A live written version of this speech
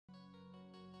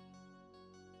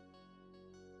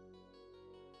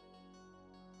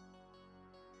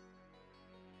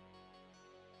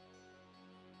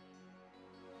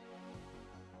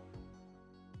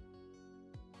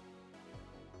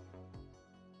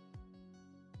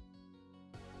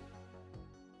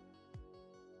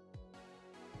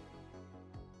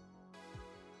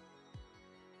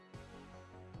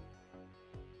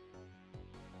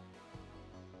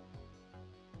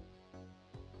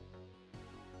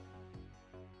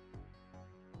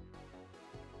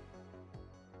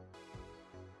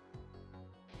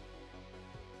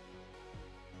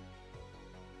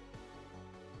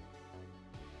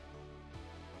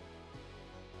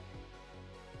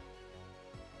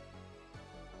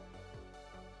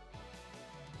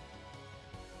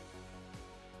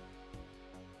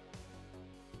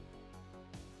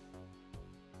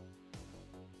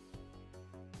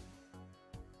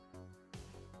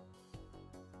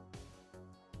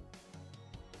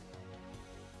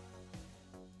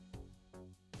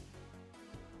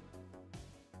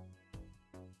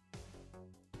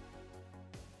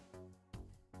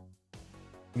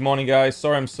Good morning, guys.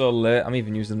 Sorry I'm so late. I'm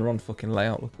even using the wrong fucking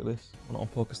layout. Look at this. I'm not on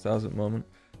PokerStars at the moment.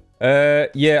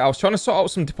 Yeah, I was trying to sort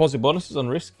out some deposit bonuses on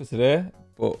Risk for today,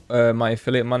 but my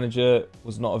affiliate manager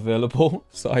was not available,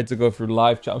 so I had to go through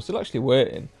live chat. I'm still actually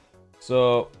waiting.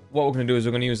 So what we're going to do is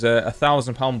we're going to use a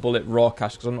 £1,000 bullet raw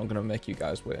cash because I'm not going to make you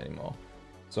guys wait anymore.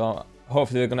 So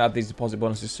hopefully they're going to add these deposit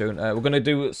bonuses soon. We're going to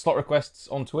do slot requests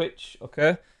on Twitch,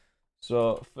 okay?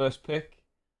 So first pick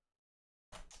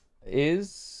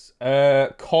is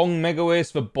Kong Mega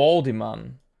Waste for Baldy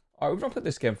Man. Alright, we've not played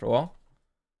this game for a while.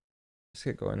 Let's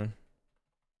get going then.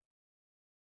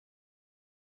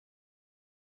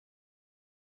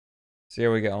 See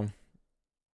how we get on.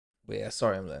 But yeah,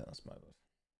 sorry I'm late. That's my bad.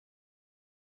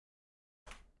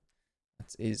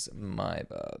 That is my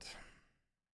bad.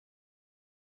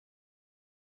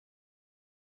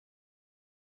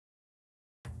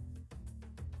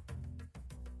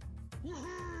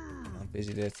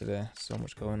 Busy day today. So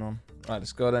much going on. Right,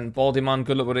 let's go then. Baldy Man,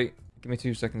 good luck, buddy. Give me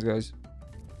 2 seconds, guys.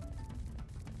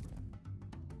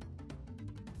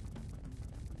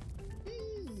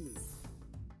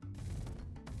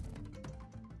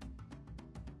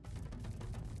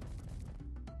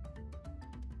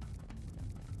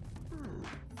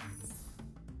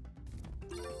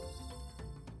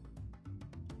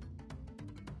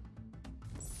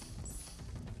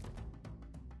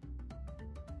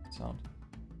 Sound.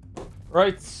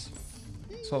 Right, so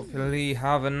hopefully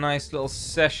have a nice little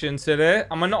session today.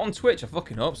 Am I not on Twitch? I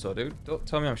fucking hope so, dude. Don't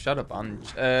tell me I'm shadow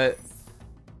banned.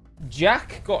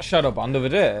 Jack got shadow banned over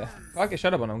there. If I get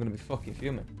shadow banned, I'm gonna be fucking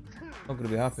fuming. I'm gonna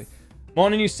be happy.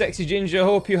 Morning, you sexy ginger.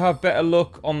 Hope you have better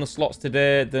luck on the slots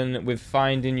today than with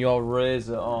finding your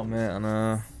razor. Oh mate, I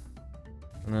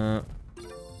know.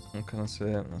 What can I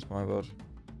say? That's my bad. Right,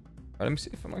 let me see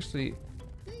if I'm actually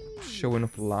showing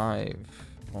up live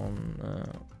on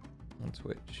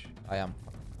Twitch. I am.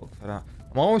 Fuck for that.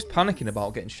 I'm always panicking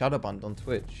about getting shadow banned on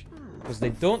Twitch because they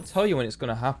don't tell you when it's going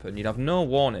to happen. You'd have no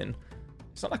warning.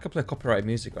 It's not like I play copyrighted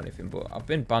music or anything, but I've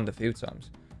been banned a few times.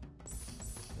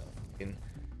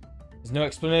 There's no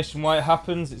explanation why it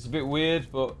happens. It's a bit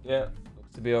weird, but yeah,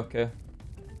 looks to be okay.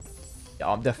 Yeah,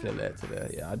 I'm definitely late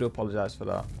today. Yeah, I do apologize for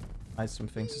that. I had some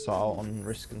things to sort out on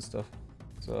Risk and stuff.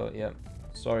 So yeah,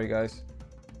 sorry guys.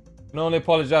 I can only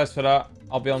apologize for that.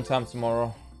 I'll be on time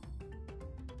tomorrow.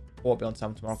 I won't be on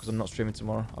time tomorrow because I'm not streaming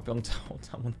tomorrow. I'll be on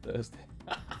time on Thursday.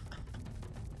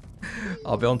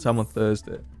 I'll be on time on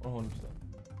Thursday. 100%.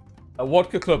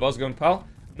 Vodka Club, how's it going, pal?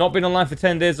 Not been online for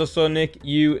 10 days or so, Nick.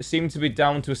 You seem to be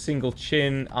down to a single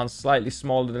chin and slightly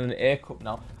smaller than an A cup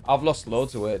now. I've lost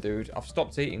loads of weight, dude. I've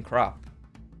stopped eating crap.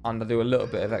 And I do a little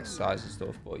bit of exercise and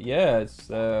stuff. But yeah,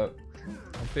 it's I'm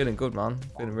feeling good, man. I'm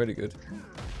feeling really good.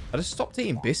 I just stopped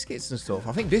eating biscuits and stuff.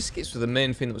 I think biscuits were the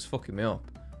main thing that was fucking me up.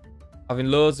 Having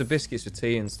loads of biscuits for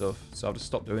tea and stuff, so I've just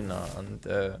stopped doing that. And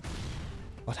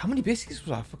God, how many biscuits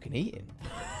was I fucking eating?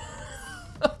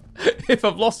 If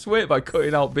I've lost weight by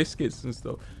cutting out biscuits and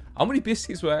stuff, how many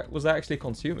biscuits was I actually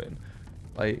consuming?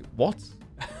 Like what?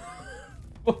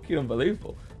 Fucking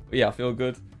unbelievable. But yeah, I feel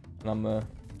good, and I'm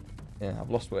yeah, I've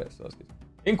lost weight, so that's good.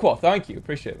 Inquat, thank you,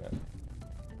 appreciate it, man.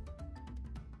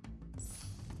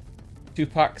 2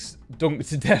 packs dunked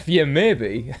to death. Yeah,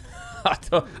 maybe. I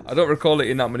don't recall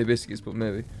eating that many biscuits, but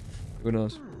maybe. Who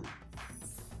knows?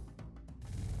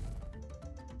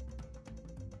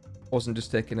 I wasn't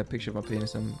just taking a picture of my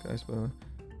penis, guys, by the way.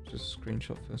 Just a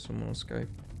screenshot for someone on Skype.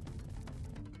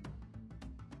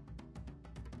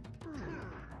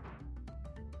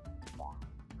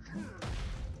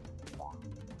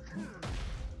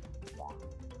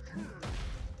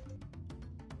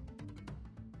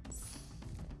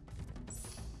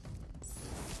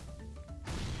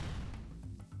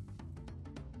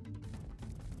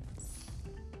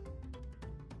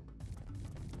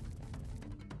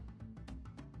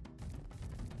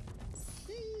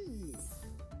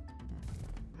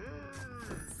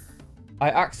 I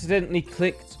accidentally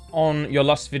clicked on your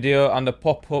last video and a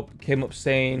pop-up came up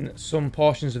saying some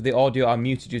portions of the audio are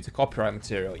muted due to copyright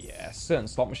material. Yeah, certain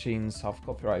slot machines have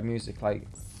copyright music, like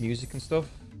music and stuff.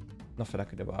 Nothing I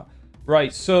could do about.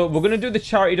 Right, so we're going to do the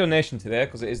charity donation today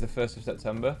because it is the 1st of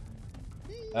September.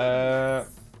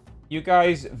 You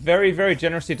guys very, very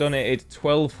generously donated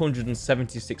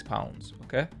 £1,276,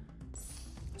 okay?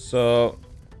 So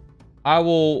I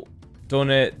will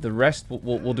donate the rest.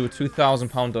 We'll do a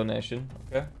 £2,000 donation.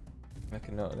 Okay, make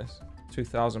a note of this.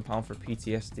 £2,000 for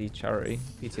PTSD charity,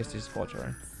 PTSD support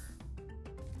charity.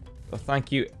 So thank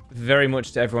you very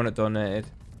much to everyone that donated.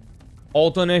 All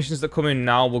donations that come in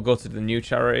now will go to the new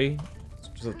charity.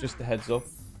 So just a heads up.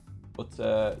 But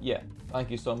yeah,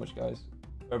 thank you so much, guys.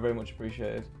 Very, very much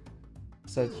appreciated.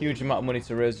 It's a huge amount of money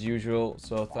to raise as usual,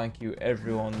 so thank you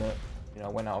everyone that, you know,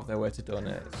 went out of their way to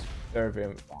donate. It's very,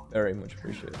 very, very much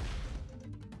appreciated.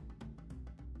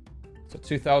 So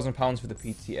 £2,000 for the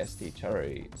PTSD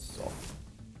charity. So.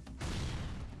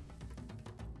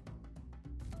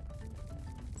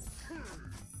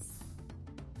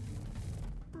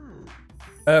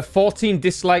 14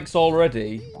 dislikes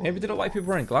already. Maybe they don't like people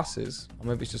wearing glasses. Or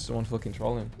maybe it's just someone fucking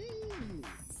trolling.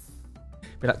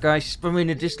 Be like, guys, spamming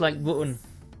the dislike button.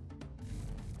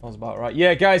 That was about right.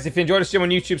 Yeah, guys, if you enjoyed the stream on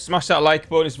YouTube, smash that like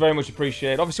button. It's very much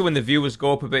appreciated. Obviously, when the viewers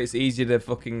go up a bit, it's easier to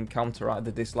fucking counteract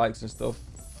the dislikes and stuff.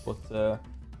 But,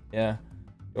 yeah.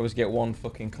 You always get one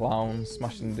fucking clown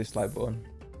smashing the dislike button.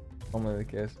 Normally the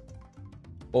case.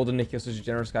 Older Nick, you're such a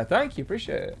generous guy. Thank you,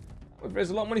 appreciate it. We've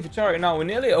raised a lot of money for charity now. We're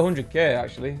nearly at 100k,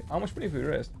 actually. How much money have we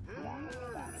raised?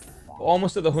 We're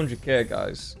almost at the 100k,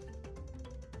 guys.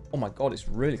 Oh my god, it's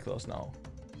really close now.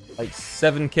 Like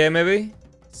 7k, maybe?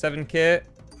 7k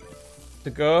to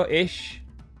go-ish.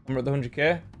 We're at the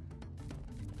 100k.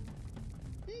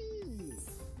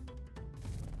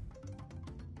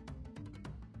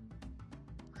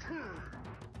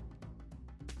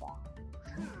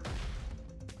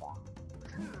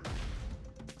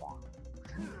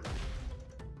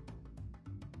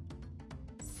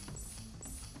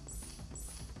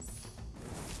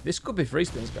 This could be free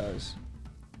spins, guys.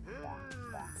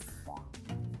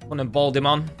 One and balled him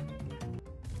on.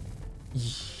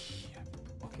 Yeah.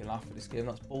 Fucking laugh at this game.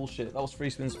 That's bullshit. That was free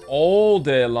spins all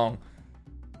day long.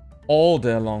 All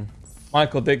day long.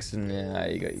 Michael Dixon. Yeah,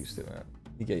 you get used to it, man.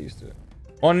 You get used to it.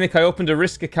 Morning, Nick. I opened a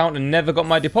risk account and never got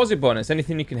my deposit bonus.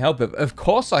 Anything you can help with? Of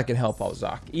course I can help out,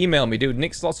 Zach. Email me, dude.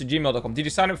 NickSlots@gmail.com. Did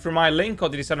you sign up through my link or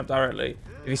did you sign up directly?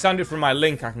 If you signed up through my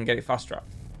link, I can get it fast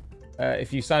tracked.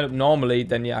 If you sign up normally,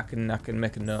 then yeah, I can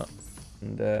make a note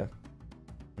and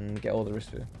get all the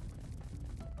rest of it.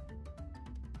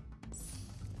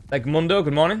 Like Mundo,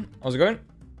 good morning. How's it going?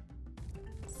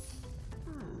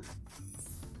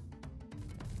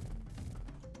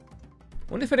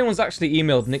 Wonder if anyone's actually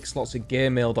emailed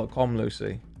nickslots@gmail.com,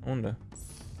 Lucy. I wonder.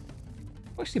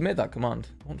 Who actually made that command?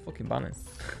 I want fucking ban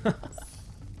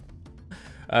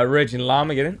it. Raging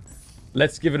Llama, get in.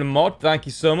 Let's give it a mod. Thank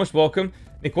you so much. Welcome.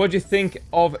 Nick, what do you think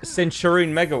of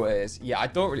Centurion Megaways? Yeah, I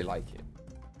don't really like it.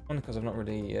 Only because I've not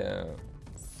really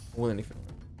won anything,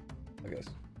 I guess.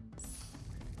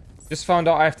 Just found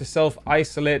out I have to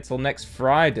self-isolate till next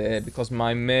Friday because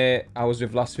my mate I was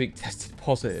with last week tested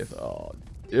positive. Oh,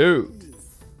 dude.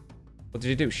 What did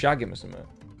you do? Shag him or something?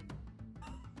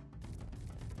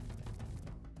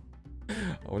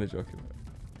 I want to joke about it.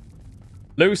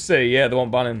 Lucy, yeah, the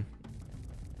one banning.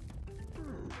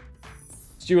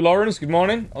 Stu Lawrence, good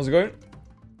morning. How's it going?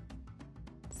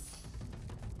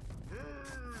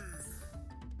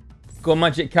 Go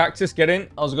Magic Cactus, get in.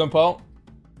 How's it going, Paul?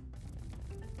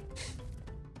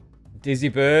 Dizzy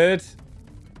Bird.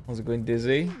 How's it going,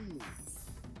 Dizzy?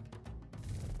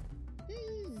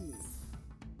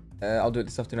 I'll do it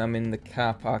this afternoon. I'm in the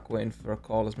car park waiting for a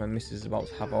call as my missus is about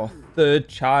to have our third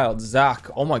child, Zach.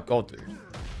 Oh my god, dude.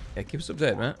 Yeah, keep us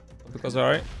updated, mate. Because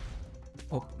alright.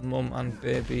 Hope mum and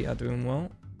baby are doing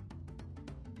well.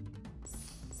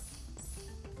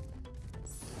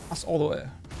 That's all the way.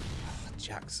 Oh,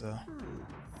 Jack, sir.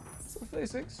 Still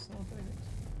 36? Still 36.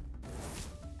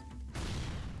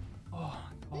 Oh,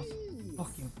 God.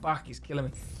 Fucking back is killing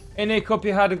me. Hey, Nick, hope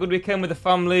you had a good weekend with the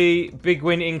family. Big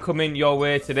win incoming your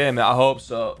way today, mate. I hope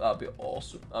so. That'd be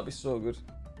awesome. That'd be so good.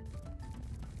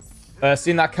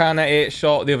 Seen that Car 98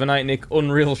 shot the other night, Nick.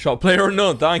 Unreal shot. Player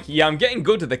unknown, thank you. Yeah, I'm getting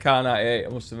good at the Car 98, I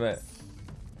must admit.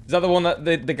 Is that the one that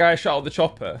the guy shot out the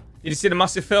chopper? Did you see the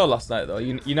massive fail last night, though?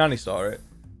 Your nanny saw it. It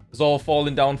was all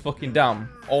falling down fucking dam.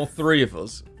 All three of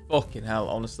us. Fucking hell,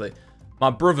 honestly. My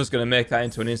brother's going to make that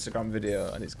into an Instagram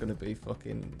video, and it's going to be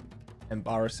fucking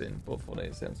embarrassing, but funny at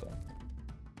the same time.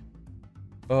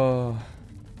 Oh,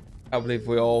 I believe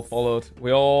we all followed.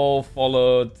 We all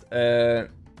followed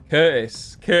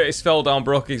Curtis. Curtis fell down,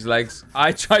 broke his legs.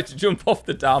 I tried to jump off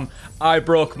the dam. I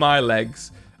broke my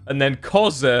legs. And then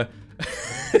Kozza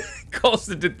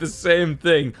did the same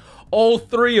thing. All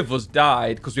three of us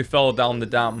died because we fell down the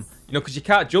dam. You know, because you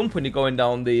can't jump when you're going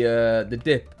down the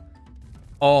dip.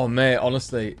 Oh, mate,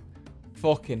 honestly.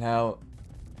 Fucking hell.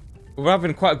 We're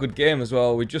having quite a good game as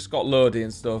well. We just got Lodi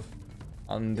and stuff.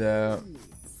 And,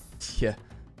 yeah.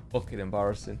 Fucking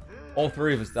embarrassing. All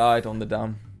three of us died on the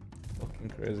dam. Fucking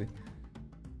crazy.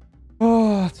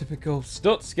 Oh, typical.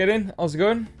 Stutz, get in. How's it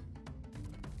going?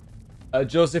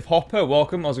 Joseph Hopper,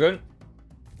 welcome. How's it going?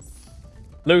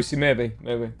 Lucy, maybe.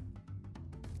 Maybe.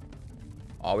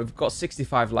 Oh, we've got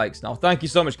 65 likes now. Thank you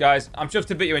so much, guys. I'm chuffed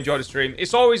to bit you enjoyed the stream.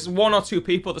 It's always 1 or 2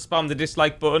 people that spam the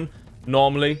dislike button,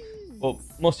 normally. But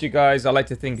most of you guys, I like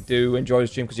to think, do enjoy the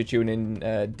stream because you tune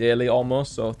in daily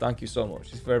almost. So thank you so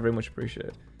much. It's very, very much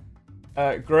appreciated.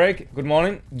 Greg, good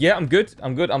morning. Yeah, I'm good.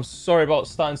 I'm good. I'm sorry about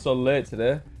starting so late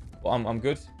today. But I'm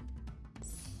good.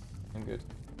 I'm good.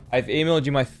 I've emailed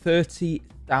you my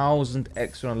 30,000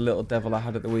 extra on Little Devil I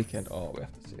had at the weekend. Oh, we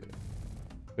have to see it.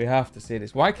 We have to see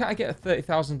this. Why can't I get a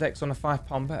 30,000 X on a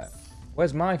 £5 bet?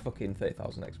 Where's my fucking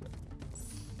 30,000 X win?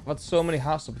 I've had so many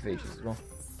Heartstopper features as well.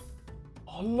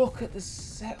 Oh, look at the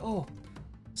setup.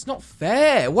 It's not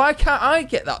fair. Why can't I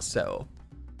get that setup?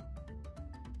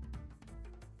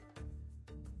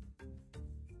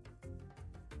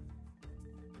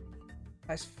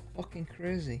 That's fucking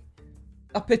crazy.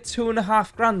 I paid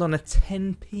 2.5 grand on a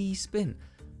 10p spin.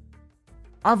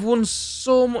 I've won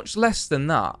so much less than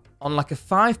that on like a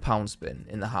 £5 spin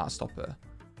in the Heartstopper.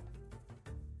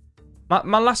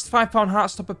 My last £5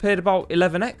 Heartstopper paid about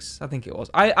 11x, I think it was.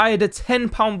 I had a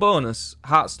 £10 bonus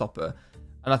Heartstopper,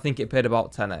 and I think it paid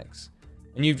about 10x.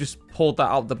 And you've just pulled that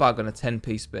out the bag on a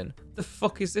 10p spin. The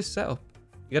fuck is this setup?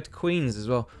 You had Queens as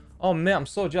well. Oh, mate, I'm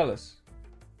so jealous.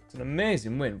 It's an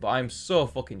amazing win, but I'm so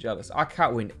fucking jealous. I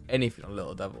can't win anything on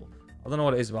Little Devil. I don't know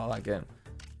what it is about that game.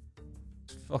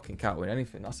 Just fucking can't win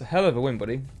anything. That's a hell of a win,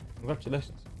 buddy.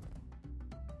 Congratulations.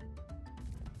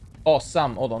 Oh,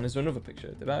 Sam, hold on. Is there another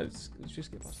picture? Did I just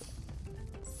get past that?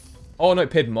 Oh, no, it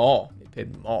paid more. It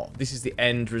paid more. This is the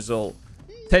end result.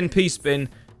 10p spin,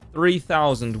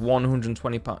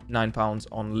 £3,129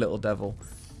 on Little Devil.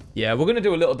 Yeah, we're going to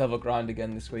do a Little Devil grind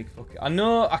again this week. Fuck it. I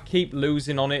know I keep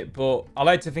losing on it, but I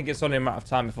like to think it's only a matter of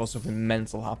time before something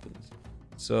mental happens.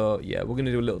 So, yeah, we're going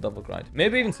to do a Little Devil grind.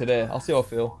 Maybe even today. I'll see how I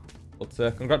feel. But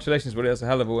congratulations, buddy. That's a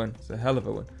hell of a win. It's a hell of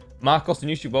a win. Marcos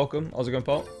and YouTube, welcome. How's it going,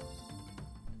 Paul?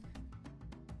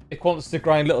 Nick wants to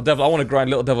grind Little Devil. I want to grind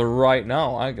Little Devil right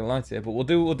now. I ain't gonna lie to you, but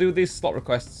we'll do these slot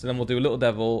requests, and then we'll do Little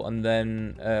Devil, and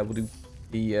then we'll do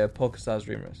the Poker Stars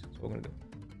Dream Race. That's what we're gonna do.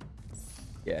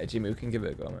 Yeah, Jimmy, we can give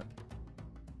it a go, man.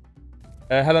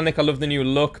 Hello, Nick. I love the new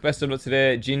look. Best of luck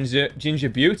today, Ginger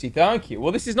Beauty. Thank you.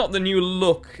 Well, this is not the new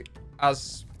look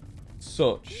as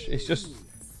such. It's just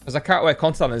because I can't wear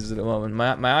contact lenses at the moment.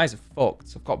 My eyes are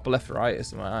fucked. I've got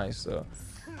blepharitis in my eyes, so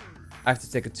I have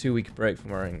to take a 2-week break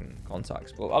from wearing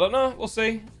contacts. But I don't know. We'll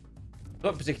see. I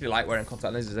don't particularly like wearing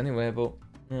contact lenses anyway, but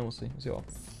yeah, we'll see. We'll see what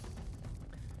happens.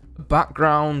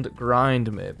 Background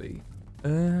grind, maybe.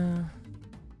 I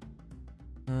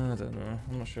don't know.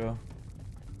 I'm not sure.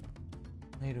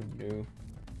 I don't know.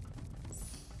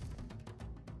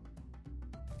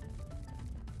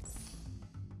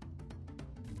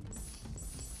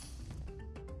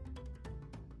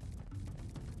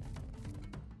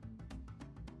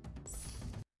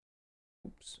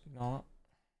 Oops, ignore that.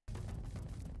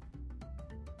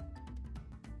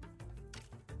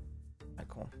 Right,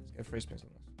 come on. Let's get free spins on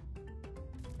this.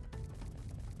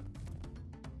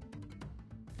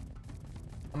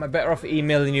 Am I better off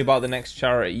emailing you about the next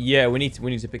charity? Yeah, we need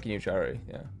to pick a new charity.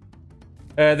 Yeah.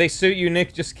 They suit you,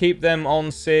 Nick. Just keep them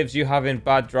on. Saves you having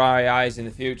bad dry eyes in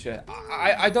the future.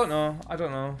 I don't know. I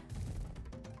don't know.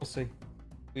 We'll see.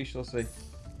 We shall see.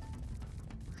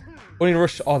 Only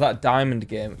rush. Oh, that diamond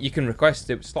game. You can request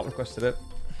it. Slot requested it.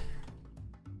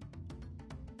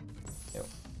 Yep.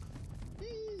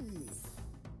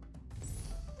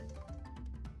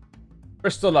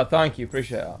 Bristol, lad. Thank you.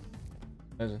 Appreciate that.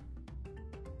 Amazing.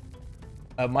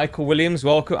 Michael Williams,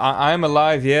 welcome. I am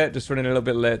alive, yeah. Just running a little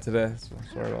bit late today. So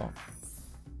sorry about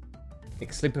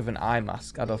that. Sleep with an eye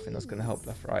mask. I don't think that's going to help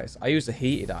blepharitis. I use a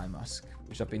heated eye mask,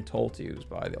 which I've been told to use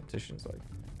by the opticians, like,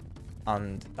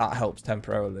 and that helps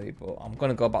temporarily. But I'm going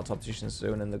to go back to opticians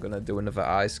soon, and they're going to do another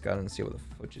eye scan and see what the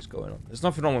fudge is going on. There's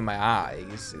nothing wrong with my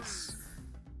eyes. It's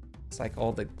like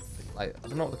all the like, I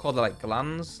don't know what they're called. They're like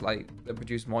glands, like that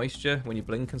produce moisture when you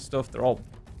blink and stuff.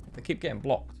 They keep getting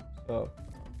blocked. So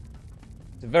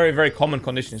it's a very, very common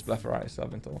condition is blepharitis,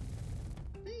 I've been told.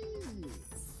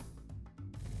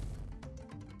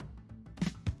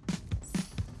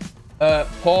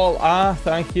 Paul R,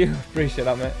 thank you. Appreciate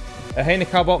that, mate. Hey, Nick,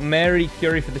 how about Mary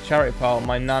Curie for the charity, pal?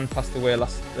 My nan passed away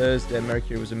last Thursday. Mary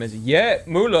Curie was amazing. Yeah,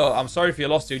 Mulo, I'm sorry for your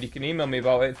loss, dude. You can email me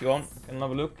about it if you want. I can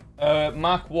have a look.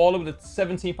 Mark Waller with a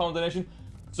 £17 donation.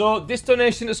 So this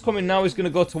donation that's coming now is going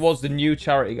to go towards the new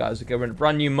charity, guys. Okay, we're in a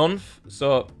brand new month.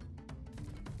 So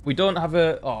we don't have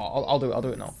a... Oh, I'll do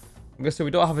it now. I'm going to say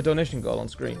we don't have a donation goal on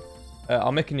screen.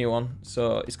 I'll make a new one.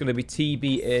 So it's going to be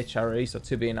TBA charity, so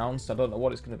to be announced. I don't know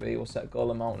what it's going to be. We'll set a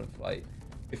goal amount of like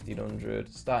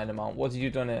 1,500. Starting amount. What did you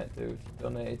donate, dude?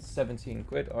 Donated 17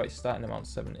 quid. Alright, starting amount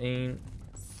 17.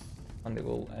 And it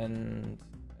will end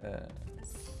Okay,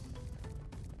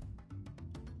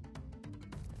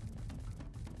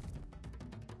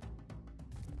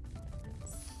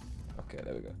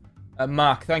 there we go.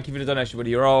 Mark, thank you for the donation,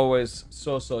 buddy. You're always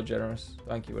so generous.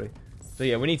 Thank you, buddy. So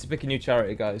yeah, we need to pick a new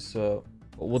charity, guys. So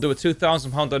we'll do a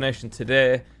 £2,000 donation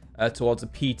today towards the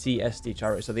PTSD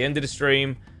charity. So at the end of the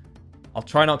stream, I'll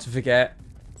try not to forget.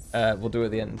 We'll do it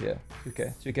at the end, yeah.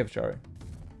 2K for charity.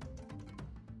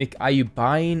 Nick, are you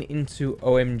buying into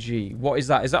OMG? What is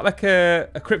that? Is that like a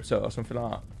crypto or something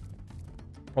like that?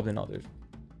 Probably not, dude.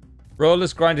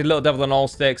 Rollers grinded Little Devil on all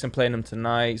stakes and playing them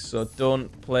tonight, so don't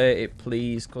play it,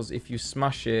 please, because if you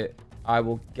smash it, I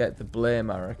will get the blame,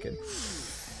 I reckon.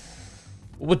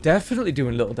 We're definitely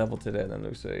doing Little Devil today, then,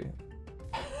 Lucy.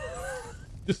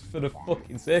 Just for the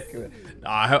fucking sake of it.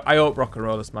 Nah, I hope Rock and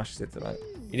Roller smashes it tonight.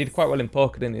 He did quite well in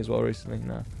poker, didn't he, as well, recently?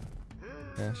 Nah.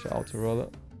 Yeah, shout out to Roller.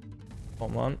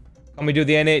 Come on. Can we do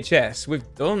the NHS? We've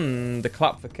done the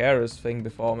clap for carers thing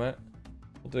before, mate.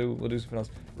 We'll do something else.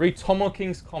 Read Tomo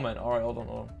King's comment. Alright, hold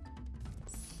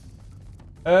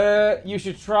on. You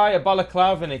should try a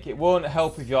balaclava, Nick. It won't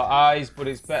help with your eyes, but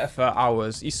it's better for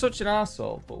hours. He's such an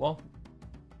arsehole, but well.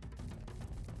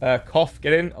 Cough,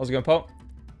 get in. How's it going, Pop?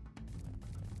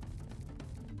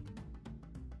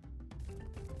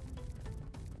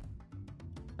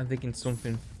 I'm thinking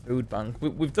something food bank.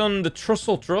 We've done the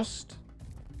Trussell Trust.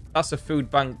 That's a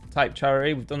food bank type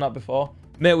charity. We've done that before.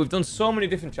 Mate, we've done so many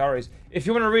different charities. If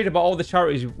you want to read about all the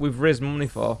charities we've raised money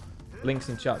for, links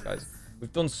in chat, guys.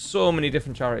 We've done so many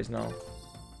different charities now.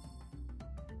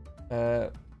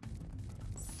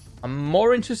 I'm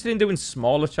more interested in doing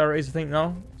smaller charities, I think,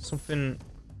 now. Something...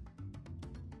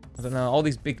 I don't know. All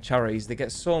these big charities, they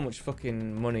get so much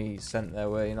fucking money sent their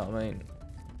way, you know what I mean?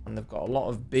 And they've got a lot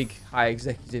of big, high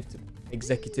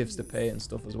executives to pay and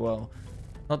stuff as well.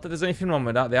 Not that there's anything wrong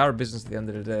with that. They are a business at the end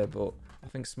of the day, but I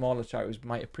think smaller charities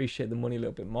might appreciate the money a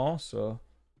little bit more. So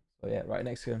yeah, right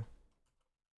next to him.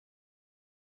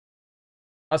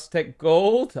 Aztec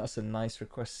Gold. That's a nice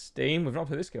request, Steam. We've not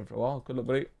played this game for a while. Good luck,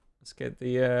 buddy. Let's get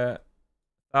the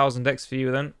 1000X for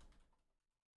you then.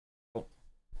 Cool.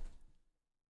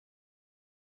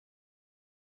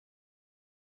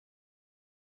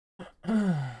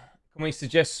 Can we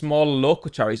suggest smaller local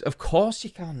charities? Of course you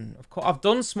can. Of course, I've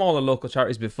done smaller local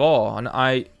charities before, and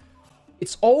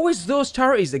it's always those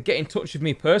charities that get in touch with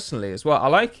me personally as well. I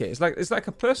like it. It's like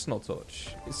a personal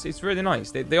touch. It's really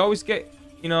nice. They always get,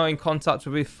 you know, in contact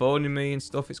with me, phoning me and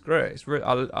stuff. It's great. It's really,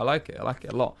 I like it. I like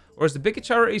it a lot. Whereas the bigger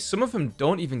charities, some of them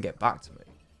don't even get back to me,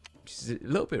 which is a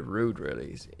little bit rude,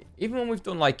 really. Even when we've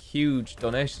done like huge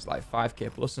donations, like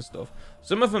 5K plus and stuff,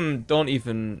 some of them don't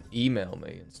even email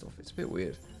me and stuff. It's a bit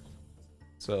weird.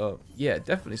 So yeah,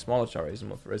 definitely smaller charities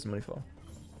and what for raising money for.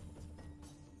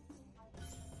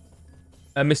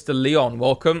 Mr. Leon,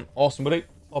 welcome. Awesome, buddy.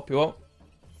 Hope you well.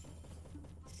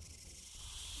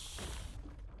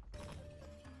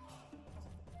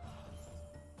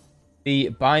 The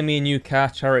Buy Me a New Car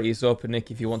charity is open,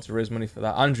 Nick, if you want to raise money for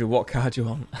that. Andrew, what car do you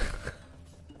want?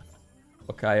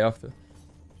 What car are you after?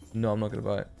 No, I'm not going to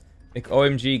buy it. Nick,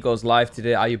 OMG goes live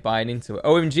today. Are you buying into it?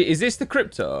 OMG, is this the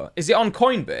crypto? Is it on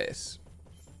Coinbase?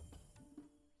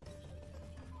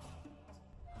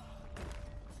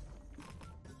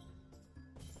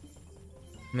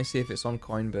 Let me see if it's on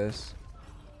Coinbase.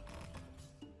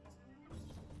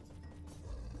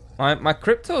 My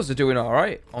cryptos are doing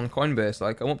alright on Coinbase.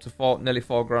 Like, I'm up to nearly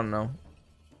 4 grand now.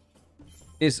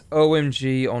 Is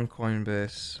OMG on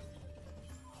Coinbase?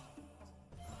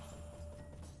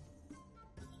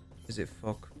 Is it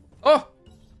fuck? Oh!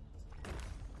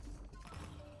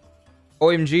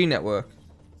 OMG network.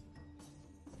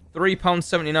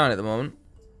 £3.79 at the moment.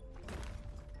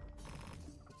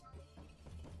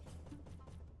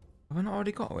 Have I not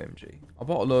already got OMG? I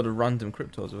bought a load of random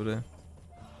cryptos over there.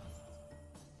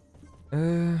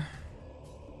 Do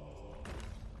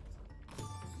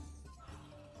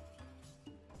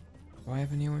I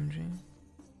have any OMG?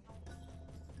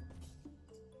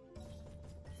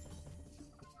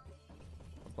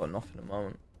 I've got nothing at the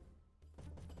moment.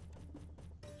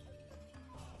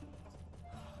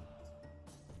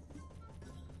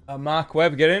 Mark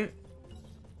Webb, get in.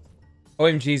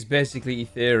 OMG is basically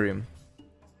Ethereum.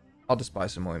 I'll just buy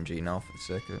some OMG now for the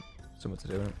sake of it. Something to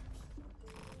do with it.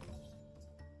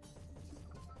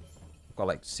 I've got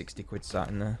like 60 quid sat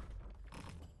in there.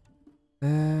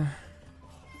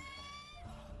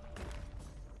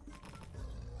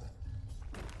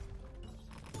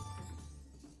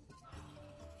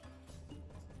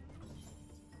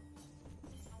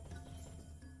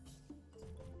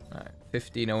 Alright,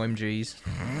 15 OMGs.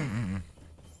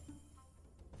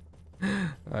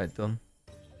 Alright, done.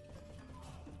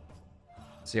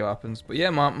 See what happens. But yeah,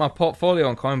 my portfolio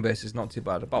on Coinbase is not too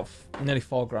bad. About nearly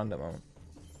 4 grand at the moment.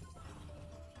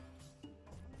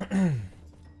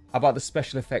 How about the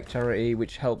special effect charity,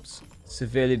 which helps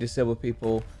severely disabled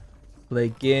people play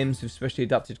games with specially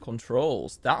adapted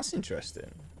controls? That's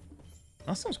interesting.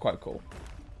 That sounds quite cool.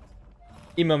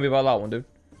 Email me about that one, dude.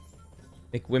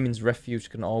 Nick, Women's Refuge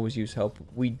can always use help.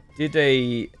 We did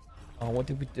a... Oh, what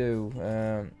did we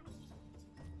do?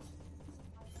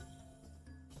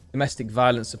 Domestic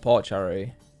violence support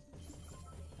charity.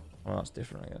 Oh, that's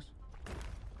different, I guess.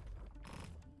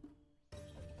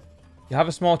 You have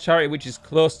a small charity which is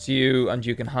close to you and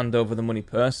you can hand over the money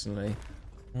personally.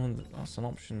 Well, that's an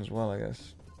option as well, I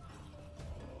guess.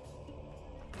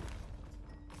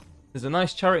 There's a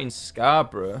nice charity in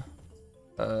Scarborough.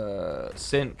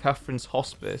 St. Catherine's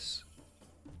Hospice.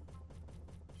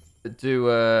 That do,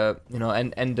 you know,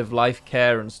 end of life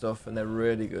care and stuff, and they're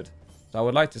really good. So I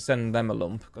would like to send them a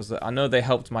lump, because I know they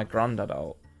helped my granddad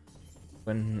out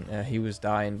when he was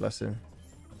dying, bless him.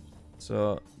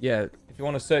 So, yeah, if you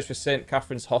want to search for St.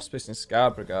 Catherine's Hospice in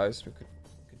Scarborough, guys, we could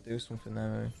do something there,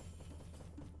 maybe.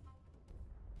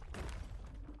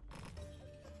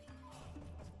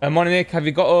 Morning, Nick, have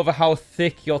you got over how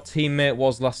thick your teammate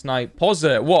was last night?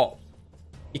 Pozza, what?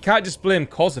 You can't just blame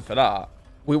Kozza for that.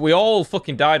 We all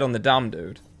fucking died on the dam,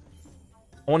 dude.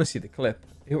 I want to see the clip.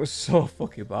 It was so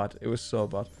fucking bad. It was so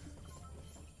bad.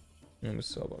 It was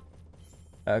so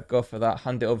bad. Go for that.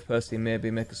 Hand it over personally, maybe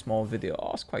make a small video.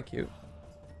 Oh, it's quite cute.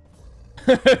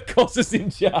 Kozza's in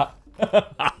chat.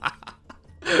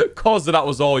 Kozza, that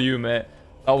was all you, mate.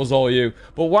 That was all you.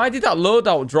 But why did that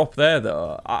loadout drop there,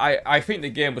 though? I think the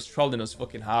game was trolling us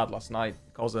fucking hard last night,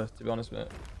 Kozza, to be honest, mate.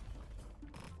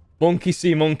 Monkey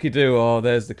see, monkey do. Oh,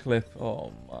 there's the clip.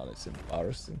 Oh, man, it's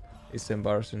embarrassing. It's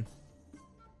embarrassing.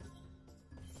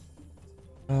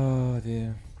 Oh,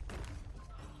 dear.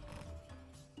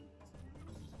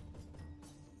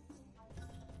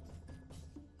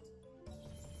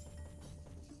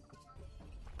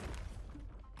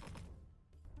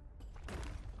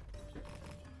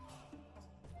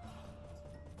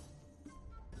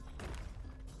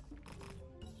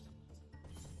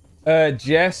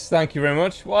 Jess, thank you very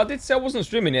much. Well, I did say I wasn't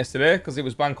streaming yesterday because it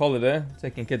was bank holiday,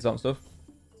 taking kids out and stuff.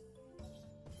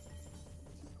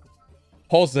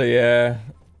 Pozza, yeah.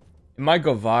 It might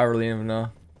go viral, you never know.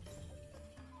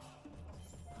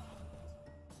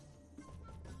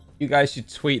 You guys should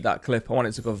tweet that clip. I want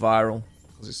it to go viral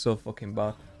because it's so fucking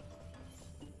bad.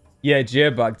 Yeah,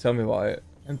 J-Bag, tell me about it.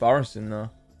 Embarrassing, though.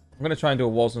 I'm going to try and do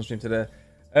a Warzone stream today.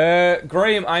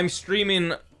 Graham, I'm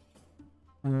streaming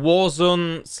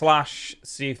Warzone /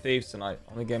 Sea of Thieves tonight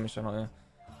on the gaming channel, yeah.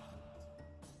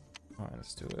 Alright,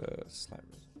 let's do a slight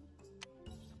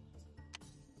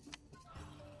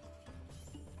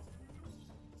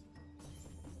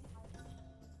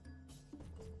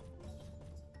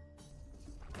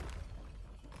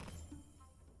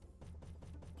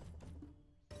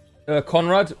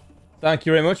Conrad, thank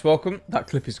you very much. Welcome. That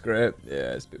clip is great.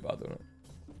 Yeah, it's a bit bad, isn't it?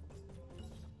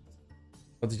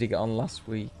 What did you get on last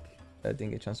week? I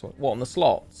didn't get a chance to watch. What, on the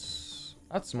slots?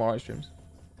 I had some alright streams.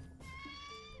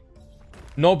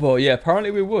 Nobo, yeah,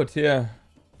 apparently we would, yeah.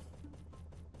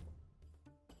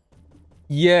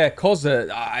 Yeah, Kozza,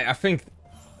 I think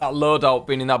that loadout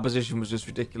being in that position was just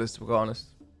ridiculous, to be honest.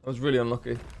 I was really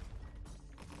unlucky.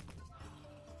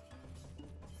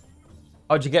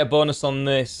 How'd you get a bonus on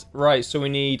this? Right, so we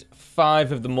need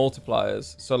 5 of the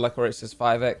multipliers. So like where it says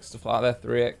 5x, stuff like that,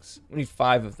 3x. We need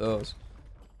 5 of those.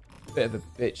 Bit of a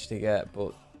bitch to get,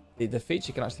 but the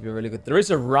feature can actually be really good. There is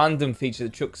a random feature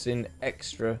that chucks in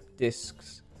extra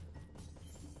discs,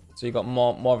 so you got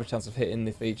more of a chance of hitting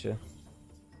the feature.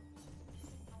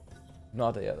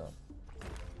 Not yet though.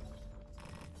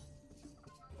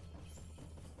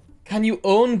 Can you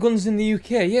own guns in the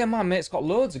UK? Yeah, my mate's got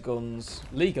loads of guns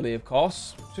legally, of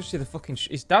course. Especially the fucking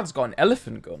his dad's got an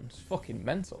elephant gun. It's fucking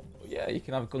mental. But yeah, you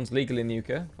can have guns legally in the UK,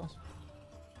 of course.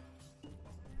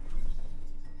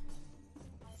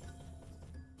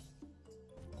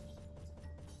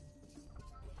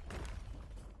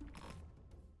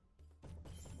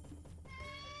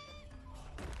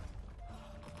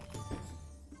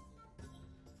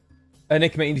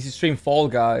 Nick, mate, you need to stream Fall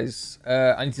Guys.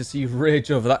 I need to see you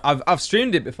rage over that. I've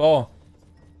streamed it before.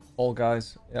 Fall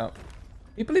Guys, yeah.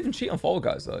 People even cheat on Fall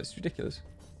Guys, though. It's ridiculous.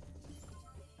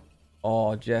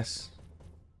 Oh, Jess.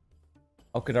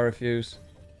 How could I refuse?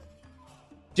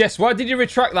 Jess, why did you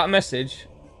retract that message?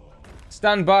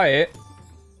 Stand by it.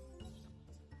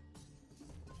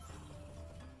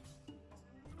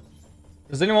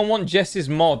 Does anyone want Jess's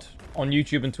mod on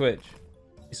YouTube and Twitch?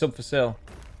 It's up for sale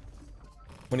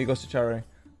when he goes to charity.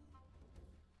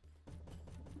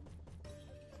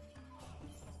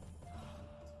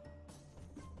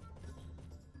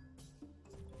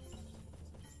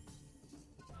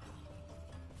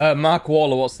 Mark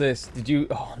Waller, what's this? Did you...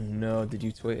 Oh, no. Did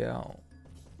you tweet it out?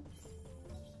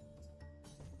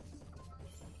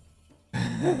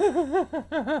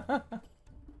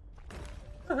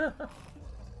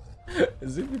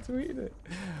 As if you tweeted it.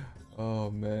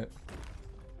 Oh, mate.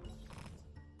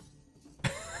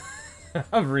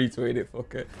 I've retweeted it,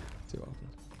 fuck it. See what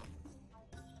happens.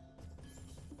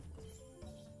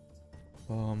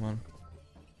 Oh, man.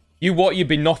 You what? You've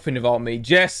been nothing about me.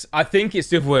 Jess, I think it's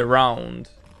the other way around.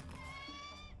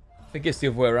 I think it's the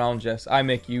other way around, Jess. I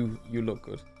make you look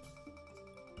good.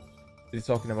 He's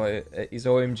talking about it. Is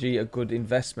OMG a good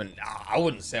investment? Nah, I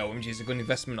wouldn't say OMG is a good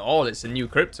investment at all. It's a new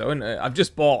crypto, isn't it? I've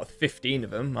just bought 15 of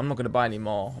them. I'm not going to buy any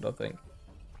more, I don't think.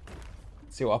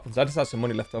 Let's see what happens. I just had some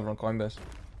money left over on Coinbase.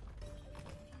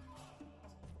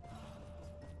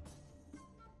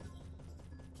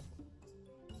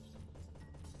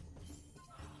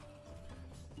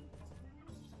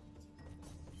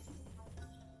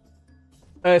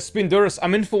 Spindurus,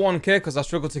 I'm in for 1k because I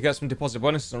struggled to get some deposit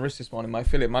bonuses on risk this morning. My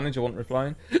affiliate manager wasn't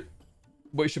replying.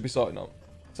 But it should be sorted out.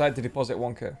 So I had to deposit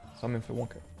 1k. So I'm in for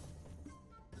 1k.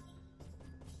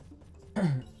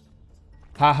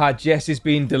 Haha, Jess is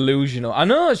being delusional. I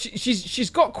know,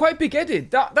 she's got quite big-headed.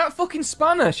 That fucking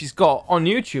spanner she's got on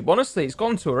YouTube, honestly, it's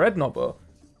gone to her head now, but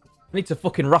I need to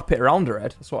fucking wrap it around her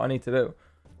head. That's what I need to do.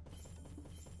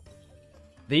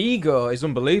 The ego is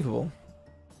unbelievable.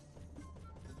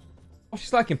 Oh,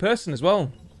 she's like in person as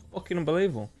well. Fucking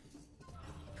unbelievable.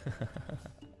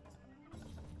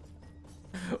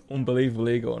 Unbelievable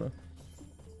ego on her.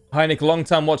 Hi Nick, long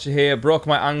time watcher here. Broke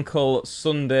my ankle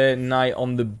Sunday night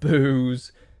on the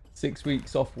booze. 6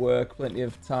 weeks off work. Plenty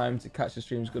of time to catch the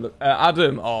streams. Good luck.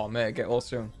 Adam. Oh, mate, get well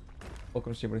soon.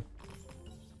 Welcome to stream, buddy.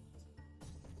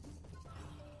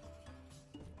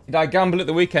 Did I gamble at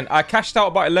the weekend? I cashed out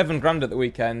about 11 grand at the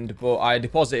weekend, but I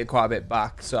deposited quite a bit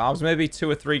back. So I was maybe 2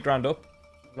 or 3 grand up.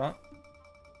 Right?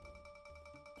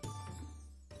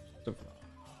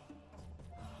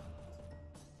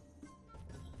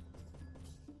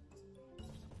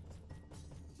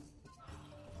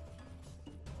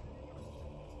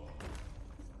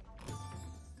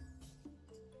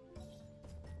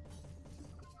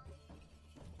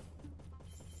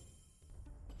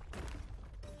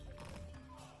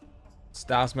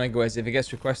 Stars Megaways, if it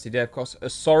gets requested, yeah, of course.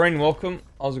 Sorin, welcome.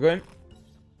 How's it going?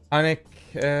 Hi, Nick.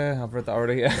 I've read that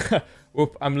already.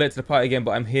 Whoop, I'm late to the party again,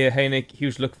 but I'm here. Hey, Nick.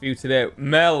 Huge look for you today.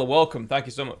 Mel, welcome. Thank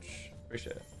you so much.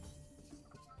 Appreciate it.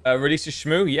 Release a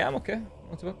shmoo? Yeah, I'm okay.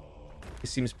 What's about? It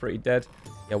seems pretty dead.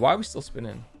 Yeah, why are we still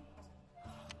spinning?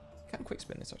 Can't quick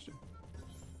spin this, actually.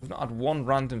 We've not had one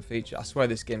random feature. I swear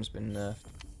this game's been nerfed.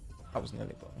 That was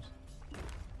nearly bonus.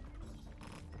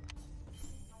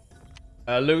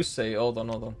 Lucy, hold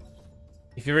on.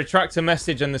 If you retract a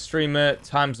message and the streamer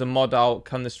times the mod out,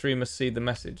 can the streamer see the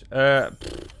message? No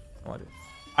idea.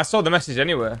 I saw the message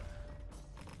anyway.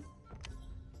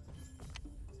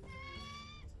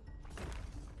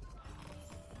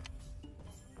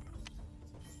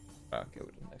 Okay,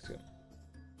 we're done. Next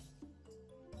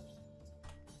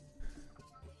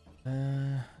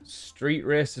game. Street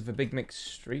Racer for Big Mick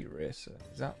Street Racer.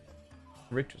 Is that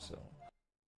rich or so?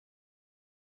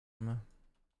 No.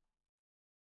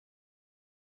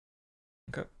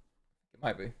 Okay. It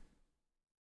might be.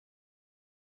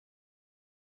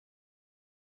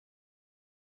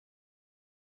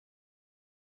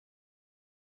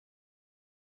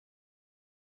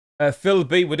 Phil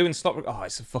B, we're doing slot. Oh,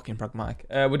 it's a fucking pragmatic.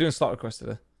 We're doing slot request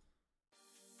today.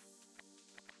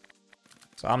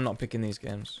 So I'm not picking these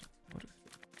games.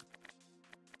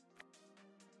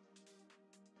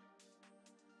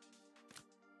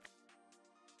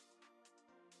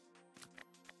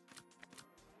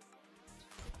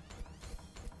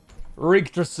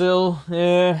 Yggdrasil,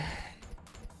 yeah.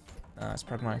 Nah, it's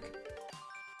pragmatic.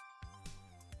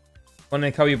 Well,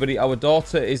 Nick, how are you, buddy? Our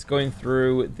daughter is going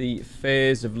through the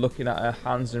phase of looking at her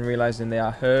hands and realizing they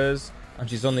are hers, and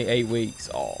she's only 8 weeks.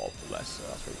 Oh, bless her.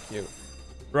 That's really cute.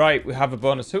 Right, we have a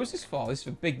bonus. Who is this for? This is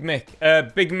for Big Mick.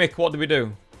 Big Mick, what do we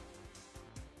do?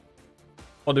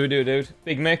 What do we do, dude?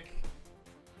 Big Mick.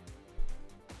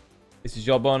 This is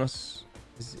your bonus.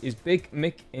 Is Big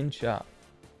Mick in chat?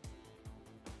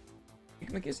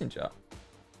 Big Mick is in chat.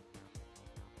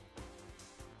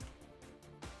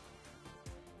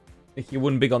 Nick, you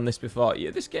wouldn't big on this before.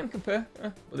 Yeah, this game can pair. Yeah.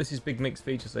 But this is Big Mick's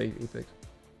feature, so he picked.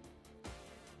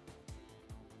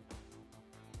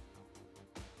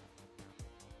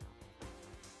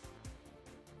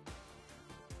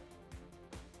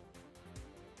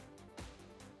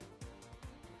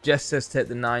 Jess says take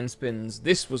the 9 spins.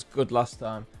 This was good last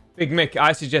time. Big Mick,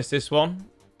 I suggest this one.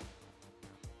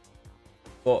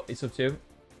 But it's up to you.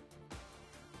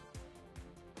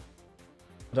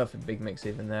 I don't think Big Mick's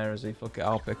even there, is he? Fuck it,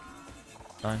 I'll pick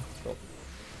 9. Stop.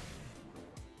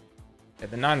 Yeah,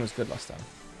 the 9 was good last time.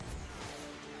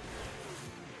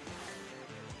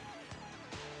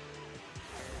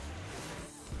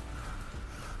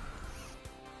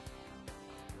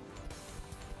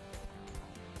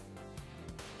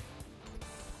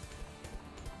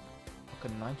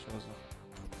 Fucking 9 shows up.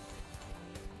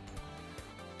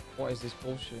 What is this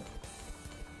bullshit?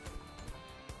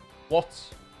 What?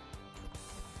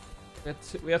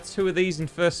 We had 2 of these in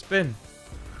first spin.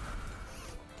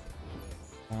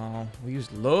 Oh, we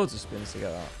used loads of spins to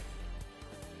get that.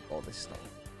 All this stuff.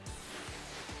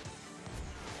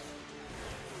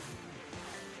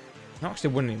 Not actually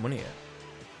winning any money yet.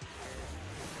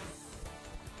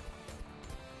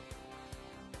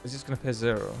 Is this going to pay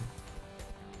 0?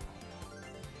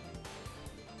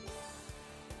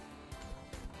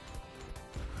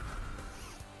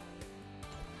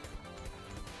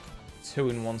 Two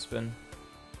in one spin.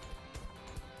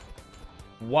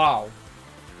 Wow.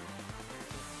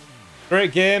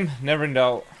 Great game, never in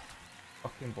doubt.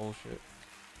 Fucking bullshit.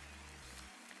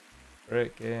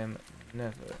 Great game,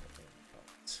 never in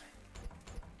doubt.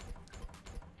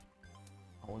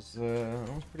 That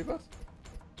was pretty bad.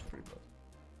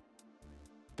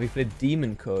 We played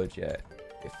Demon Code yet.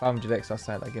 If 500x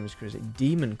outside that game is crazy.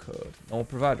 Demon Code. No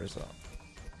provider is that.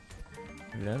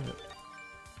 You know it.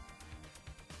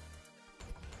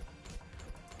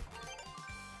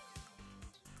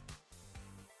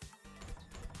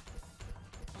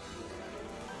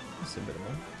 That's a bit more.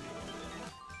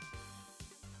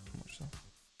 How much so?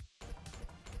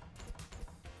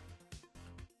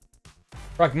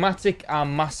 Pragmatic are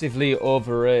massively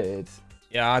overrated.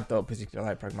 Yeah, I don't particularly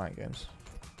like pragmatic games.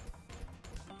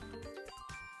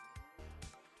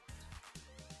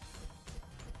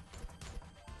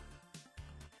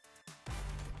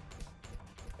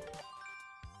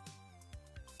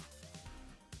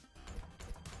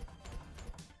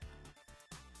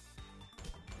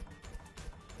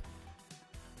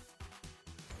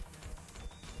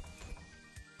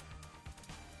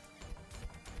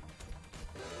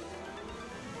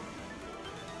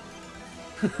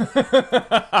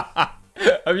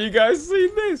 Have you guys seen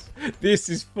this? This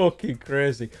is fucking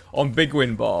crazy. On Big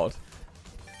Win board.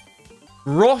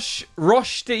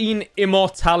 Rothstein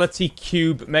Immortality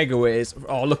Cube Megaways.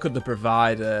 Oh, look at the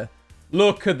provider.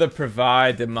 Look at the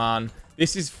provider, man.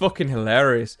 This is fucking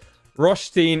hilarious.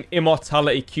 Rothstein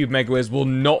Immortality Cube Megaways will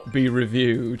not be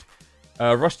reviewed.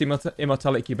 Rothstein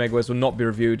Immortality Cube Megaways will not be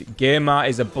reviewed. Gamer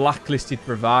is a blacklisted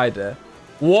provider.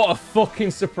 What a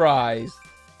fucking surprise.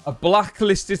 A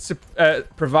blacklisted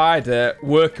provider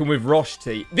working with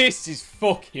Rothstein. This is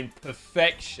fucking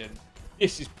perfection.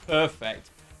 This is perfect.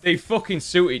 They fucking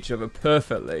suit each other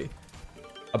perfectly.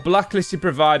 A blacklisted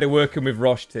provider working with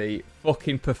Rothstein.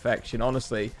 Fucking perfection,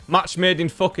 honestly. Match made in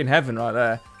fucking heaven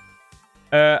right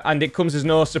there. And it comes as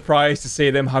no surprise to see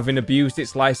them having abused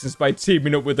its license by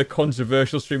teaming up with a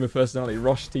controversial streamer personality,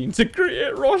 Rothstein, to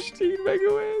create Rothstein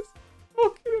Megaways.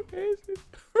 Fucking amazing.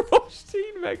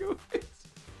 Rothstein Megaways.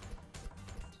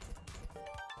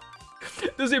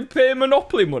 Does it pay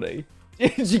Monopoly money?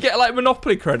 Did you get like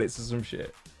Monopoly credits or some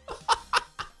shit?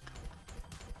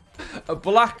 A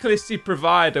blacklisted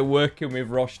provider working with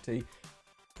Rothstein.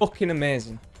 Fucking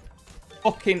amazing.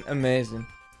 Fucking amazing.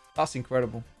 That's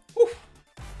incredible.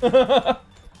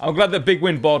 I'm glad that Big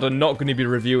Win board are not going to be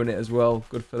reviewing it as well.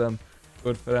 Good for them.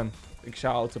 Good for them. Big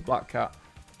shout out to Black Cat.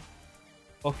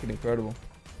 Fucking incredible.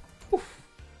 Oof.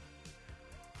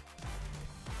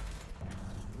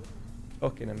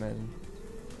 Fucking amazing.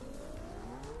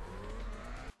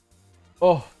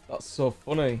 Oh, that's so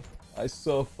funny. That is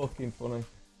so fucking funny.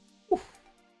 Oof.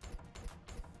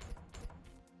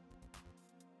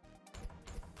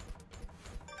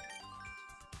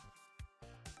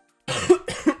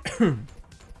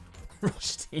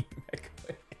 Rothstein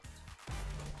Megaways.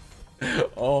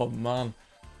 Oh, man.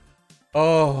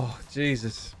 Oh,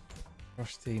 Jesus.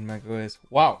 Rothstein Megaways.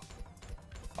 Wow.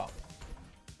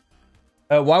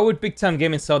 Why would Big Time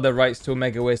Gaming sell their rights to a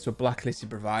Megaways to a blacklisted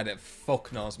provider?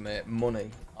 Fuck knows, mate. Money.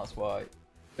 That's why.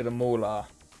 Bit of moolah.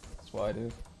 That's why I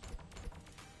do.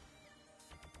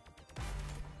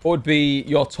 What would be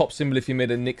your top symbol if you made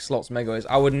a NickSlots Megaways?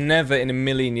 I would never in a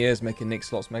million years make a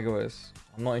NickSlots Megaways.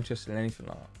 I'm not interested in anything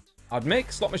like that. I'd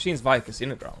make slot machines via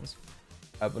casino grounds.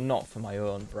 But not for my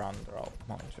own brand. Or I'm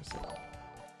not interested in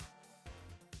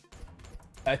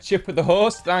that. Chip with the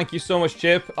host. Thank you so much,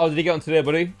 Chip. How did you get on today,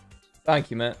 buddy?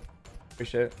 Thank you, mate.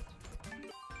 Appreciate it.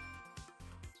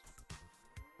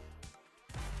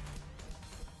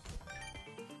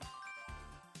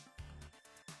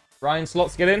 Ryan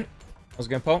Slots, get in. How's it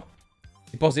going, Paul?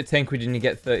 Deposit 10 quid and you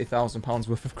get £30,000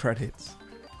 worth of credits.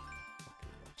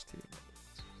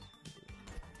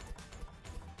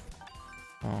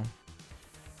 Oh.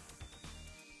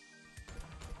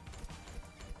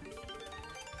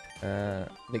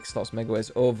 NickSlots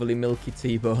Megaways overly milky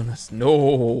tea bonus.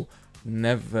 No,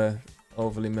 never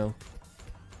overly milk.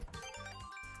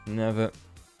 Never.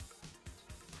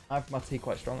 I have my tea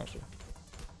quite strong actually.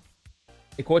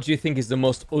 Like, what do you think is the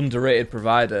most underrated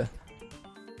provider?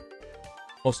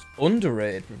 Most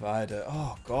underrated provider?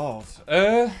 Oh god.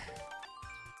 Like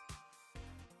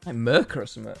Merker or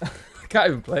something. I can't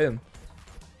even play them.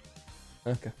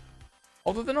 Okay.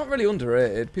 Although they're not really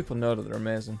underrated. People know that they're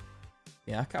amazing.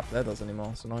 Yeah, I can't play those anymore.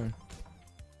 It's annoying.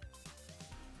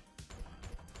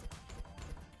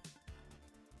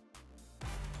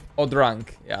 Or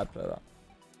Drank. Yeah, I'd play that.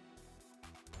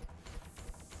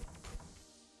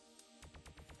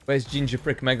 Where's Ginger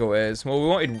Prick Megaways? Well, we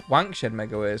wanted Wankshed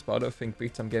Megaways, but I don't think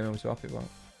Big Time Gaming was too happy about it.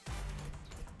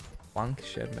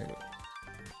 Wankshed Megaways.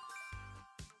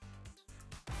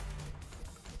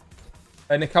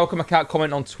 Nick, how come I can't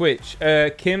comment on Twitch?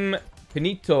 Kim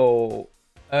Pinito.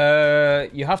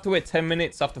 You have to wait 10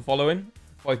 minutes after following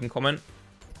before you can comment.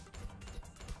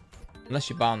 Unless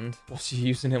you're banned. What's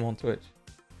your username on Twitch?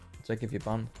 I'll check if you're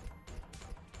banned.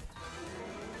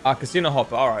 Ah, Casino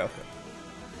Hopper. Alright, okay.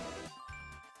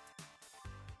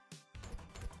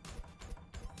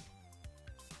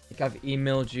 I think I've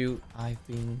emailed you. I've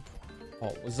been...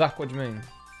 Oh, Zach, what do you mean?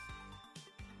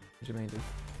 What do you mean, dude?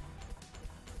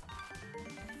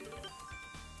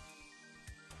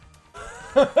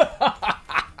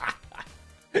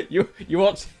 you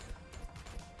watch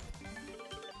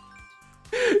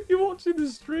you're watching the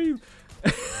stream.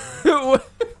 Look at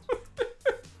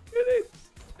it.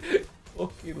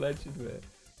 Fucking legend, mate.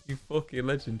 You fucking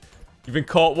legend. You've been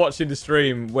caught watching the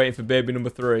stream waiting for baby number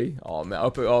 3. Oh man, I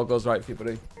hope it all goes right for you,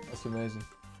 buddy. That's amazing.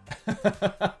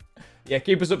 Yeah,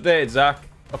 keep us updated, Zach.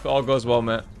 Hope it all goes well,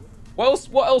 mate. What else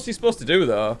are you supposed to do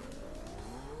though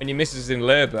when your missus is in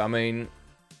labour? I mean,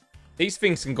 these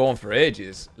things can go on for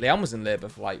ages. Liam was in labour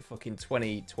for like fucking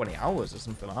 20 hours or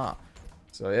something like that.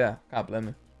 So yeah, can't blame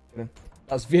me.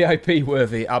 That's VIP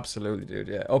worthy, absolutely, dude.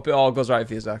 Yeah, hope it all goes right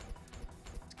for you, Zach.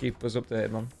 Just keep us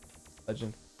updated, man.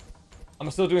 Legend. Am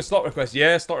I still doing slot requests?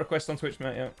 Yeah, slot requests on Twitch,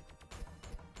 mate. Yeah.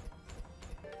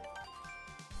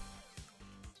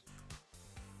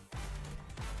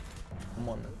 Come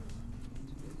on, then.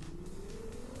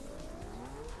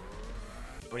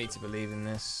 We need to believe in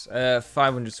this.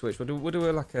 500 switch. We'll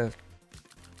do like a...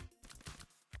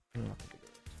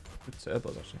 Good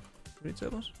turbos, actually. Do we need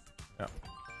turbos? Yeah.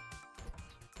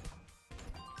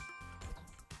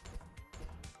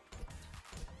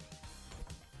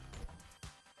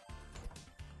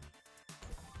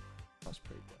 That's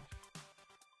pretty good.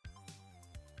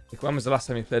 Like, when was the last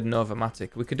time you played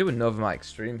Novamatic? We could do a Novamatic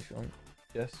Extreme if you want.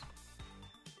 Yes.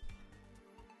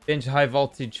 Change high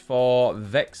voltage for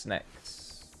Vexnex.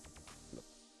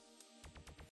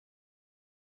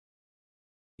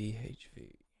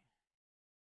 BHV.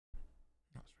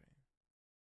 That's right.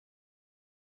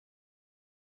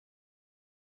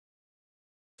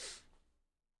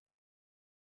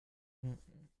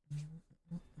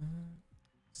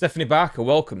 Stephanie Barker,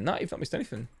 welcome. No, you've not missed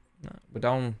anything. No, we're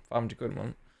down 500 quid a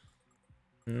month.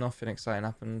 Nothing exciting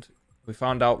happened. We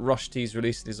found out Roshti's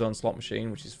released his own slot machine,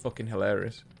 which is fucking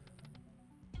hilarious.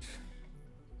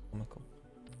 Comical.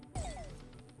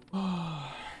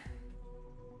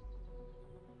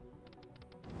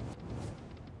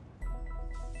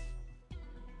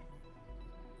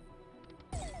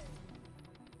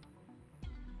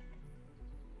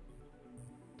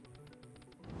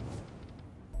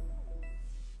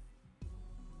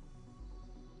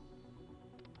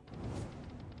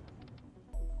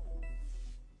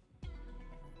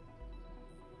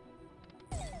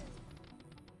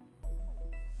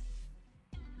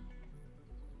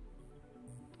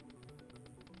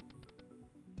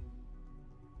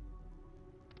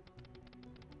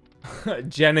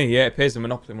 Jenny, yeah, it pays the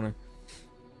Monopoly money.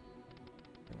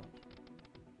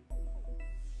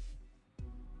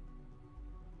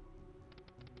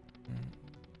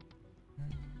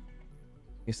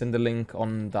 You send the link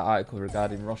on that article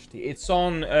regarding Roshti. It's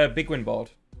on Big Win Board.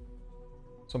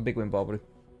 It's on Big Win Board,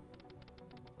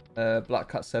 buddy. Black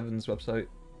Cat 7's website.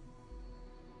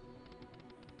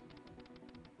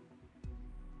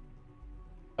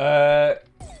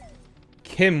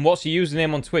 Kim, what's your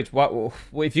username on Twitch? Well,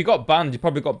 if you got banned, you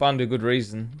probably got banned for a good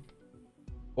reason.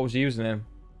 What was your username?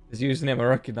 His username I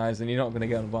recognise, and you're not going to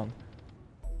get on ban.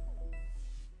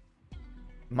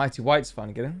 Mighty White's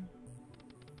fan, get in.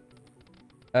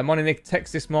 Morning, Nick.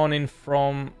 Text this morning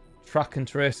from track and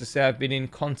trace to say I've been in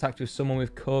contact with someone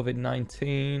with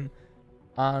COVID-19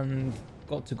 and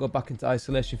got to go back into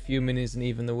isolation. Fuming isn't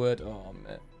even the word. Oh,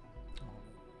 man.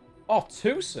 Oh,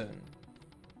 Tucson.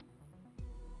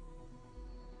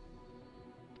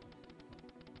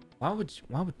 Why would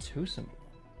Tucson be?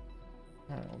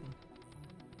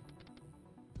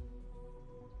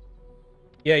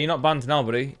 Yeah, you're not banned now,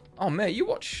 buddy. Oh, mate, you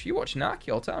watch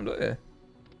Naki all the time, don't you?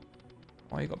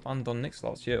 Oh, you got banned on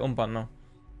NickSlots. Yeah, unbanned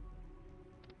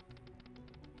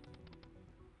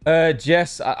now.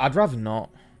 Jess, I'd rather not.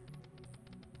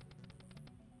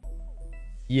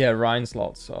 Yeah, Ryan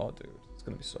slots. Oh, dude, it's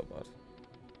gonna be so bad.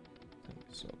 It's gonna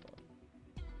be so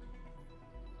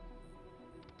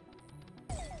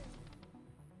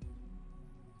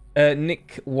bad.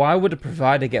 Nick, why would a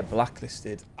provider get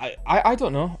blacklisted? I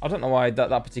don't know. I don't know why that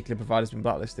particular provider's been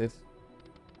blacklisted.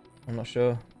 I'm not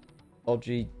sure.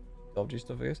 Dodgy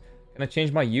stuff, I guess. Can I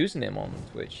change my username on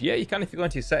Twitch? Yeah, you can if you go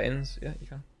into your settings. Yeah, you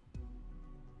can.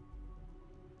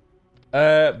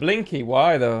 Blinky,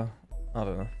 why though? I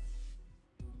don't know.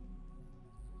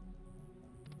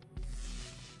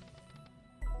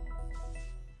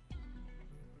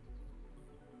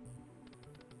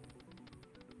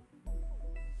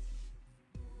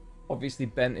 Obviously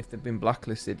bent if they've been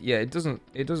blacklisted. Yeah, it doesn't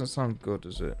sound good,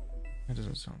 does it? It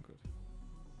doesn't sound good.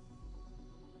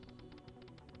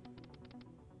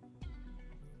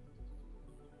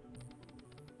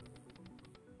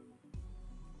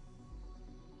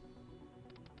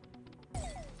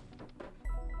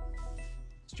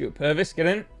 Stuart Purvis, get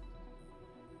in.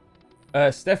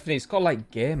 Stephanie, it's called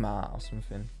like Game Art or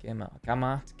something. Game Art.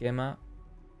 How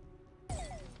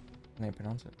do you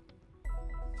pronounce it?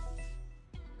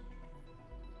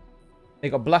 They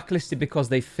got blacklisted because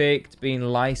they faked being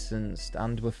licensed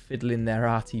and were fiddling their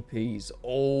RTPs.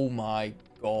 Oh my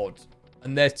god.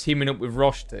 And they're teaming up with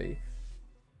Roshti.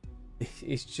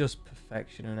 It's just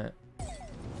perfection, isn't it?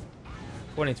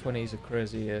 2020 is a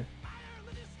crazy year.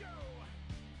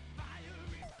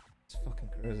 It's fucking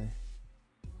crazy.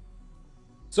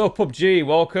 So, PUBG,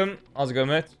 welcome. How's it going,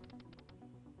 mate?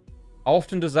 How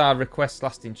often does our request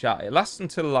last in chat? It lasts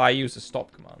until I use the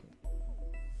stop command.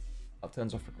 That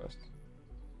turns off requests.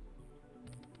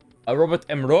 Robert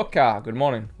M. Roca, good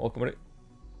morning. Welcome, buddy.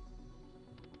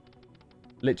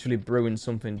 Literally brewing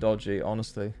something dodgy,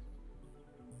 honestly.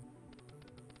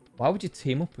 Why would you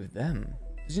team up with them?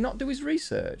 Does he not do his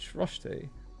research, Roshti?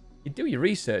 You'd do your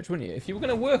research, wouldn't you? If you were going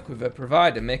to work with a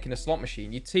provider making a slot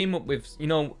machine, you'd team up with, you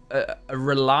know, a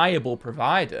reliable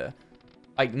provider.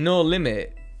 Like No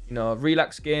Limit, you know,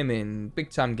 Relax Gaming, Big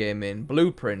Time Gaming,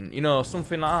 Blueprint, you know,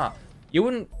 something like that. You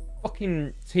wouldn't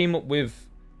fucking team up with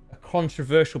a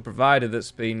controversial provider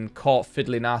that's been caught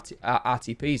fiddling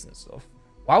RTPs and stuff.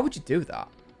 Why would you do that?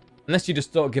 Unless you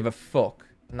just don't give a fuck.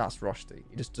 And that's Roshti.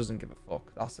 He just doesn't give a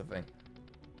fuck. That's the thing.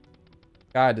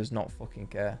 Guy does not fucking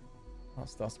care.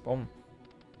 That's the problem.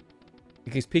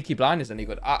 Because Peaky Blinders any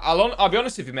good. I'll be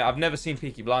honest with you, mate. I've never seen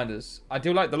Peaky Blinders. I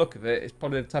do like the look of it. It's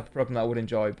probably the type of program that I would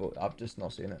enjoy, but I've just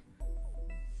not seen it.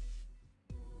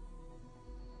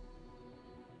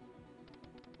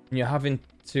 When you're having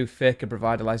to fake a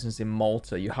provider license in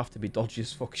Malta, you have to be dodgy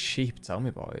as fuck sheep. Tell me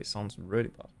about it. It sounds really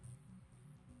bad.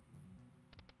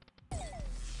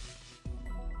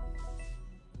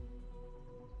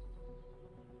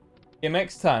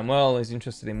 GMX time. Well, he's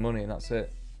interested in money, and that's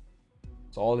it.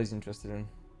 That's all he's interested in.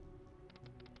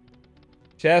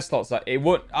 Share slots. That it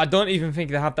would. I don't even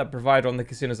think they have that provider on the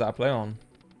casinos that I play on.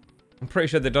 I'm pretty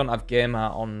sure they don't have Game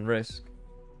Art on Risk.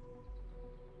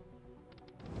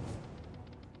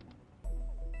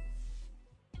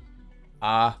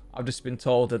 I've just been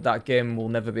told that that game will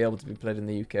never be able to be played in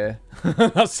the UK.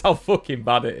 That's how fucking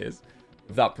bad it is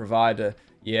with that provider.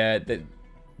 Yeah,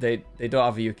 they don't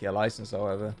have a UK license,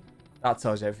 however. That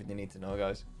tells you everything you need to know,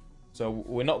 guys. So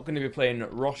we're not going to be playing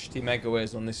Roshti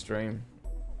Megaways on this stream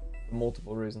for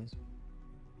multiple reasons.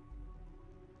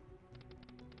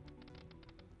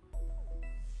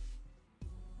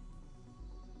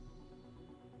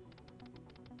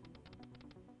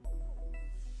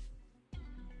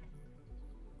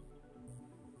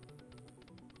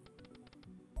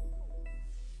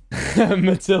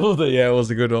 Matilda, yeah, it was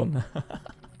a good one.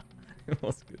 It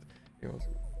was good. It was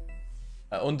good.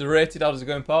 Underrated, how does it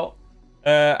going, pal?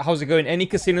 How's it going? Any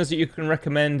casinos that you can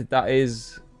recommend that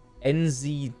is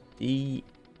NZD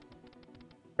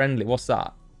friendly? What's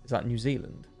that? Is that New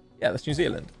Zealand? Yeah, that's New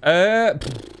Zealand. I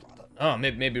don't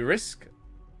know, maybe Risk?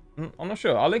 I'm not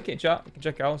sure. I'll link it in chat. You can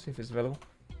check it out, see if it's available.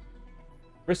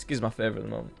 Risk is my favourite at the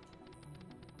moment.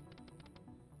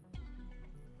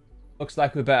 Looks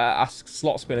like we better ask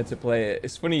Slot Spinner to play it.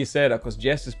 It's funny you say that because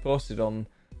Jess has posted on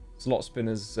Slot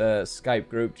Spinner's Skype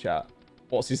group chat.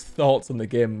 What's his thoughts on the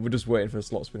game? We're just waiting for a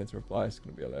Slot Spinner to reply. It's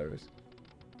going to be hilarious.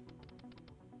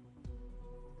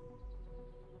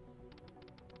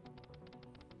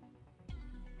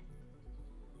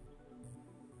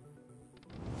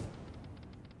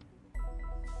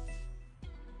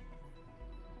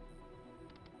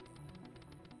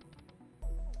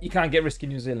 You can't get Risk in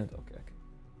New Zealand. Okay.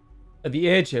 At the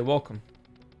AJ, welcome.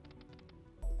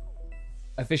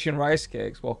 Efficient Rice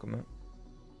Cakes, welcome,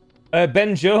 mate.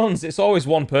 Ben Jones, it's always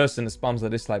one person that spams the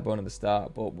dislike button at the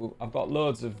start, but I've got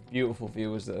loads of beautiful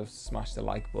viewers that have smashed the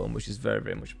like button, which is very,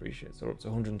 very much appreciated. So we're up to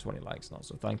 120 likes now,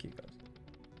 so thank you, guys.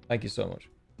 Thank you so much.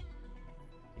 Do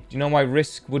you know why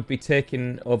Risk would be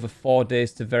taking over 4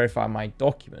 days to verify my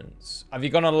documents? Have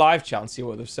you gone on live chat and see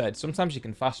what they've said? Sometimes you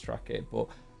can fast track it, but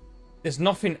there's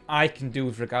nothing I can do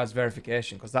with regards to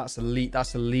verification, because that's a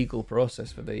legal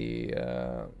process for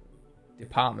the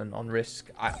department on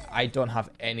Risk. I don't have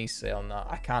any say on that.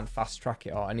 I can't fast track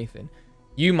it or anything.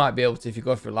 You might be able to if you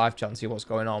go through live chat and see what's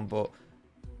going on, but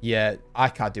yeah, I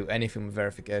can't do anything with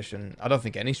verification. I don't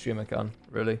think any streamer can,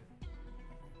 really.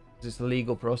 It's a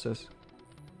legal process.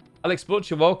 Alex Butch,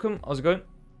 you're welcome. How's it going?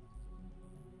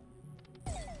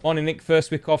 Morning, Nick. First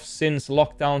week off since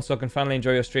lockdown, so I can finally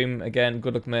enjoy your stream again.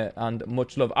 Good luck, mate, and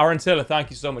much love. Aaron Taylor,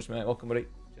 thank you so much, mate. Welcome, buddy.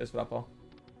 Cheers for that, pal.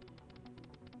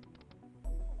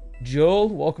 Joel,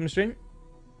 welcome to stream.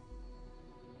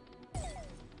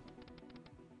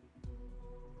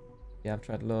 Yeah, I've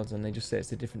tried loads, and they just say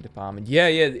it's a different department. Yeah,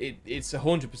 it's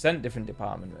 100% different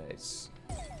department, mate. It's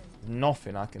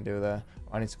nothing I can do there.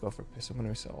 I need to go for a piss. I'm going to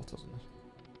reset autos on this.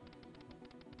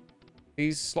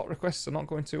 These slot requests are not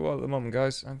going too well at the moment,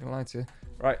 guys. I'm going to lie to you.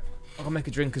 Right, I'll go make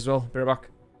a drink as well. Be right back.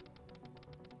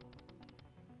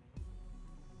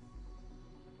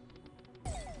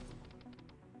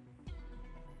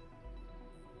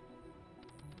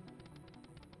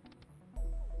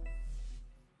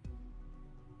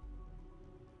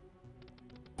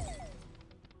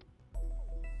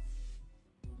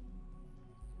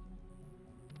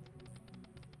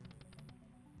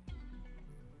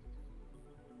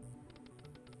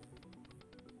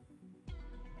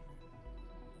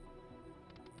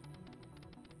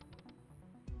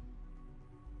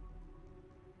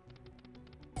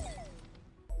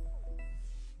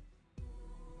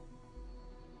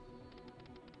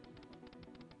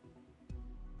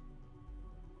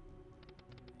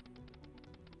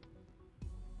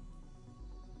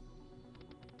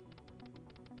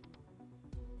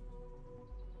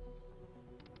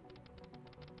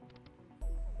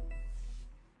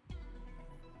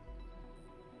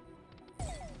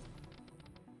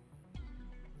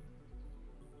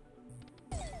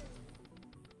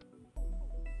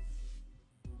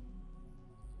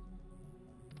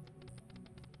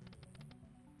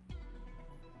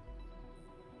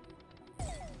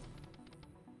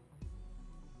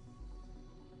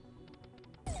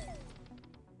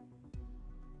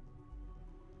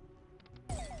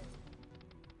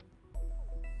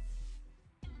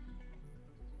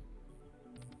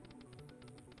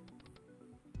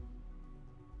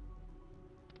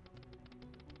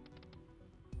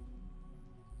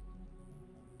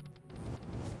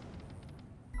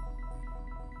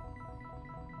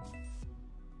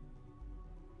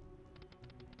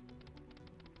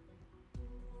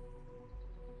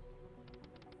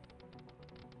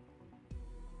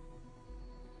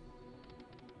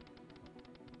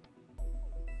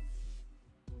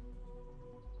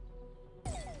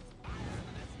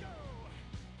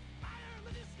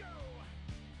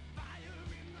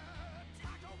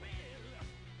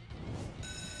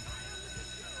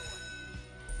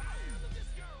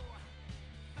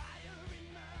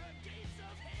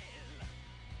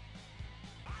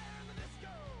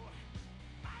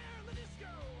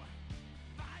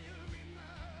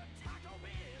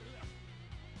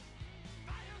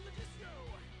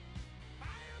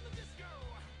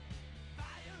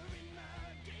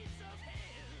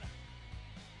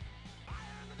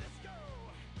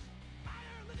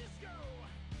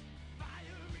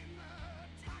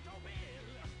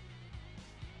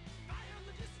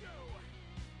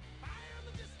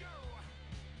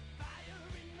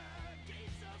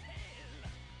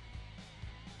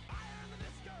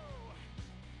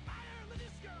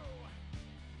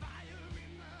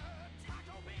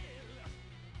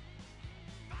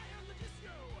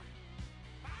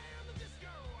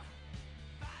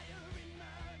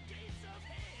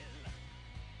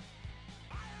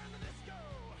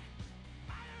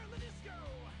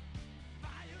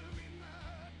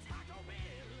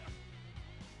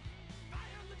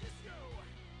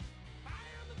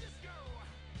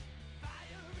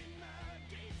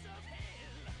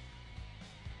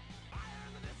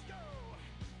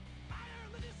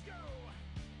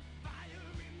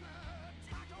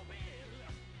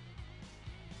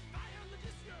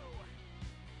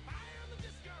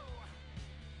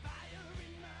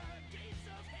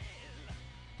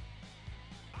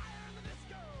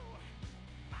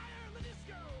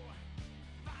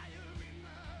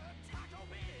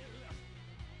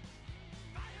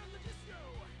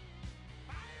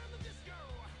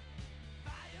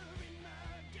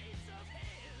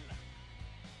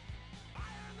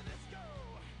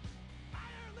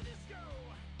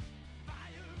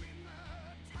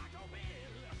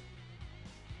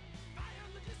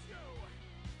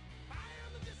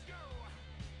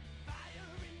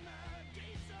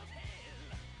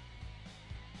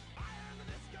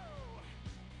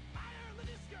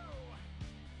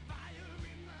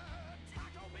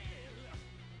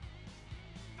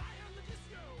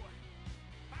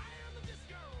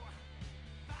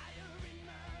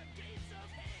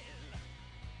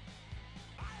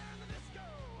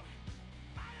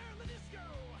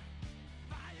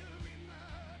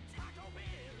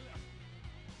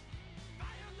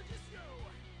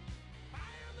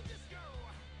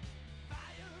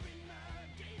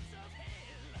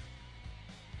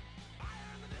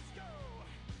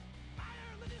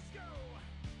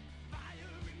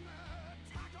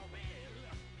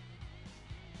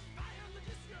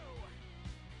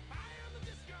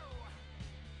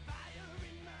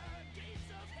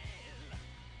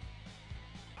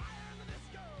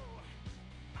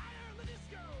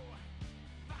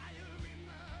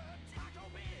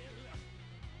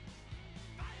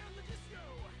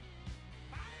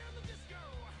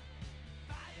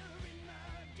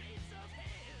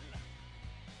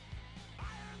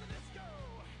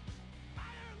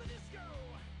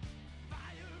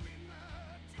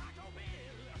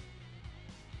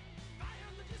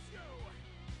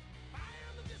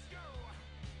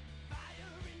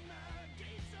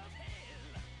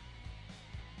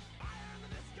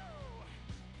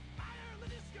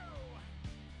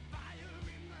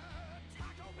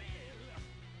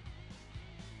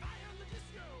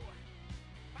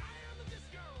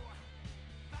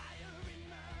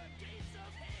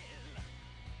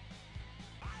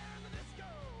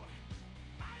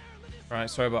 Right,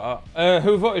 sorry about that.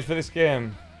 Who voted for this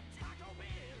game?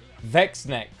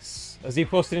 Vexnex. Has he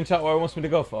posted in chat where he wants me to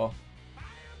go for?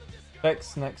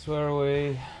 Vexnex, where are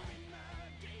we?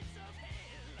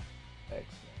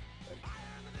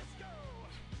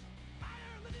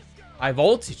 High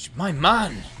voltage, my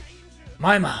man!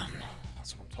 My man!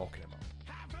 That's what I'm talking about.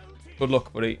 Good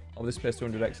luck, buddy. Oh, this pays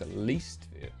 200x at least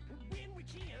for you.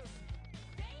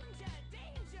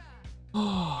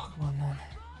 Oh, come on, man.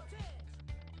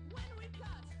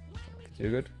 Too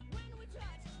good. I'm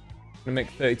gonna make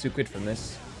 32 quid from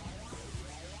this.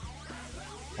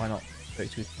 Why not?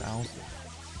 32,000.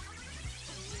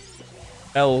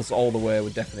 L's all the way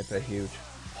would definitely pay huge.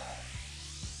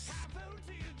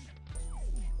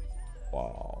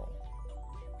 Wow.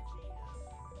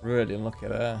 Really unlucky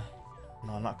there.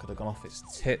 Man, that could have gone off its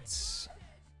tits.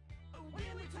 That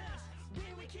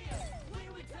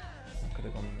could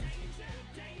have gone.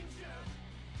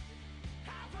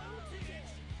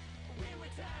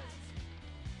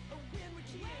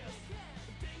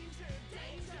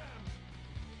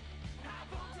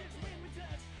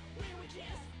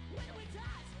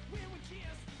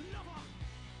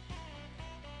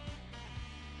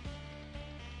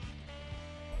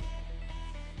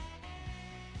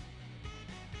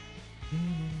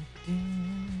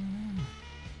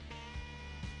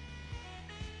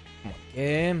 Come on,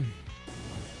 game.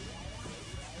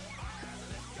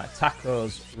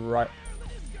 Tacos, right.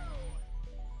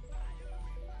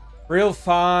 Real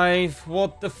 5.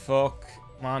 What the fuck?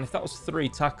 Man, if that was 3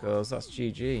 tacos, that's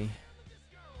GG.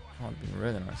 That would have been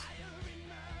really nice.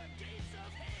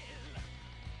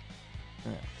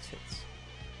 Yeah, tits.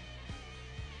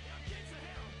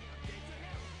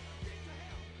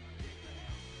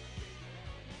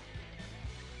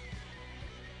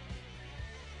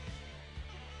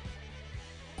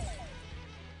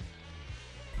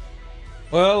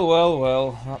 Well, well,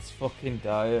 well. That's fucking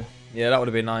dire. Yeah, that would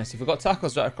have been nice. If we got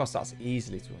tacos right across, that's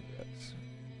easily 200x.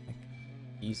 Like,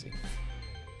 easy.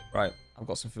 Right, I've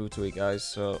got some food to eat, guys,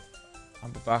 so I'll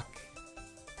be back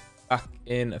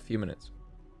in a few minutes.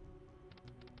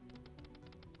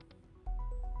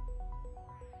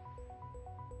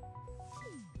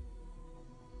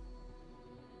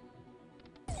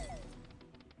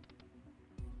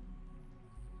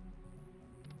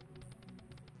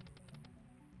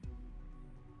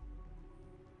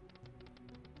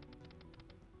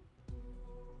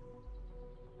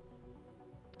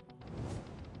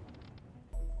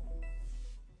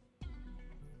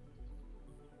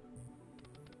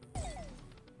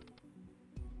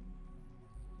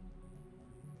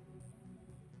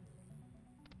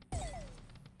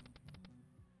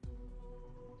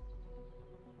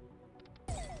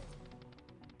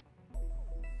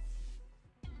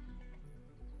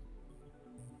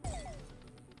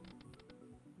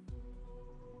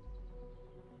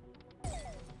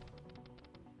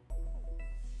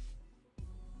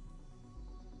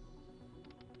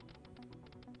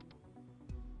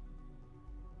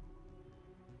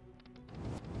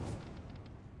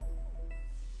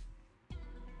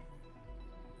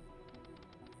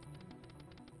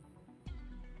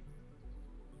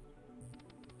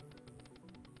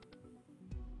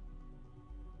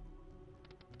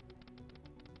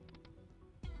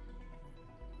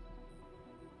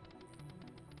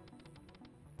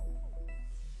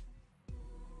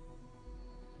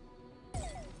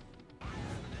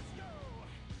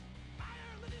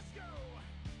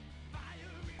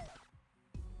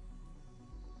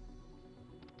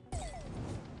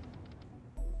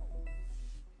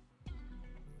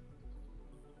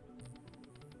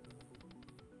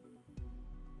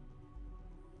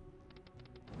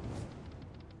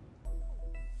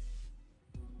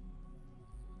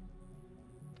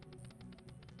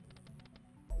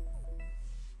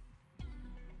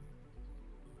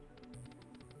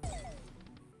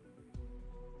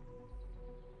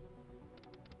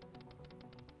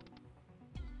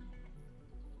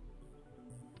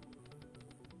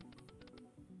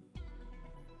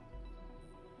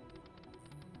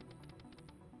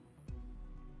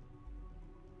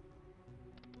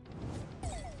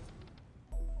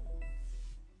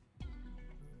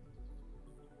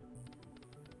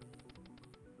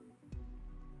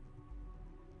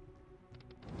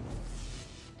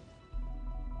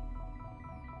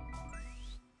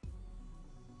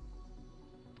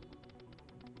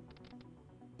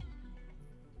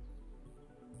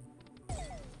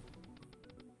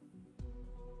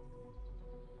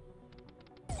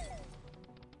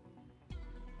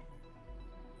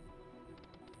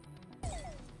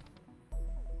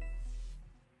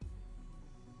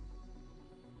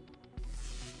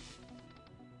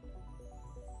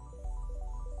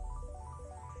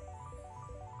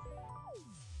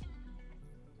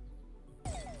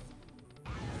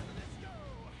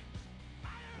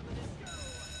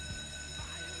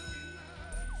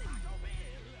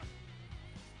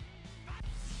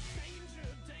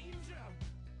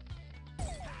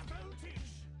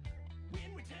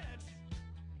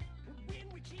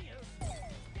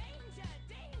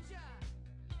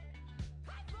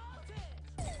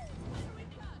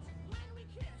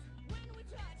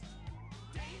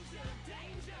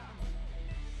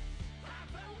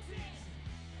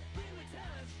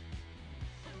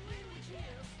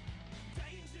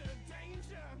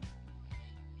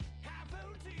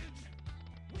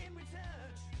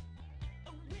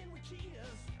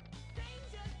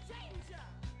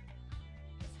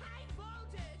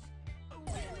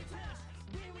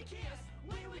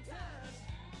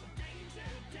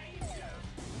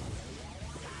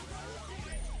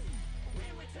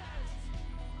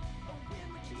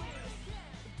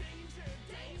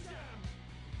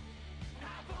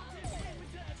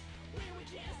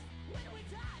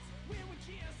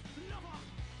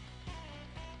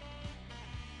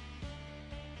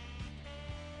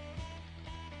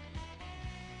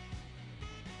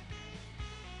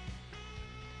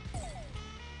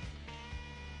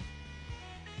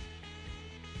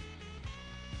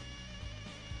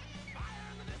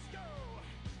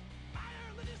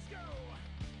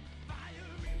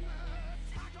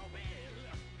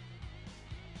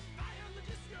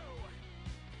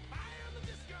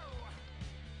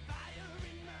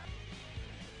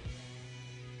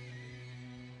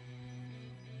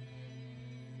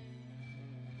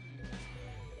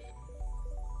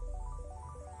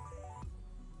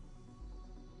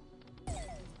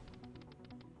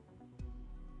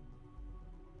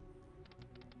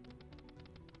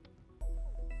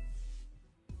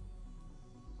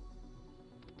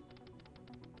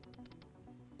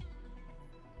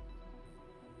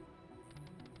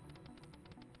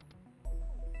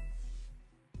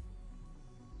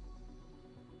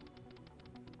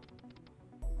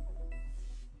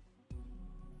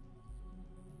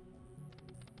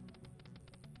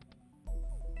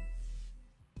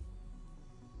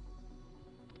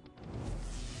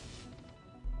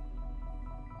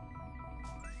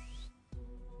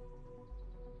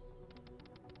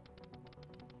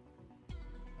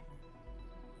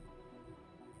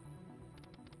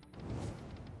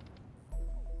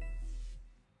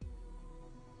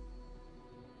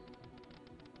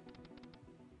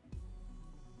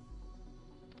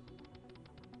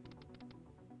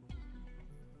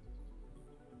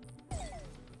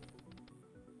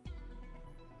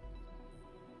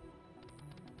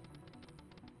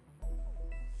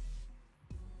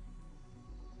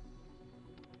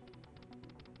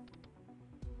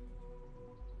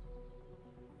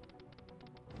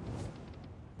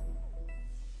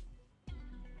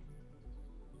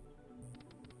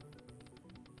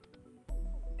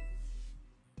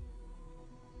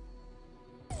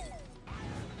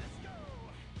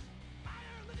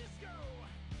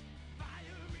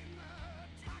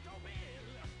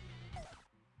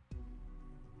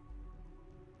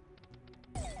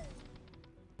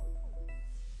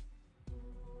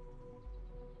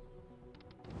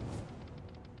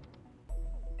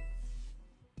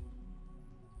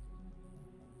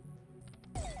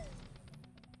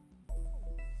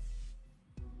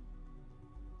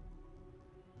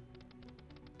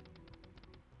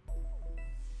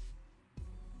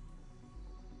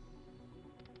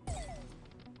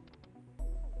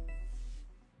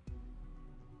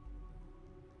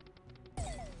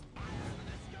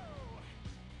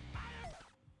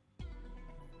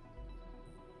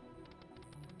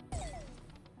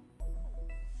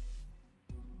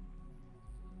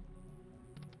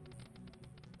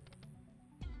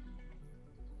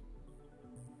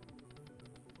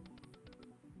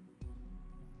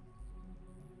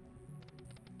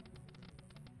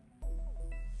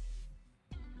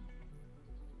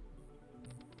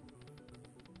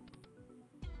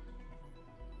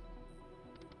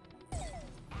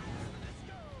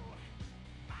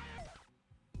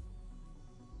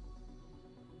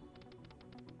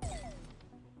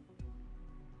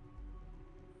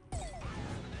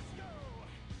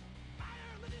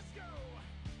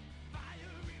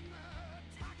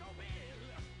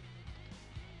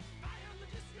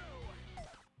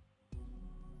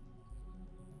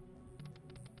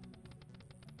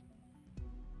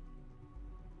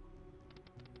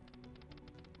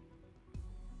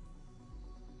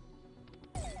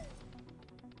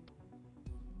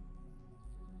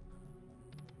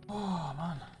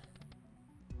 on.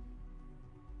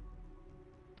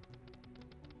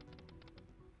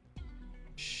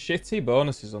 Shitty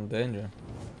bonuses on danger.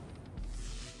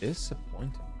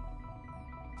 Disappointing.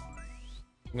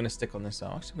 I'm going to stick on this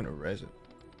out. Actually, I'm going to raise it.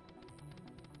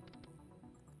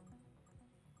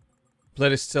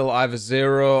 Play is still either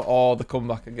 0 or the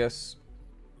comeback, I guess.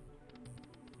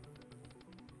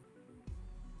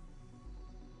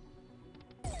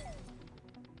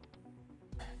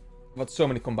 I've had so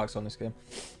many comebacks on this game.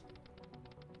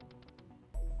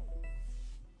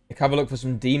 Have a look for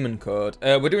some demon code.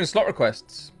 We're doing slot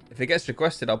requests. If it gets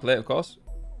requested, I'll play it, of course.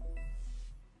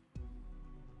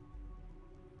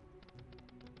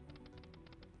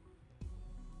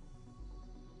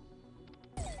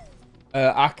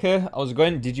 Aka, I was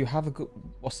going... Did you have a good...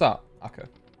 What's that, Aka?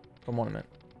 Come on a minute.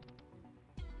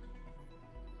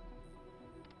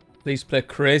 Please play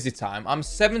Crazy Time. I'm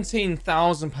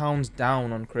 £17,000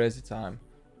 down on Crazy Time.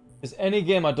 If there's any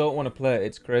game I don't want to play,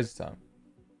 it's Crazy Time.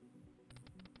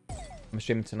 I'm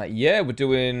streaming tonight. Yeah, we're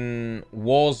doing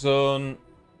Warzone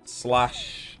 /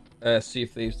 Sea of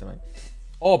Thieves tonight.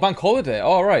 Oh, bank holiday.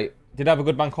 All right. Did I have a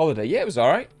good bank holiday? Yeah, it was all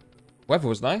right. Weather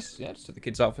was nice. Yeah, just took the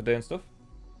kids out for day and stuff.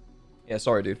 Yeah,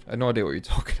 sorry, dude. I had no idea what you're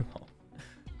talking about.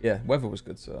 Yeah, weather was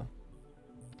good, so...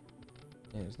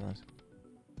 Yeah, it was nice.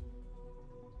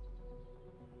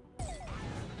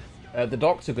 The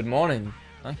Doctor, good morning.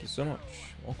 Thank you so much.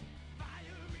 Welcome.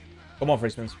 Come on, free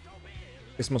spins.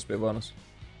 This must be a bonus.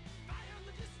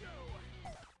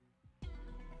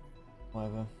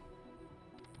 Whatever.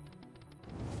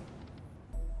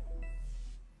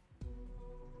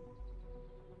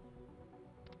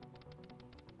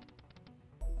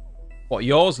 What,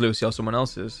 yours, Lucy, or someone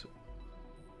else's?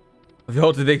 Have you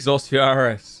ordered the exhaust for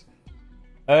your RS?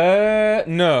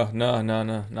 No.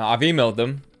 I've emailed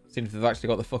them. Seen if they've actually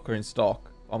got the fucker in stock.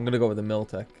 I'm going to go with the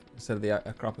Miltech instead of the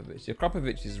Akrapovic. The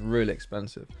Akrapovic is really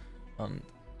expensive. And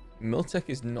Miltech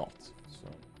is not. So,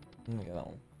 I'm going to get that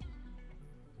one.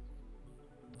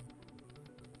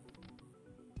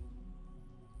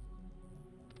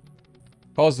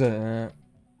 Koza.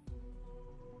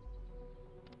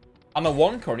 I'm a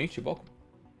 1 on YouTube. Welcome.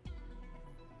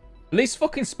 At least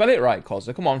fucking spell it right,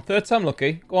 Koza. Come on. 3rd time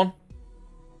lucky. Go on.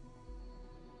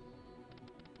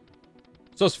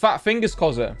 So it's fat fingers,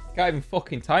 Koza. Can't even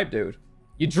fucking type, dude.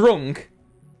 You drunk?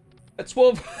 At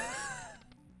 12...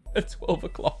 At 12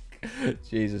 o'clock.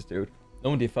 Jesus, dude. No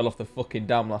wonder you fell off the fucking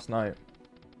dam last night.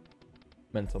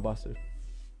 Mental bastard.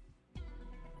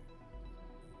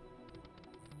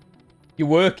 You're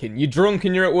working. You're drunk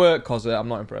and you're at work, Koza. I'm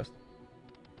not impressed.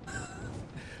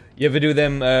 You ever do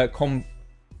them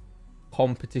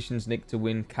competitions, Nick, to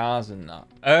win cars and that?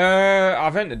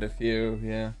 I've entered a few,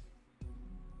 yeah.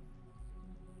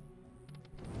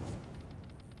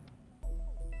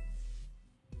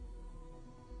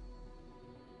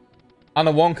 And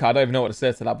a 1 card, I don't even know what to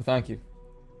say to that, but thank you.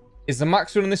 Is the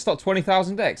max run on this slot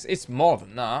 20,000x? It's more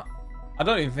than that. I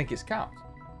don't even think it's capped.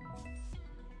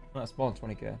 That's more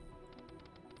than 20k.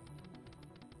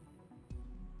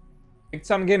 Big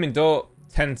time gaming don't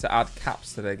tend to add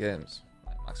caps to their games.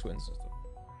 Like max wins and stuff.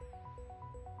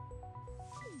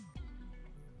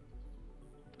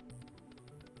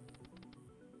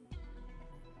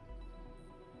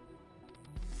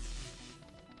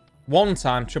 One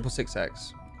time,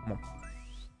 666X. Come on.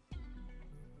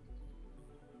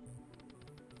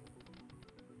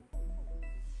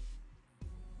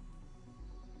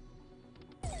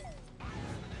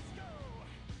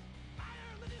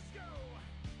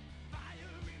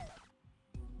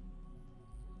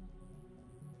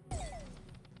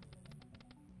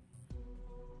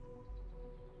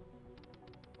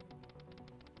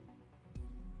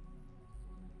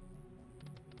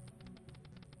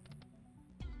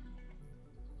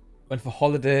 Went for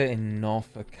holiday in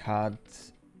Norfolk, had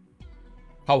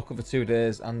power cut for 2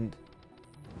 days, and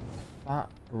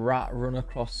fat rat run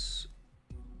across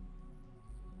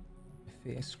my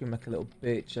face, screamed like a little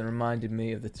bitch, and reminded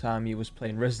me of the time you was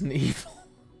playing Resident Evil.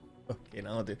 Fucking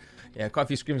hell, dude. Yeah, quite a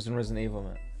few screams in Resident Evil,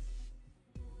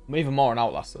 mate. Even more on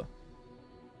Outlast, though.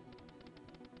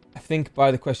 I think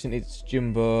by the question it's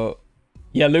Jimbo.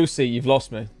 Yeah, Lucy, you've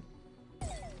lost me.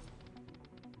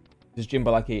 Does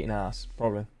Jimbo like eating ass?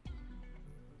 Probably.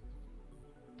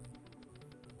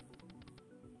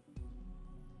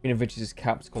 Unovich is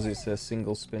capped because it's a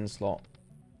single spin slot.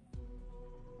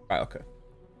 Right, okay.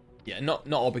 Yeah,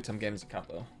 not all big time games are capped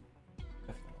though.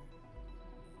 Definitely.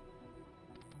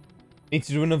 Need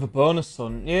to do another bonus,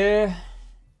 son. Yeah.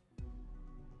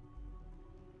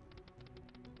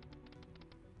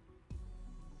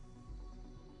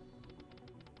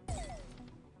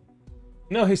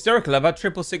 No, hysterical. I've had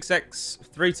 666X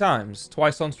 3 times.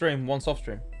 Twice on stream, once off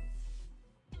stream.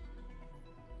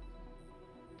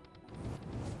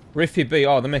 Riffy B.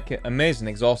 Oh, they make amazing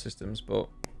exhaust systems, but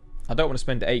I don't want to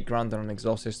spend 8 grand on an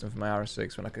exhaust system for my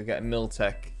RS6 when I could get a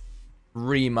Miltech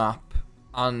remap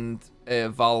and a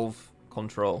valve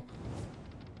control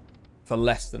for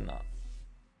less than that.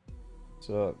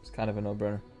 So it's kind of a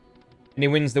no-brainer. And he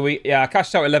wins the week. Yeah, I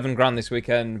cashed out 11 grand this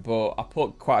weekend, but I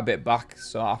put quite a bit back.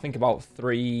 So I think about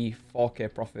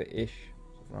 4K profit-ish.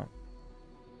 Something like that.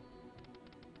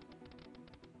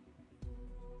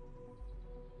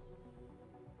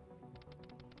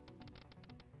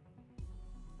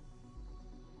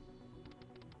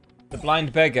 The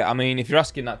blind beggar. I mean, if you're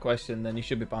asking that question, then you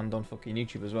should be banned on fucking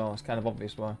YouTube as well. It's kind of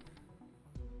obvious why.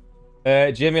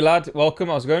 Jamie lad, welcome.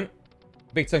 How's it going?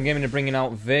 Big Time Gaming are bringing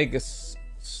out Vegas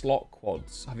slot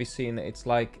quads. Have you seen it? It's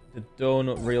like the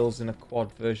donut reels in a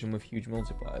quad version with huge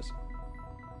multipliers.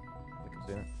 I think I've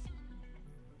seen it.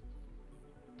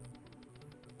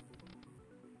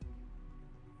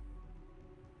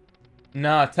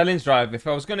 Nah, Tellings Drive. If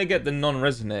I was going to get the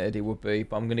non-resonated, it would be,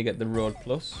 but I'm going to get the Road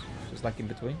Plus. Just like in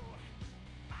between.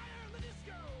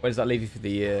 Where does that leave you for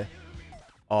the year?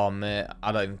 Oh, mate,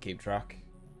 I don't even keep track.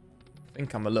 I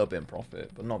think I'm a little bit in profit,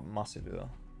 but not massively,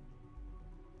 though.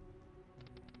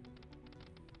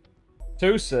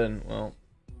 Tucson, well.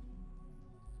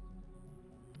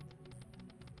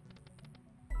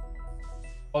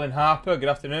 Colin Harper, good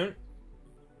afternoon.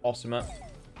 Awesome, mate.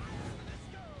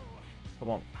 Come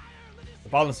on. The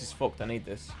balance is fucked. I need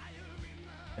this.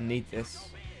 I need this.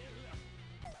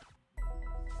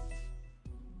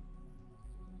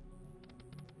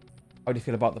 How do you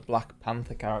feel about the Black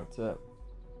Panther character?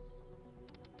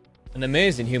 An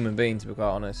amazing human being, to be quite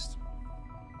honest.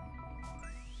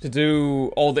 To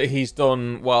do all that he's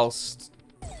done whilst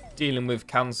dealing with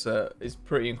cancer is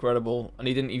pretty incredible. And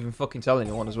he didn't even fucking tell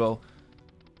anyone as well.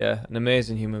 Yeah, an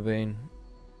amazing human being.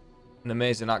 An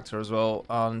amazing actor as well.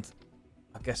 And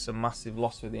I guess a massive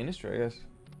loss for the industry, I guess.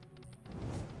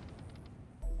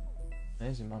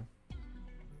 Amazing, man.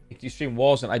 Do you stream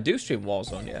Warzone? I do stream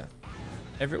Warzone, yeah.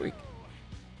 Every week.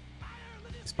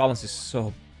 This balance is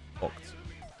so fucked.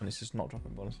 And it's just not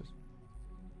dropping bonuses.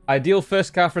 Ideal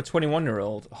first car for a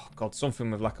 21-year-old. Oh, God,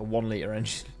 something with like a 1-litre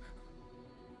engine.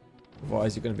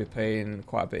 Otherwise, you're going to be paying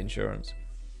quite a bit of insurance.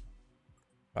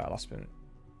 Right, last minute.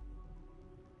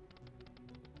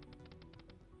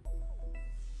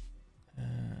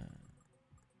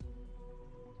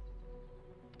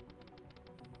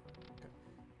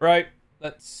 Right,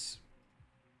 let's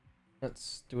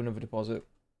do another deposit.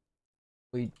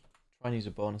 We try and use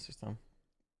a bonus this time.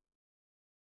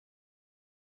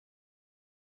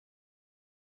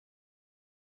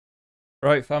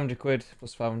 Right, 500 quid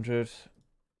plus 500.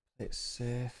 It's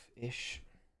safe-ish.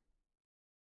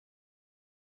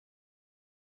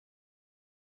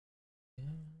 Yeah.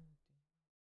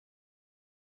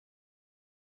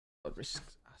 But Risk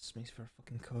asks me for a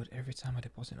fucking code every time I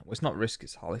deposit it. Well, it's not Risk,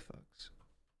 it's Halifax.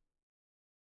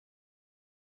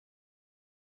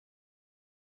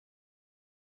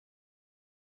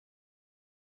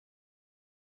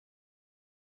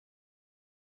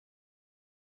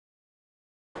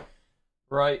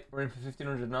 Right, we're in for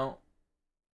 1500 now.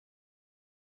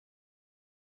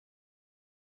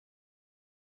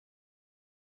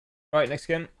 Right, next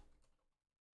game.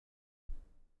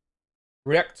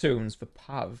 React tunes for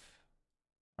Pav.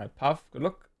 Alright, Pav, good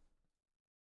luck.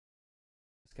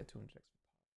 Let's get 200x.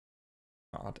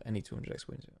 Not had any 200x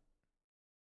wins yet.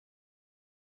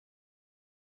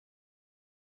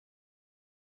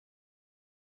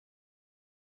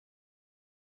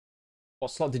 What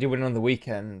slot did you win on the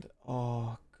weekend?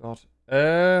 Oh, God.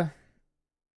 I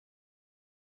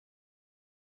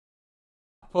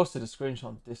posted a screenshot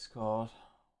on Discord.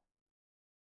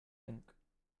 I think.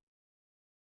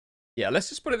 Yeah, let's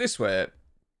just put it this way.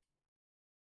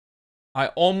 I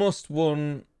almost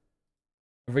won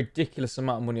a ridiculous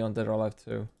amount of money on Dead or Alive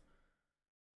 2.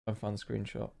 I found the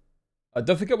screenshot.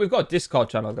 Don't forget we've got a Discord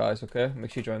channel, guys, okay?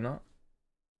 Make sure you join that.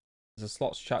 There's a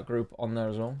slots chat group on there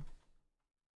as well.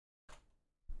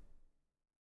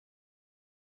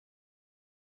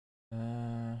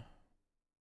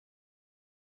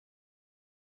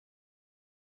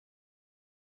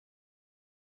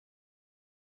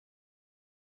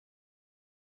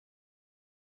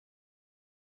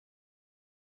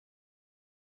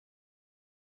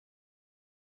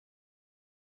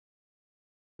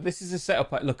 This is a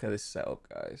setup. Look at this setup,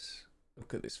 guys.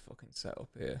 Look at this fucking setup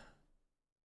here.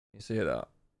 You see that?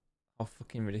 How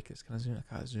fucking ridiculous. Can I zoom in?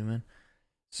 I can't zoom in.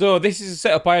 So this is a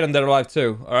setup I had on Dead or Alive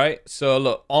 2, alright? So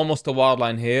look, almost a wild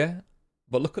line here.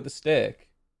 But look at the stake.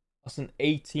 That's an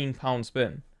 £18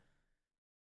 spin.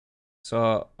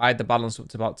 So I had the balance up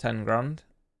to about 10 grand.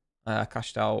 I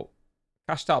cashed out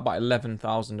about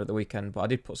 11,000 at the weekend, but I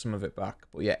did put some of it back.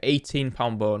 But yeah,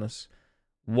 £18 bonus,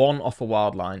 one off a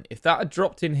wild line. If that had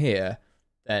dropped in here,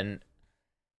 then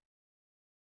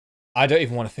I don't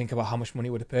even want to think about how much money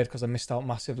it would have paid because I missed out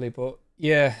massively. But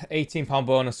yeah, £18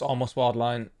 bonus, almost wild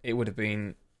line. It would have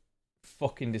been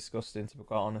fucking disgusting, to be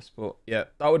quite honest. But yeah,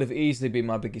 that would have easily been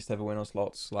my biggest ever win on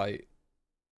slots. Like,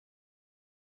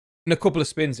 in a couple of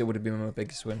spins, it would have been my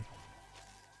biggest win.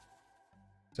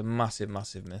 It's a massive,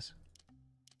 massive miss.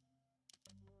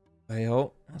 Hey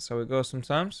ho, that's how it goes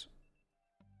sometimes.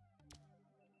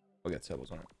 We'll get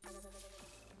tables on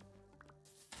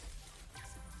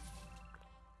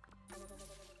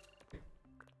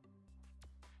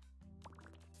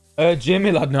it.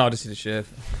 Jamie lad, no, I just did a shave.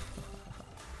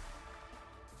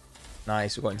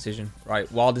 Nice, we got incision.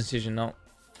 Right, wild incision now.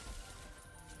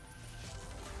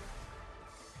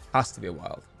 Has to be a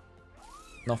wild.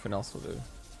 Nothing else will do.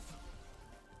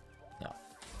 No.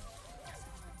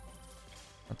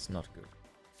 That's not good.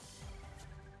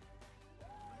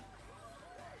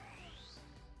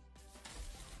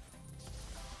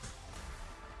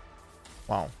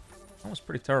 Wow. That was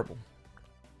pretty terrible.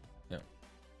 Yeah.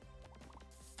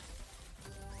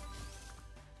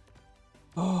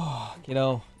 Oh, you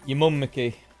know, your mum,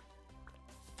 Mickey.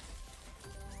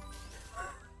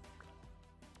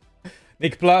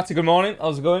 Nick Platy, good morning.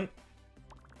 How's it going?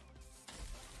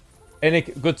 Hey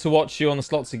Nick, good to watch you on the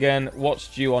slots again.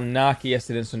 Watched you on Naki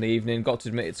yesterday and Sunday evening. Got to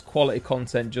admit, it's quality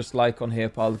content just like on here,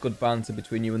 pal. Good banter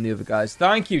between you and the other guys.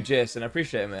 Thank you, Jason. I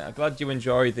appreciate it, mate. I'm glad you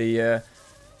enjoy the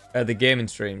gaming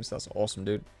streams. That's awesome,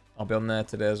 dude. I'll be on there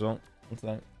today as well.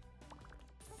 Tonight.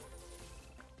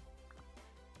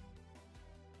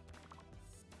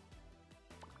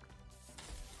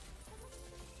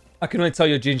 I can only tell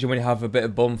you're ginger when you have a bit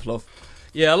of bum fluff.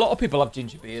 Yeah, a lot of people have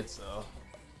ginger beards, so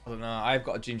I don't know. I've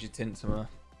got a ginger tint to my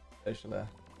facial hair.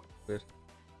 Weird.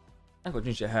 I've got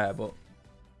ginger hair, but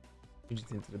ginger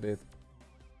tint to the beard.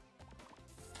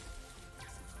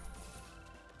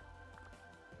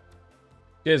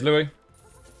 Cheers, Louis.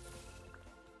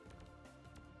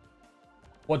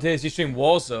 What days do you stream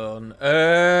Warzone?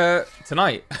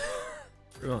 Tonight.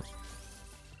 Pretty much.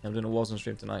 I'm doing a Warzone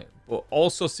stream tonight, but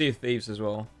also Sea of Thieves as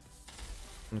well.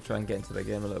 I'm gonna try and get into the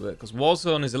game a little bit because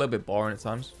Warzone is a little bit boring at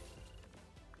times.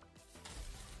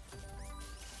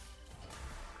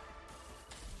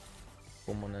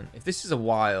 One in. If this is a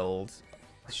wild,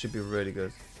 this should be really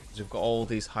good. Because we've got all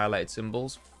these highlighted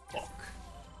symbols. Fuck.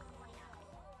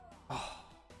 Oh.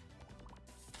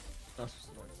 That's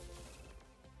just annoying.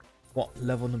 What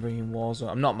level number in Warzone?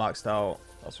 I'm not maxed out.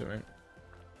 That's what I mean.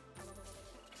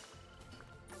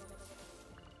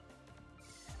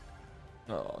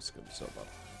 Oh, it's gonna be so bad.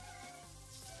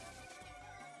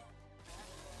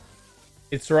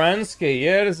 It's Ransky.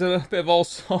 Yeah, there's a bit of all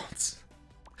sorts.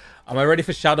 Am I ready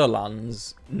for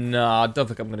Shadowlands? No, I don't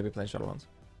think I'm going to be playing Shadowlands.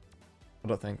 I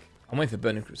don't think. I'm waiting for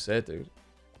Burning Crusade, dude.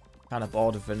 Kind of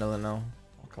bored of vanilla now.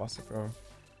 Or classic, bro.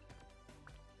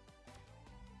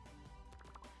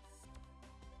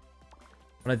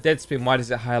 On a dead spin, why does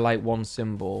it highlight one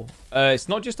symbol? It's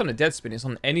not just on a dead spin, it's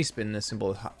on any spin the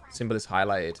symbol is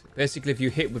highlighted. Basically, if you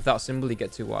hit with that symbol, you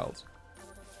get 2 wilds.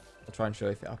 I'll try and show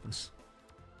you if it happens.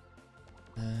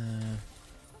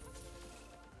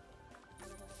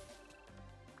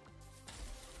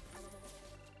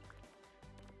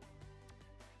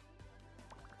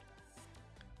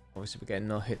 Obviously, we're getting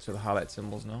no hits with the highlight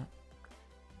symbols now.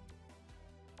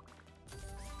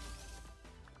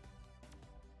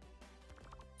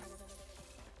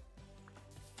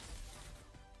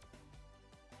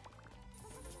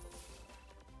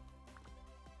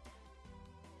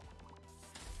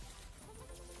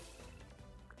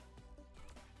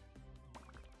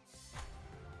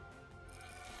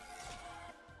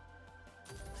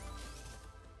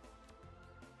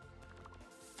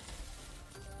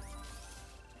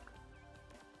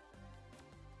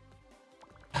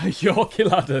 Yorkie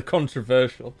ladder,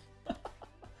 controversial.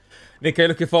 Nick, are you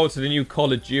looking forward to the new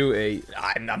Call of Duty?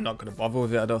 I'm not going to bother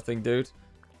with it, I don't think, dude.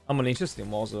 I'm only interested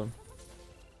in Warzone.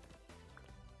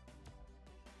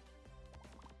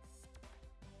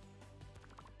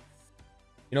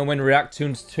 You know when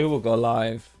Reactoons 2 will go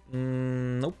live?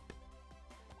 Nope.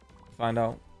 Find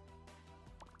out.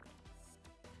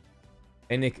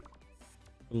 Hey, Nick.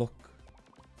 Look.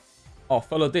 Oh,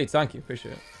 fellow D, thank you.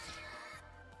 Appreciate it.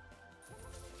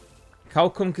 How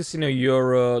come Casino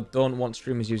Euro don't want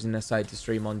streamers using their site to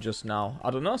stream on just now? I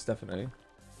don't know, Stephanie.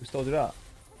 We still do that.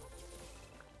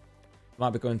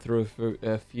 Might be going through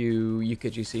a few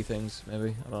UKGC things,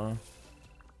 maybe. I don't know.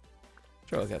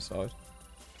 Sure, I'll get sorted.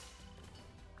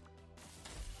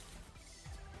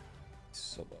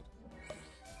 So bad.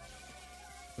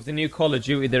 With the new Call of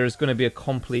Duty, there is going to be a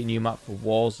complete new map for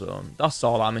Warzone. That's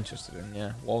all I'm interested in,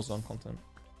 yeah. Warzone content.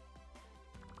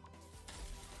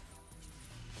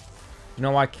 You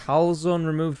know why Calzone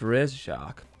removed Razor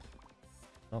Shark?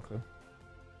 No clue.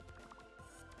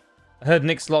 I heard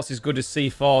NickSlots is good as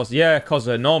C4s. Yeah, cause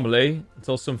normally,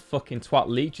 until some fucking twat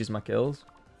leeches my kills. I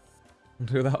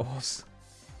wonder who that was.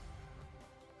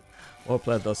 Well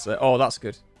played, does say. Oh, that's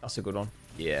good. That's a good one.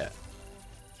 Yeah.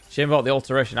 Shame about the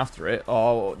alteration after it.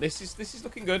 Oh, this is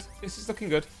looking good. This is looking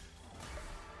good.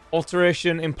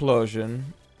 Alteration, implosion.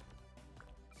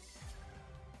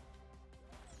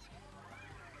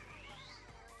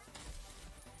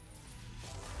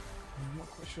 I'm not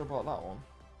quite sure about that one.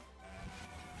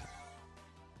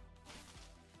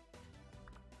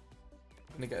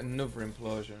 I'm gonna get another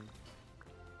implosion.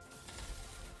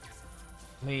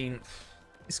 I mean,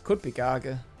 this could be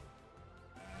Gaga.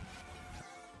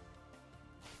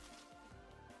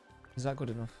 Is that good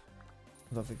enough?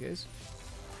 I don't think it is.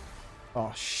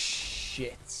 Oh,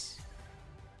 shit.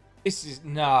 This is...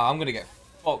 Nah, I'm gonna get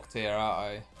fucked here, aren't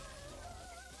I?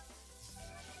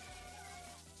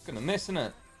 Gonna miss,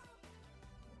 innit?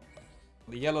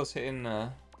 The yellow's hitting there.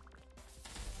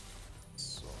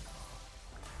 So,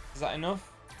 is that enough?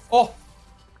 Oh!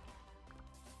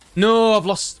 No, I've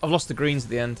lost the greens at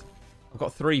the end. I've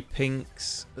got 3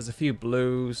 pinks. There's a few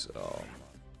blues. Oh,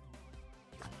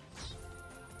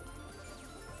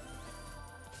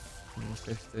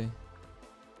 50.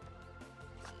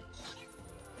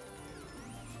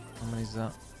 How many is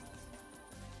that?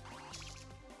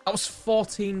 That was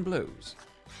 14 blues.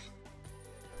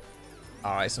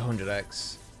 Alright, it's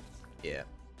 100x. Yeah.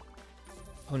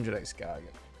 100x Gaga.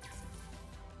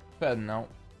 Better than now.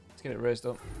 Let's get it raised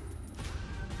up.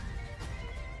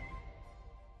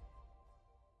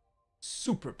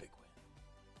 Super big win.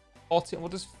 14,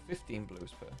 what does 15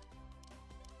 blues pay?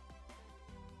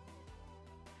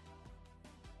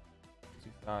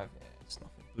 5, yeah, it's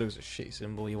nothing. Blue's a shitty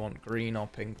symbol. You want green or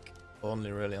pink?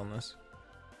 Only really on this.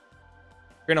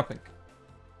 Green or pink?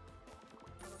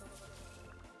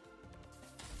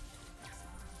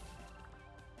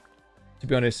 To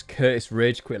be honest, Curtis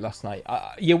rage quit last night.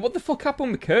 Yeah, what the fuck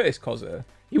happened with Curtis, Cozza?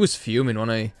 He was fuming,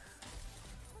 wasn't he?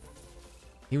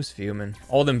 He was fuming.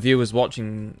 All them viewers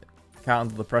watching can't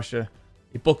handle the pressure.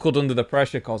 He buckled under the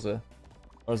pressure, Cozza.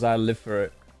 Whereas I live for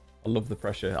it. I love the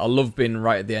pressure. I love being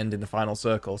right at the end in the final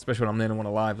circle, especially when I'm the only one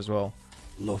alive as well.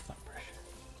 Love that pressure.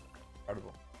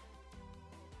 Incredible.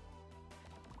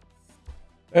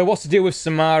 What's the deal with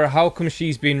Samara? How come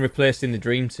she's been replaced in the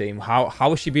Dream Team? How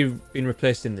has she been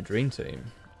replaced in the Dream Team?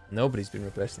 Nobody's been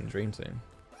replaced in the Dream Team.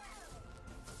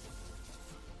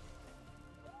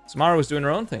 Samara was doing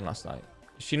her own thing last night.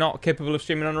 Is she not capable of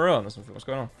streaming on her own or something? What's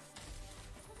going on?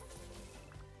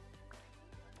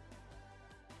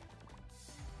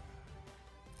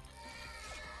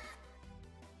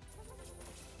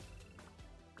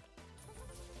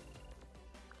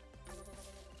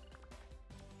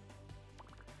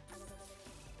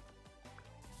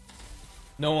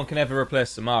 No one can ever replace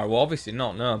Samara. Well, obviously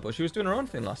not, no. But she was doing her own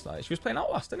thing last night. She was playing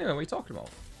Outlast anyway. What are you talking about?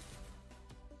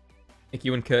 I think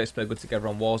you and Curtis play good together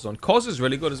on Warzone. Cause is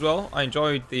really good as well. I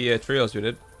enjoyed the trios we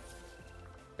did.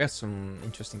 We had some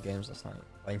interesting games last night.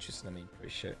 By interesting, I mean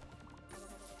pretty shit.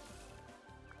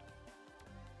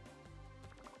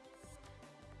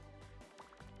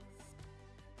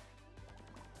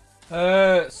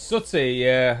 Sooty,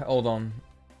 yeah. Hold on.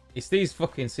 It's these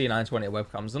fucking C920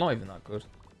 webcams. They're not even that good.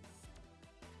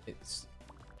 It's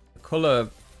the color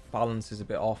balance is a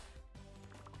bit off.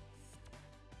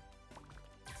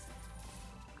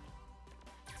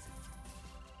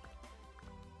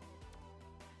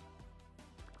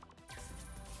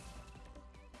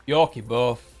 Yorkie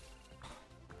both.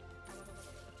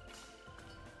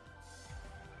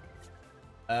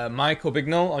 Michael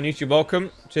Bignall on YouTube, welcome.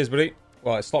 Cheers, buddy.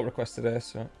 Well, it's slot request today,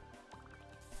 so.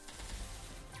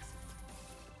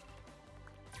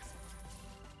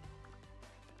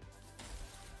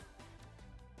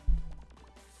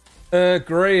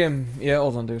 Graham. Yeah,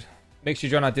 hold on, dude. Make sure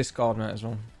you join our Discord, mate, as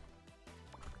well.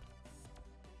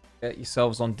 Get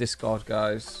yourselves on Discord,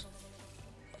 guys.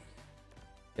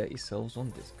 Get yourselves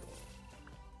on Discord.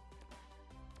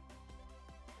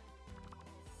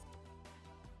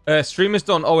 Streamers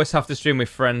don't always have to stream with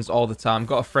friends all the time.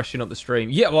 Got to freshen up the stream.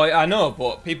 Yeah, well, I know,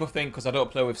 but people think because I don't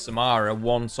play with Samara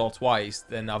once or twice,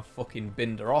 then I've fucking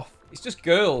binned her off. It's just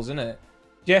girls, isn't it?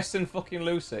 Jess and fucking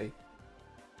Lucy.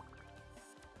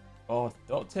 Oh,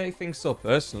 don't take things so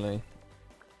personally.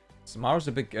 Samara's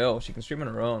a big girl. She can stream on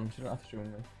her own. She don't have to stream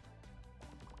with me.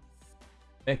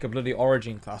 Make a bloody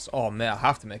origin class. Oh, mate, I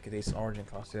have to make a decent origin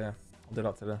class, yeah. I'll do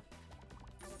that today.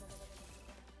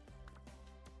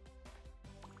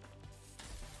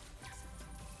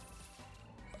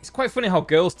 It's quite funny how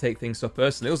girls take things so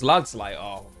personally. Us lads like,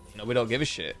 oh, you know, we don't give a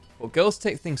shit. But girls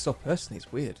take things so personally,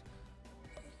 it's weird.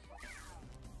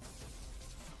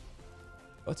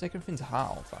 Gotta take everything to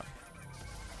heart all the time.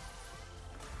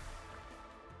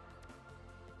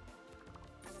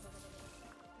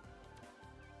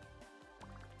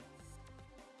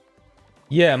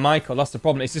 Yeah, Michael, that's the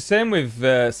problem. It's the same with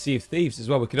Sea of Thieves as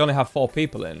well. We could only have 4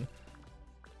 people in.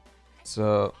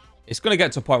 So, it's going to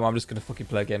get to a point where I'm just going to fucking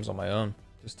play games on my own.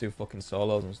 Just do fucking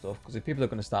solos and stuff. Because if people are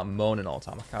going to start moaning all the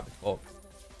time, I can't be fucked.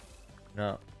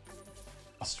 No.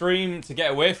 I stream to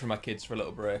get away from my kids for a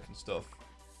little break and stuff.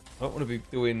 I don't want to be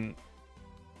doing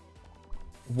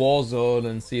Warzone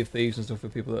and Sea of Thieves and stuff for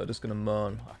people that are just going to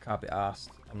moan. I can't be arsed.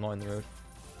 I'm not in the mood.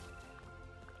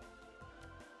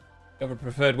 You have a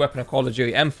preferred weapon of Call of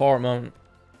Duty? M4 at the moment.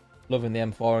 Loving the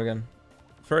M4 again.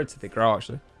 Prefer it to the Grow,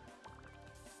 actually.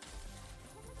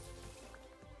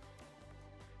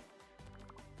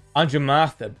 Andrew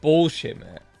Martha. Bullshit,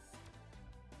 mate.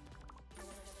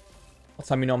 What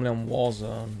time are you normally on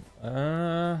Warzone?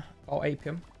 About 8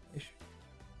 PM-ish.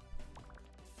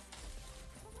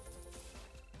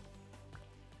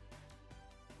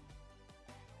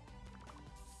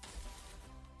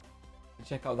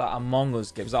 Check out that Among Us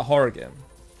game. Is that a horror game?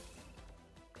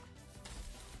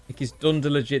 Like, is Dunder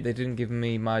legit? They didn't give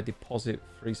me my deposit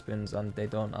free spins and they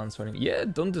don't answer anything. Yeah,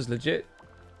 Dunder's legit.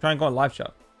 Try and go on live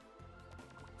chat.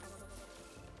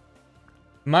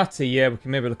 Matty, yeah, we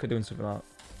can maybe look at doing something like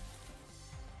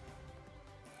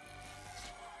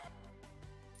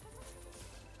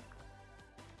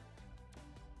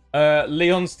that.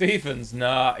 Leon Stephens,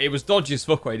 nah, it was dodgy as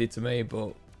fuck what he did to me,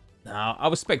 but nah, I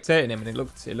was spectating him and it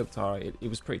looked alright. It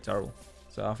was pretty terrible,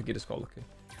 so I think he just got lucky.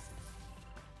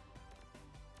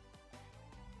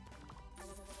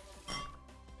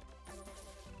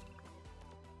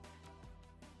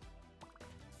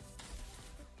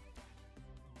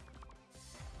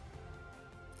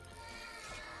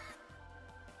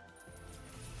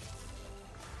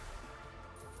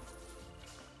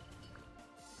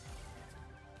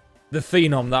 The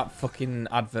Phenom, that fucking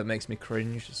advert makes me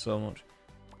cringe so much.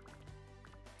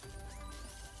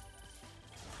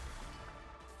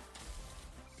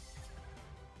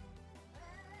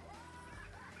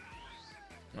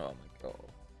 Oh my god.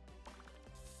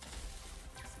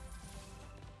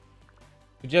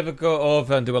 Would you ever go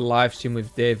over and do a live stream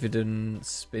with David and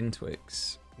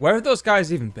Spintwix? Where are those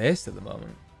guys even based at the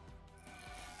moment?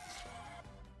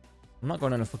 I'm not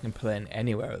going on a fucking plane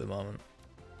anywhere at the moment.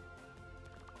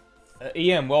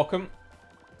 Ian, welcome.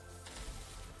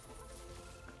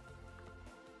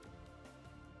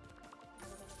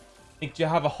 Nick, do you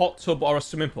have a hot tub or a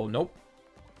swimming pool? Nope.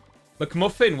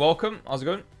 McMuffin, welcome. How's it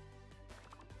going?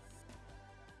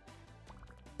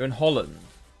 You're in Holland.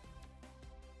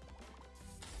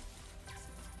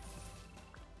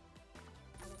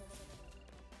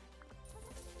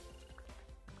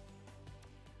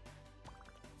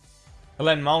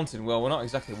 Helen Mountain. Well, we're not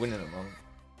exactly winning at the moment.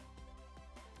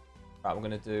 Right, we're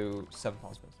going to do 7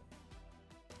 pounds.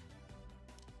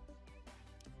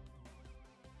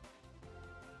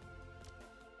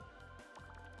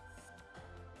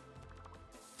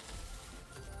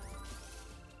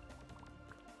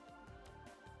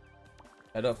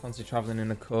 I don't fancy travelling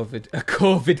in a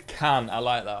COVID can. I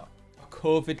like that. A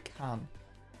COVID can.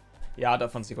 Yeah, I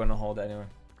don't fancy going on holiday anyway.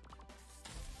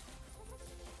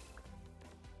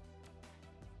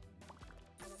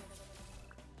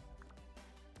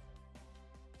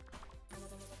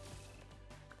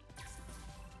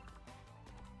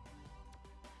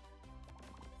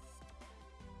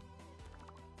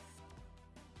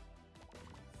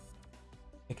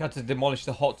 I had to demolish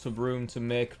the hot tub room to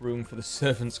make room for the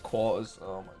servants' quarters.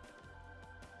 Oh my god.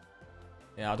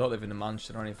 Yeah, I don't live in a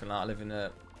mansion or anything like that. I live in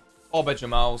a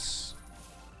 4-bedroom house.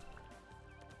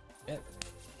 Yeah,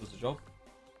 does the job.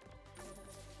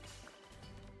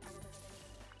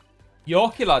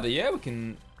 Yorkie ladder, yeah, we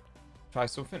can try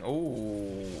something.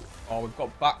 Oh, we've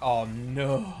got back. Oh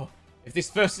no. If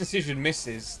this first incision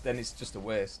misses, then it's just a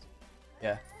waste.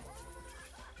 Yeah.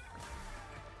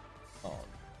 Oh.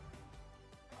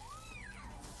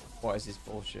 What is this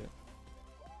bullshit?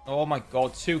 Oh my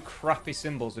god, 2 crappy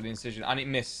symbols with the incision, and it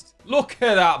missed. Look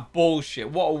at that bullshit.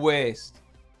 What a waste.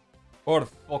 What a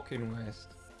fucking waste.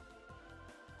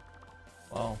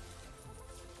 Wow.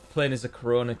 Plane is a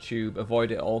corona tube.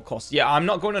 Avoid it at all costs. Yeah, I'm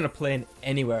not going on a plane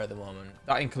anywhere at the moment.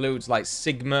 That includes like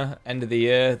Sigma, end of the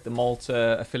year, the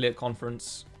Malta affiliate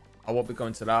conference. I won't be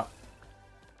going to that.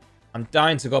 I'm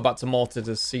dying to go back to Malta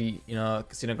to see, you know,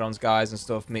 Casino Grounds guys and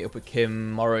stuff, meet up with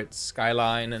Kim, Moritz,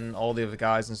 Skyline, and all the other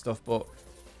guys and stuff. But,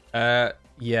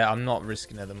 yeah, I'm not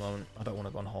risking it at the moment. I don't want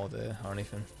to go on holiday or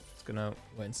anything. Just going to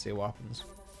wait and see what happens.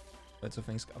 Loads of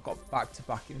things. I've got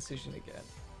back-to-back incision again.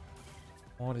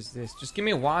 What is this? Just give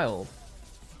me a while.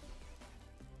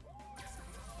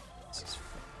 This is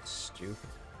fucking stupid.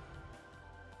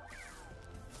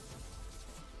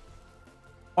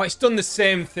 Oh, it's done the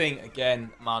same thing again,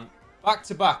 man.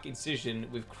 Back-to-back incision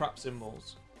with crap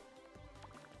symbols.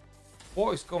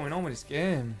 What is going on with this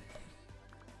game?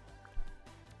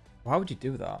 Why would you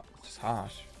do that? It's just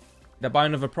harsh. Did I buy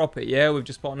another property? Yeah, we've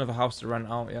just bought another house to rent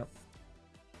out, yep.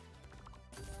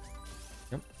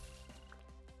 Yep.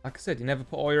 Like I said, you never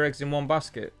put all your eggs in one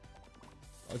basket.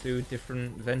 I'll do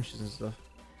different ventures and stuff.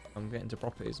 I'm getting to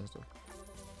properties and stuff.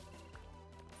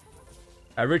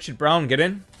 Richard Brown, get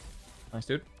in. Nice,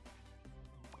 dude.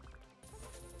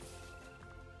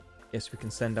 Yes, we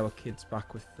can send our kids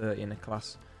back with 30 in a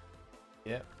class.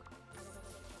 Yeah.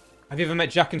 Have you ever met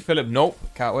Jack and Philip? Nope.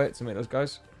 Can't wait to meet those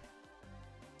guys.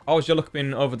 How was your luck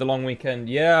been over the long weekend?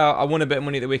 Yeah, I won a bit of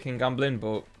money at the weekend gambling,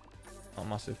 but not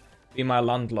massive. Be my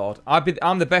landlord.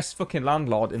 I'm the best fucking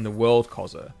landlord in the world,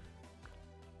 Cozza.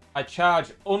 I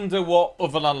charge under what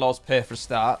other landlords pay for a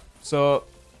start. So,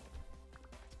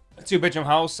 a 2-bedroom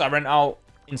house I rent out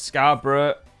in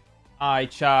Scarborough, I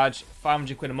charge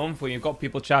 500 quid a month, where you've got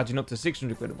people charging up to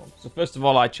 600 quid a month. So first of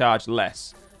all, I charge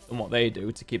less than what they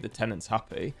do to keep the tenants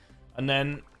happy. And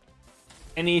then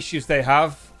any issues they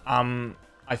have,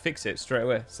 I fix it straight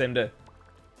away, same day.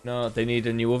 No, they need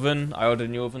a new oven. I ordered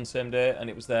a new oven same day, and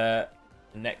it was there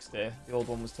the next day. The old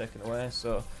one was taken away,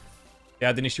 so they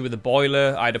had an issue with the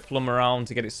boiler. I had a plumber around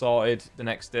to get it sorted the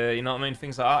next day. You know what I mean?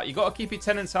 Things like that. You got to keep your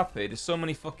tenants happy. There's so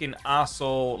many fucking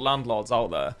arsehole landlords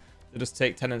out there that just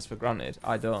take tenants for granted.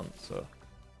 I don't, so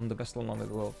I'm the best landlord in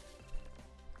the world.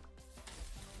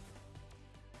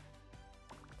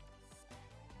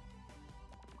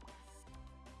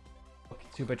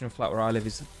 Fucking 2-bedroom flat where I live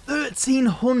is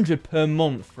 1,300 per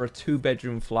month for a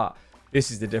 2-bedroom flat.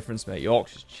 This is the difference, mate.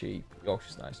 Yorkshire's cheap.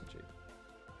 Yorkshire's nice and cheap.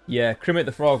 Yeah, Crimmit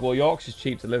the Frog. Well, Yorkshire's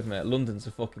cheap to live, mate. London's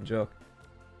a fucking joke.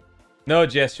 No,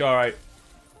 Jess, you're alright.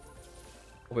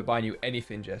 I'll be buying you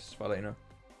anything, Jess, if I let you know.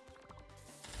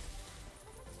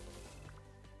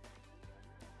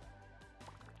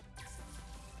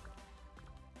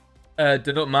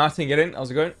 Donut Martin, get in. How's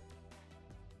it going?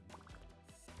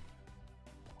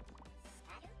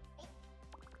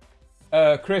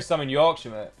 Chris, I'm in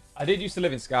Yorkshire, mate. I did used to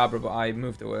live in Scarborough, but I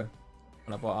moved away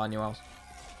when I bought our new house.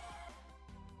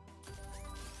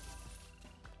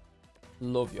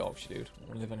 Love Yorkshire, dude. I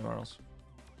don't live anywhere else.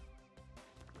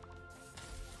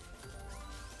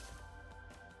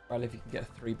 Where I live, you can get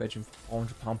a 3-bedroom for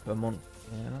 £400 per month.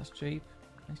 Yeah, that's cheap.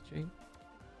 That's cheap.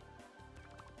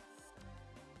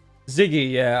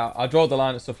 Ziggy, yeah, I draw the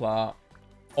line and stuff like that.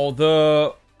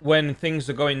 Although, when things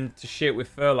are going to shit with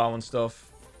furlough and stuff,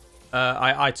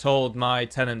 I told my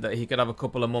tenant that he could have a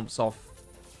couple of months off,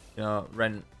 you know,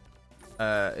 rent,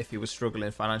 if he was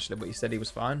struggling financially, but he said he was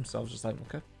fine, so I was just like,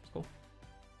 okay, it's cool.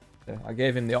 Yeah, I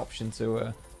gave him the option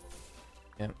to,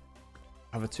 yeah,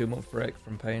 have a 2-month break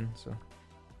from paying, so.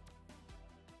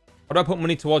 How do I put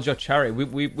money towards your charity?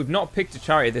 We've not picked a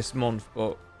charity this month,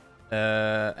 but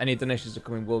any donations that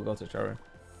come in will go to charity.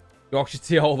 Yorkshire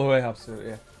tea all the way,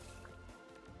 absolutely, yeah.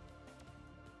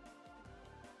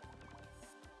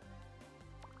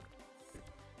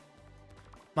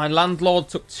 My landlord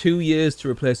took 2 years to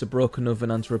replace a broken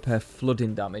oven and to repair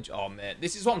flooding damage. Oh, mate,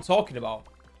 this is what I'm talking about.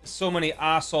 There's so many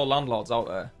arsehole landlords out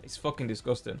there. It's fucking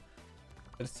disgusting.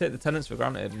 They just take the tenants for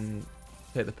granted and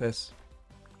take the piss.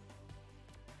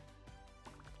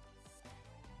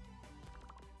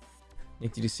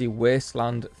 Nick, did you see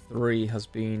Wasteland 3 has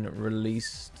been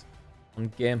released on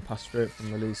Game Pass straight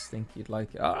from release? Think you'd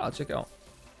like it? Oh, I'll check it out.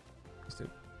 Let's do it.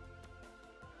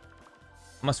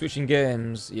 Am I switching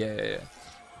games? Yeah.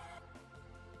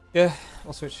 Yeah,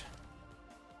 I'll switch.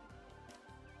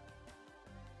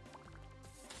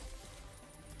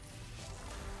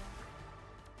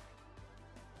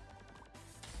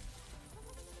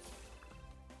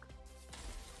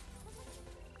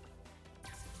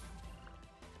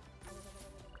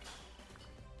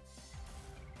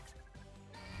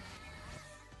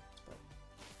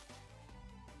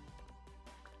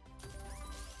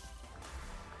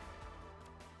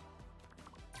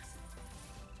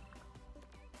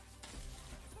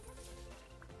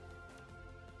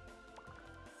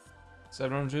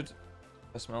 $700.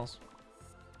 That smells.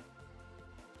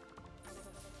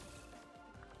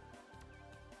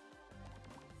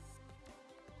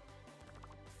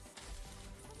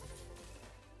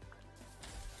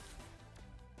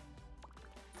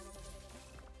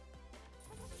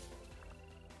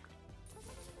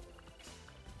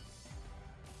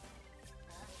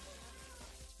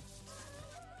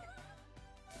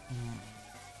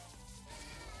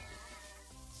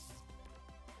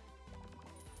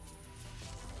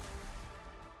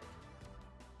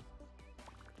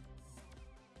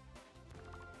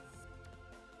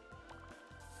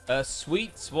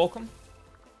 Sweets, welcome.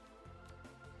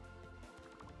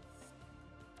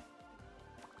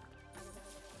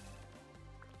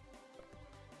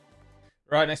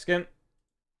 Right, next game.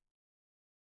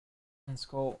 Let's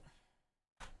go.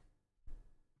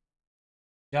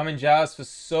 Jamming Jazz for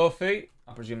Sophie.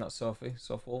 I presume that's Sophie.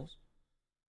 Soft Walls.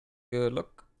 Good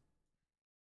luck.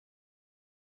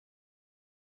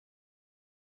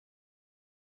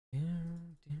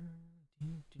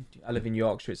 I live in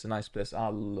Yorkshire. It's a nice place. I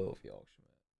love Yorkshire.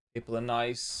 People are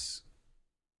nice.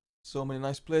 So many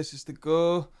nice places to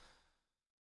go.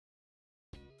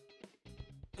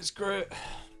 It's great.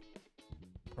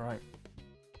 Right.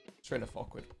 Straight to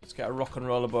Fockward. Let's get a rock and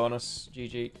roller bonus.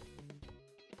 GG.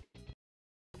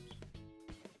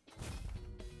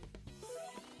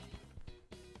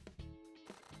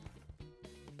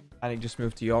 And he just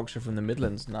moved to Yorkshire from the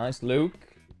Midlands. Nice, Luke.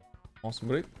 Awesome,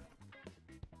 buddy.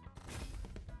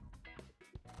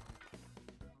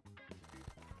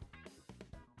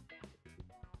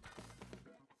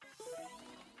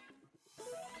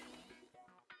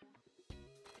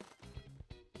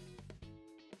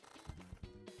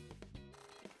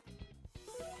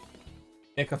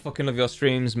 Nick, I fucking love your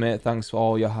streams, mate. Thanks for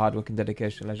all your hard work and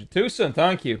dedication. Leisure. Tucson,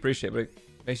 thank you. Appreciate it, buddy.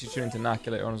 Make sure you tune into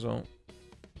Naki later on as well.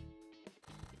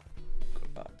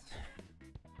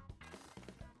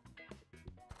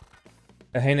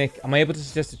 Hey Nick, am I able to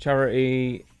suggest a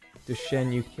charity,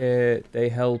 Duchenne UK? They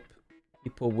help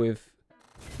people with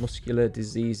muscular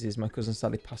diseases. My cousin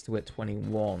sadly passed away at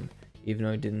 21, even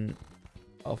though he didn't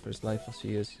offer his life last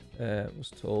few years. Was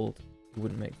told he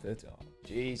wouldn't make 30. Oh,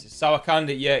 Jesus. Sour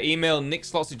candy, yeah. Email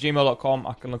nickslots@gmail.com.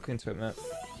 I can look into it, mate.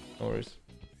 No worries.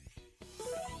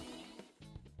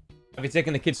 Have you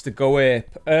taken the kids to Go Ape?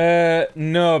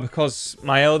 No, because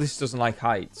my eldest doesn't like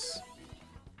heights.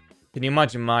 Can you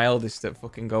imagine my eldest at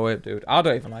fucking Go Ape, dude? I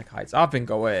don't even like heights. I've been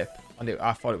Go Ape, and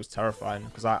I thought it was terrifying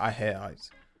because I hate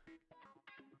heights.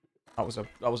 That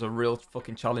was a real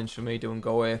fucking challenge for me doing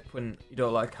Go Ape when you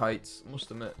don't like heights. I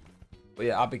must admit. But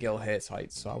yeah, Abigail hates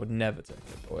heights, so I would never take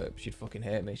her to Go Ape. She'd fucking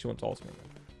hate me. She won't talk to me.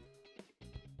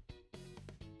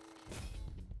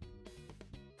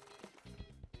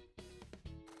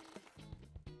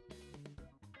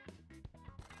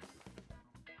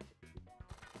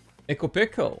 Pickle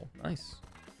pickle, nice.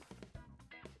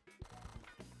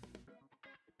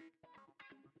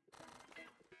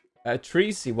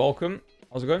 Tracy, welcome.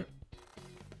 How's it going?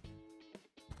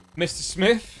 Mr.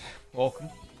 Smith, welcome.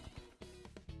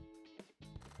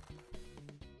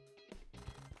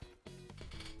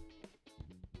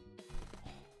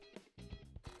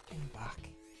 Getting back.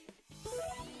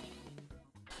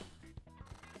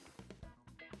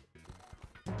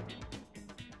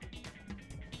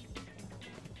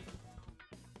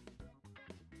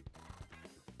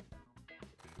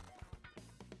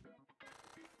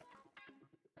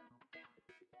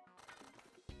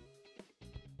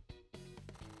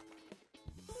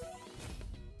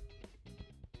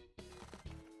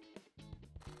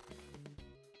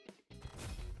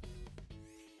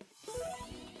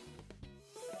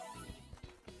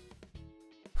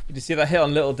 Did you see that hit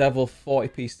on Little Devil?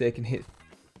 40p stake and hit...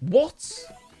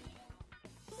 What?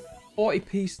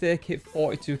 40p stake hit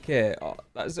 42k. Oh,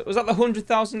 was that the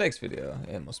 100,000 X video?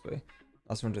 Yeah, it must be.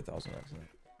 That's 100,000 X, isn't it?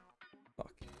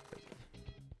 Fuck.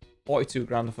 42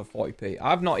 grand for 40p.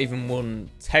 I've not even won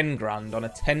 10 grand on a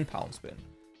 £10 spin.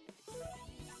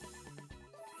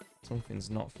 Something's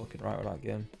not fucking right with that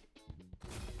game.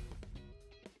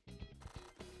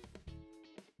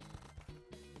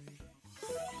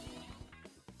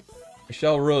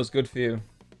 Michelle Rose, good for you.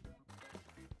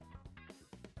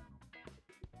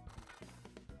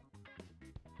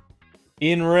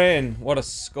 Ian Rain, what a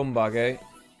scumbag, eh?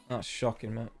 That's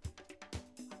shocking, mate.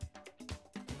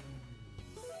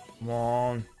 Come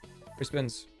on. Free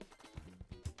spins.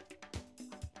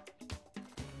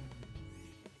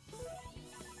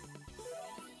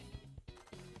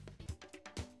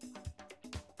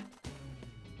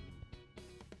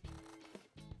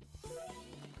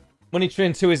 Money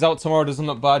Train 2 is out tomorrow, doesn't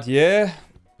look bad. Yeah.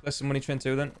 Let's some Money Train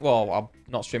 2 then. Well, I'm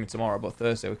not streaming tomorrow, but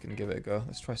Thursday we can give it a go.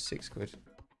 Let's try 6 quid.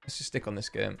 Let's just stick on this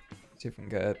game. See if we can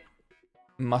get a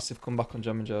massive comeback on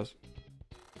Jam and Jazz.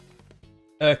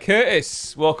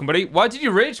 Curtis, welcome, buddy. Why did you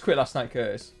rage quit last night,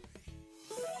 Curtis?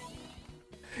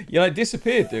 You like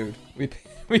disappeared, dude. We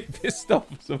pissed off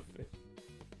or something.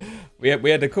 We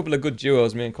had a couple of good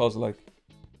duos, me and Cos like.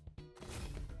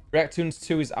 Reactoons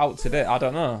 2 is out today. I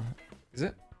don't know. Is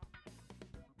it?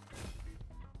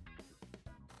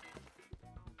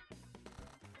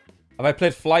 Have I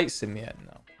played Flight Sim yet?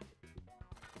 No.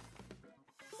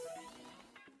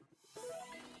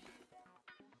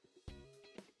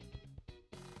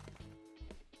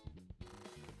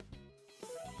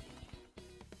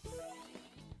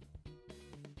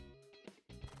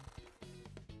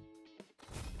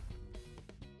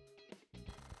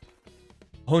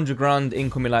 100 grand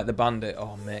incoming like the bandit.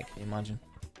 Oh, mate, can you imagine?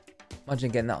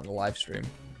 Imagine getting that on the live stream.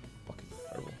 Fucking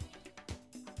incredible.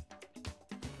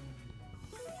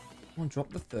 Come on, drop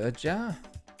the third jar.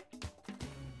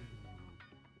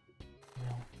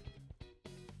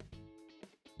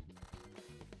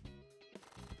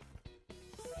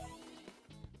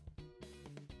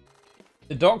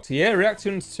 The Doctor, yeah,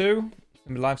 Reactions 2. Gonna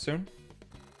be live soon.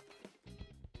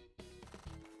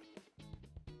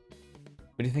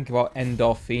 What do you think about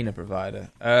Endorphina provider?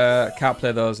 Can't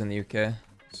play those in the UK.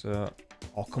 So,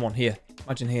 oh, come on, here.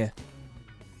 Imagine here.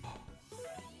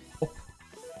 Up.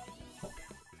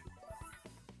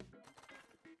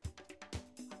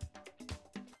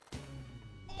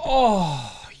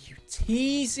 Oh, you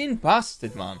teasing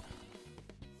bastard, man.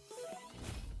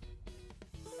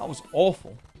 That was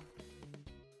awful.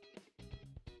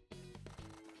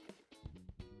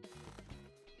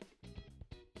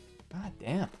 God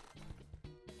damn.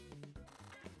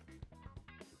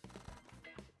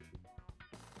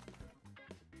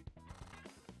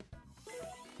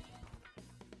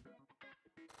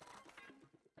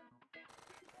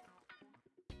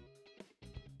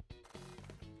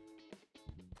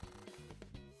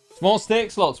 Small stake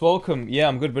slots, welcome. Yeah,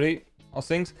 I'm good, buddy. How's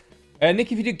things?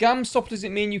 Nick, if you do GamStop, does it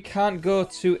mean you can't go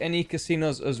to any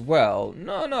casinos as well?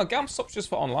 No, GamStop's just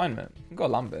for online, mate. You can go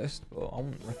land-based, but I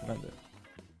wouldn't recommend it.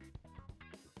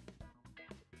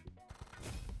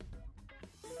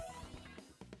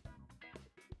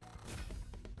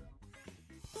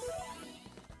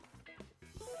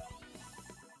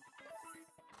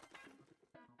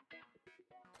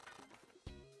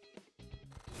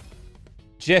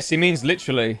 Jess, he means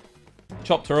literally.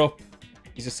 Chopped her up.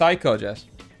 He's a psycho, Jess.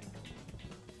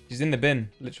 She's in the bin,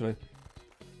 literally.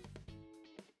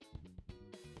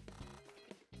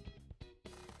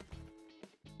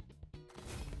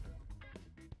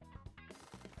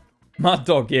 Mad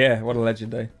Dog, yeah. What a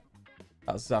legend, eh?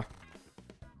 That's Zach.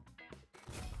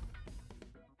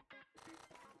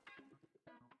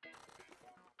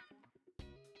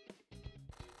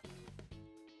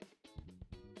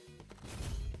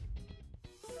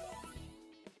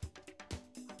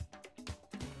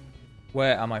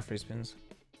 Where are my free spins?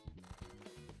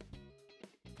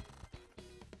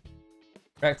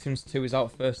 Reactions 2 is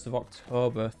out 1st of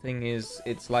October. Thing is,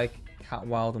 it's like Cat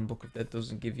Wild and Book of Dead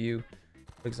doesn't give you,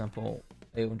 for example,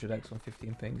 800x on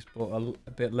 15 pings, but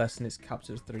a bit less than its capped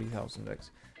at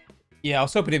 3000x. Yeah, I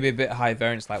was hoping it'd be a bit high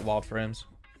variance like Wild Frames.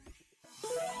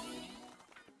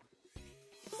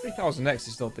 3000x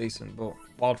is still decent, but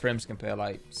Wild Frames can pay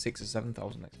like 6 or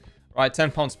 7000x. Right,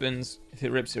 £10 spins. If it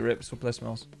rips, it rips. We'll play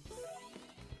smells.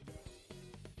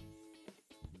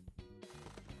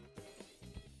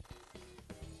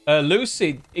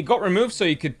 Lucy, it got removed so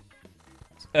you could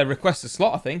request a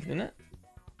slot, I think, didn't it?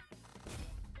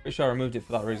 Pretty sure I removed it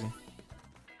for that reason.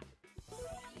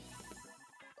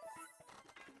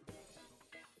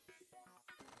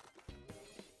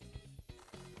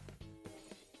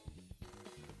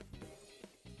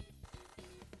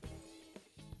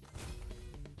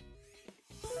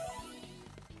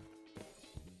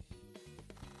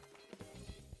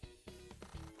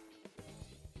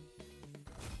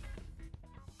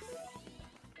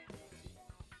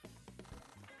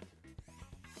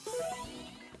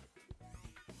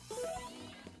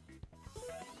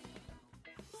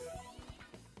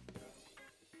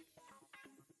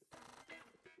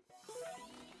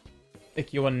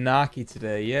 Think you're Naki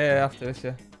today. Yeah, after this,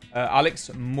 yeah.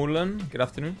 Alex Mullen, good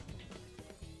afternoon.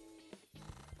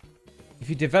 If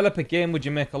you develop a game, would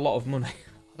you make a lot of money?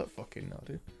 I don't fucking know,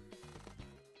 dude.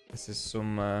 This is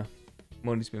some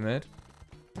money to be made.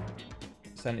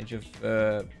 Percentage of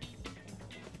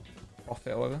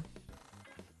profit or whatever.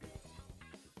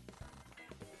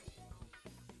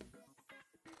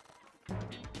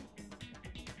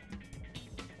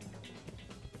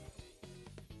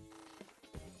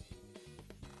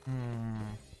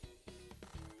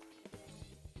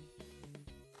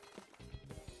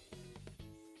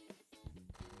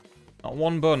 Not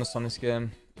one bonus on this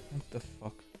game. What the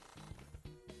fuck?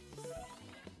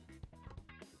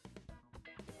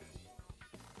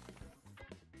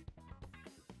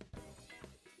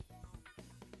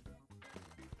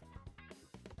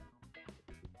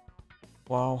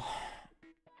 Wow.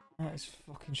 That is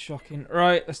fucking shocking.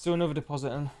 Right, let's do another deposit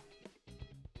then.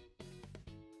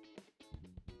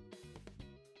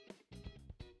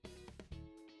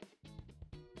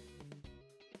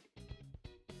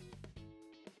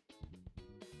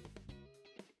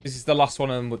 This is the last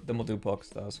one, and then we'll do Poker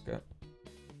Stars. Okay.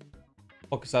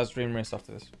 Poker Stars Dream Race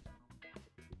after this.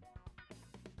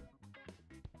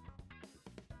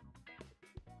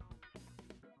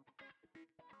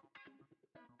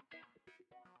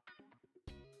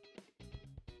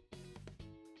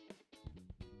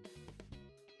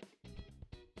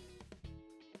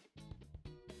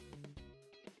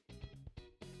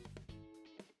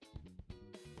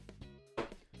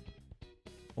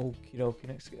 Okie dokie,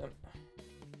 next game.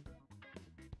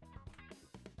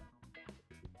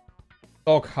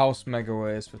 Doghouse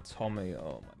Megaways for Tommy.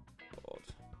 Oh my god.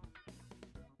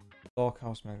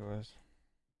 Doghouse Megaways.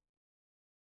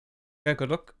 Okay, good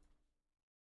luck.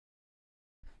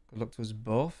 Good luck to us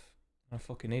both. I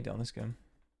fucking need it on this game.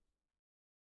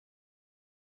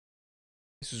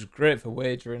 This was great for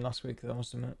wagering last week, I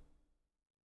must admit.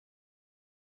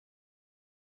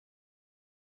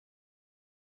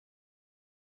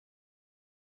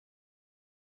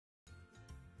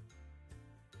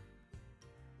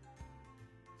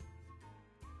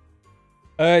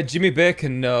 Jimmy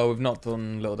Bacon, no, we've not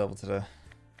done Little Devil today.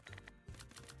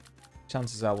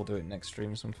 Chances are we'll do it next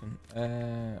stream or something.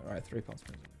 Right, £3.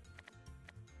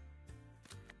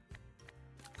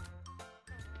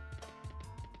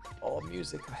 Oh,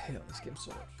 music, I hate on this game so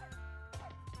much.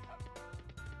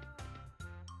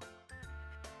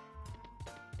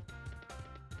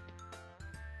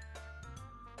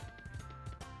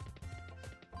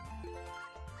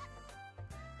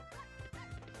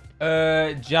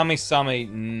 Jammy Sammy,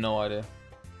 no idea.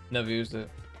 Never used it.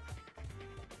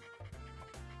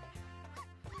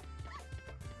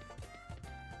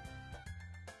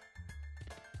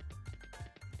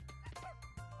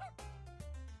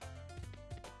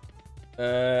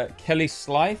 Kelly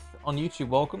Slythe on YouTube,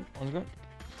 welcome.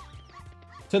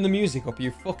 Turn the music up, are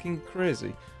you fucking crazy?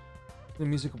 Turn the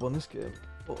music up on this game.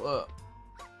 Fuck that.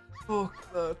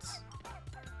 Fuck that.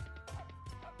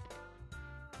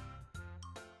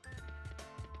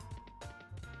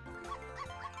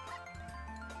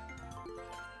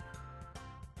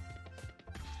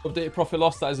 Updated profit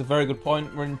loss, that is a very good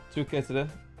point. We're in 2K today.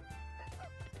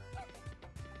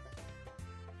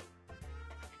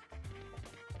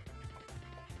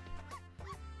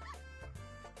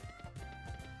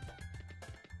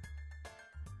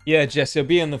 Yeah, Jesse, he'll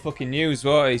be in the fucking news,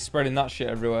 won't he? He's spreading that shit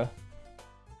everywhere.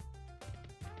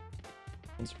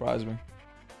 Doesn't surprise me.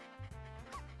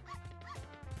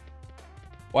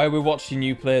 Why are we watching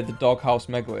you play the Doghouse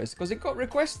Megaways? Because it got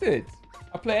requested.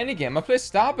 I play any game. I play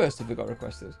Starburst if it got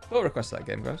requested. Don't request that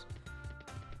game, guys.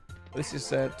 This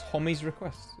is Tommy's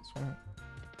request. It's fine.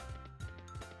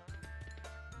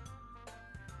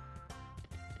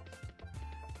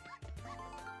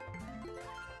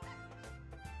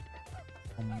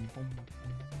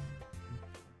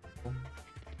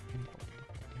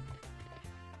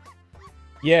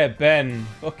 Yeah, Ben.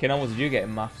 Fucking hell, what did you get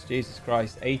in maths? Jesus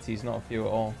Christ. 80's not a few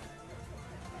at all.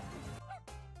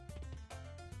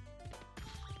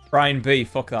 Brian B.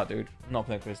 Fuck that, dude. I'm not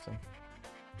playing Kristen.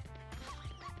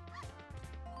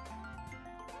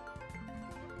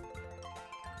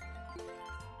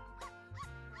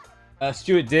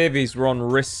 Stuart Davies, we're on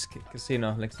Risk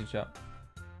Casino. Links to chat.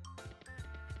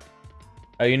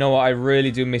 You know what? I really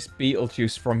do miss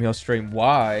Beetlejuice from your stream.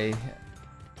 Why?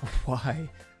 Why?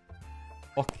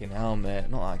 Fucking hell, mate.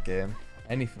 Not that game.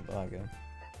 Anything but that game.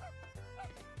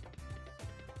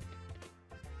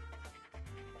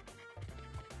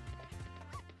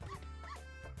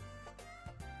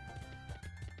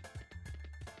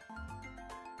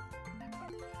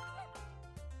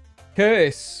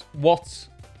 Curtis, what?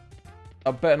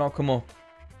 I better not come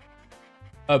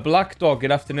up. Black Dog,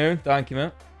 good afternoon. Thank you,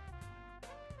 mate.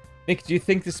 Nick, do you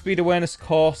think the speed awareness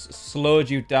course slowed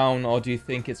you down, or do you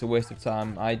think it's a waste of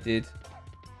time? I did.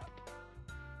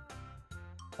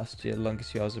 Last year,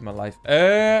 longest years of my life.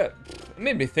 It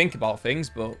made me think about things,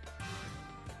 but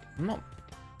I'm not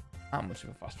that much of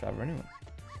a fast driver anyway.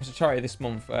 What's the charity this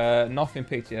month? Nothing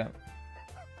picked yet.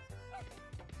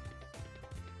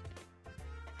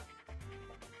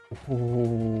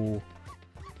 Ooh.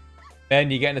 Ben,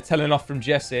 you're getting a telling off from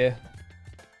Jesse.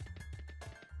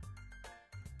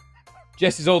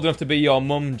 Jesse's old enough to be your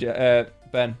mum,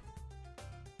 Ben.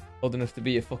 Old enough to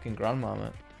be your fucking grandma,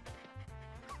 mate.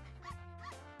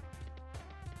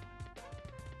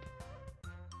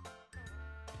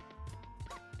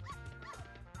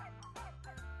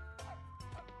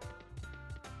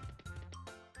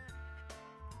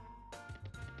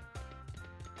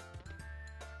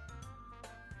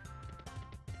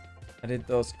 I did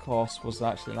those courses. Was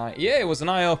actually nice. Yeah, it was an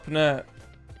eye-opener.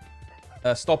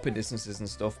 Stopping distances and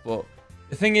stuff, but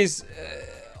the thing is,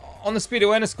 on the speed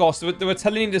awareness course, they were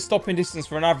telling you the stopping distance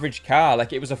for an average car,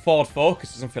 like it was a Ford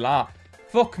Focus or something like that.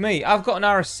 Fuck me, I've got an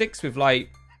RS6 with like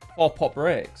 4-pot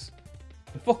brakes.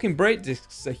 The fucking brake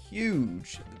discs are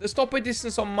huge. The stopping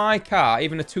distance on my car,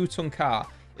 even a 2-ton car,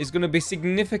 is going to be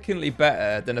significantly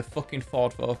better than a fucking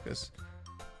Ford Focus.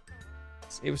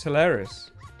 It was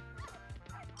hilarious.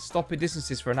 Stopping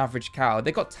distances for an average car.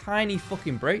 They got tiny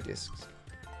fucking brake discs.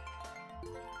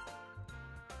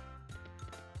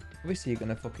 Obviously, you're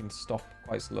gonna fucking stop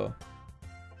quite slow.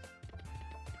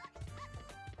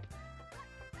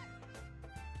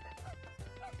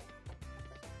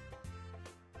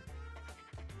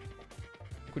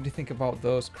 What do you think about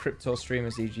those crypto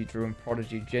streamers, e.g. Drew and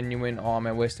Prodigy? Genuine, or am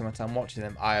I wasting my time watching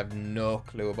them? I have no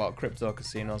clue about crypto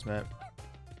casinos, mate.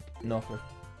 No clue.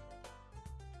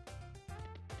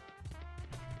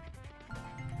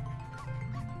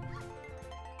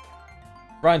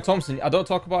 Ryan Thompson, I don't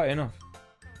talk about it enough.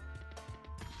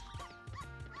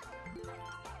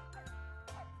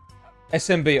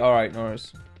 SMB, alright,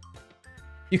 Norris.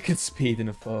 You can speed in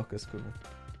a focus, cool.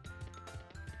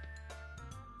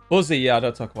 Buzzy, yeah, I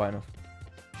don't talk about it enough.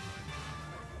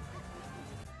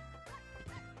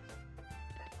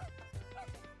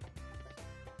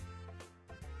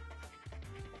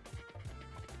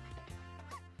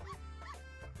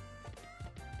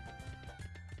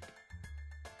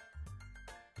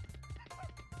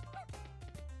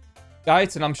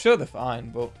 Guyton, I'm sure they're fine,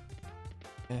 but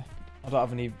yeah, I don't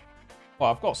have any.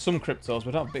 Well, I've got some cryptos,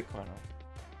 but I don't have Bitcoin.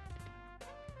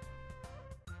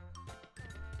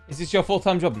 Is this your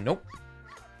full-time job? Nope.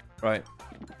 Right.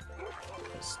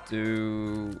 Let's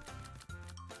do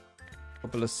a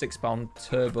couple of £6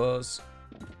 turbos,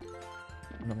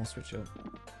 and then we'll switch up.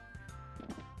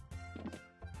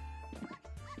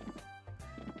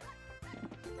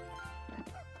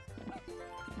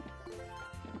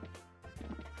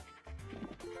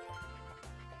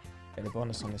 The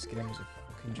bonus on this game is a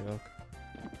fucking joke.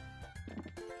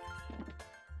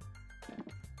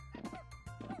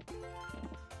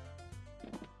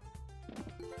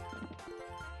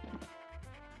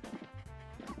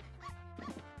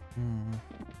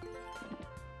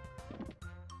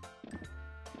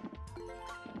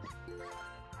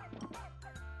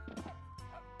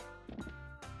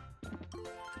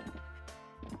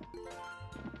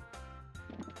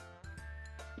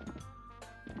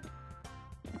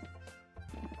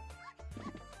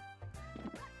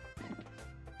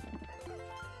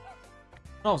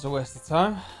 That was a waste of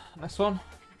time. Next one.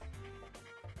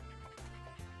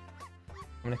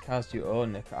 How many cars do you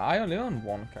own, Nick? I only own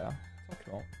one car. Fuck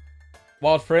it all.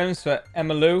 Wild frames for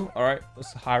Emma Lou. Alright,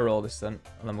 let's high roll this then.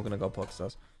 And then we're going to go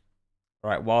Pokestars.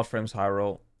 Alright, wild frames, high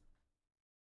roll.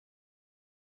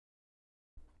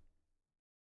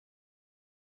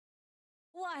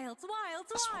 Wilds, wilds,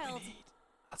 That's wilds. what we need.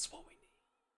 That's what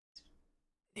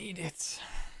we need. Need it.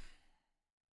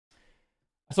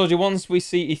 I told you once we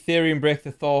see Ethereum break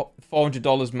the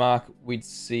 $400 mark, we'd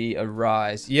see a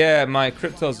rise. Yeah, my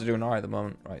cryptos are doing alright at the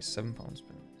moment. Right, £7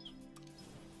 spins.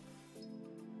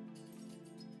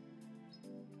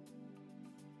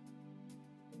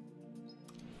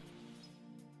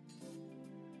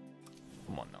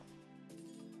 Come on now.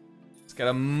 Let's get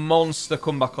a monster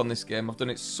comeback on this game. I've done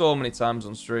it so many times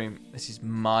on stream. This is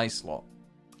my slot.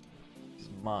 This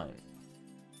is mine.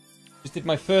 Just did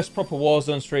my first proper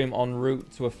Warzone stream en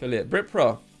route to affiliate.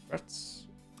 BritPro. That's...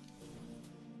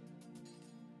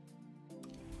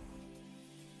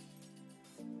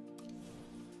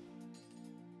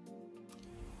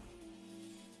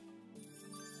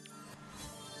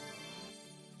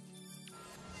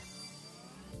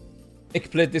 Nick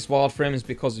played this wild frames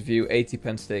because of you. 80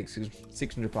 pence stakes.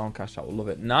 £600 cash out. We'll love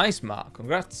it. Nice, Mark.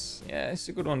 Congrats. Yeah, it's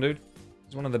a good one, dude.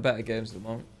 It's one of the better games at the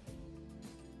moment.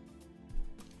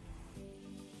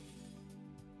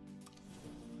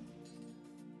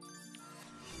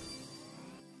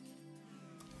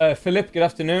 Philip, good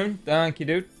afternoon. Thank you,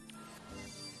 dude.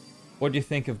 What do you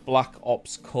think of Black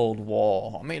Ops Cold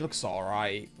War? I mean, it looks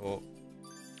alright, but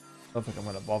I don't think I'm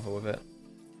going to bother with it.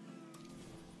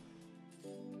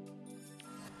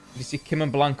 Did you see Kim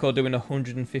and Blanco doing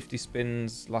 150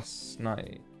 spins last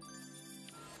night?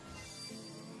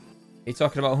 Are you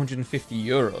talking about 150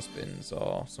 euro spins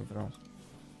or something else?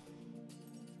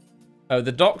 Oh,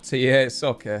 the Doctor, yeah, it's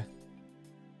okay.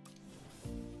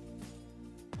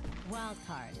 Wild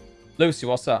card. Lucy,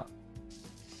 what's that?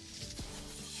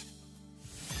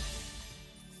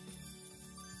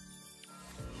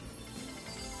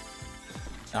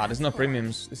 Ah, there's no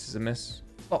premiums. This is a miss.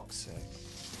 Fuck's sake.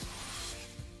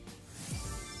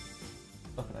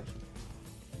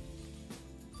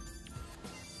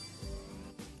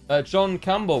 John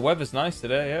Campbell, weather's nice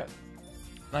today, yeah.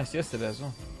 Nice yesterday as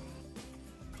well.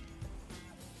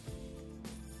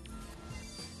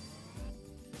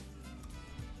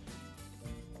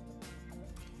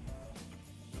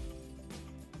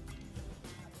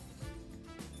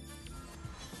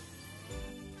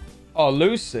 Oh,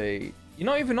 Lucy. You're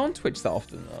not even on Twitch that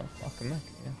often, though. Fucking heck,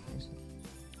 yeah. Lucy.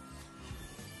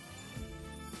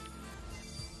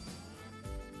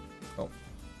 Oh.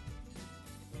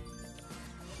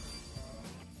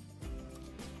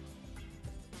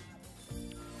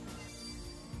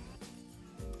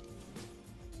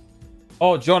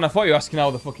 Oh, John, I thought you were asking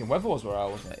how the fucking weather was where I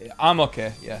was, mate. I'm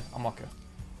okay. Yeah, I'm okay.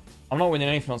 I'm not winning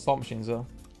anything on slot machines, though.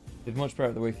 Did much better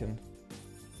at the weekend.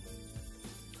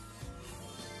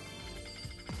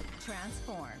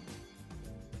 Transform.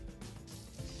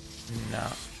 Nah,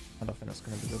 I don't think that's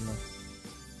going to be good enough.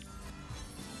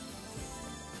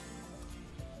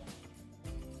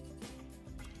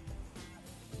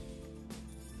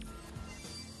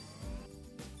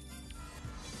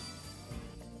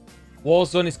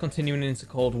 Warzone is continuing into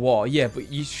Cold War. Yeah, but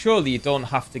surely you don't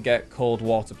have to get Cold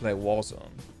War to play Warzone.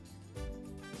 The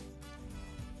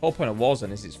whole point of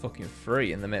Warzone is it's fucking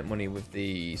free and they make money with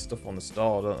the stuff on the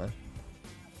store, don't they?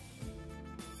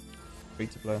 Free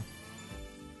to play.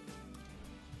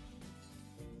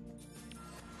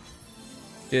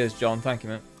 Cheers, John. Thank you,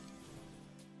 mate.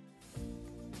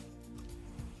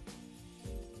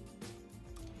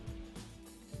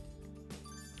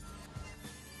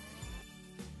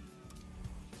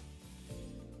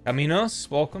 Caminos,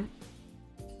 welcome.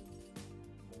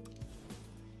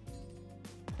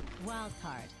 Wild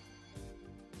card.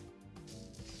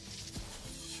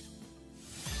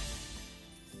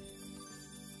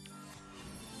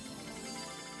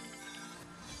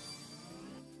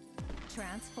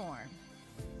 Transform.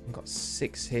 I've got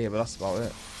 6 here, but that's about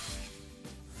it.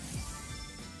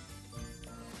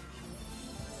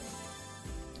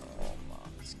 Oh man,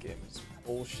 this game is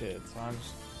bullshit at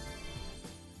times.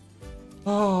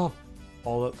 Oh,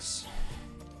 bollocks.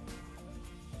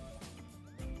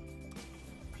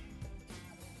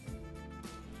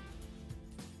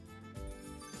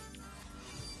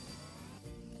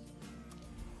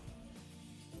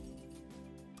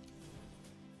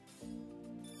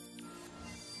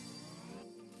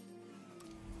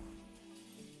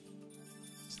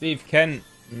 Steve Kent,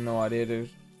 no idea, dude.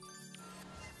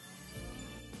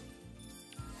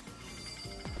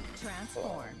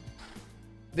 Transform.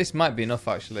 This might be enough,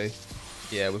 actually.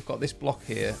 Yeah, we've got this block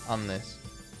here and this.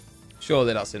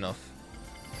 Surely that's enough.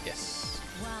 Yes.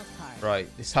 Wild card.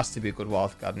 Right, this has to be a good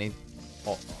wild card. Need.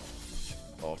 Oh,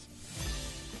 God.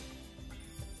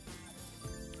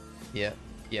 Yep.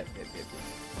 Yep.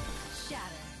 Shatter.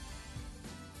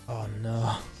 Oh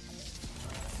no.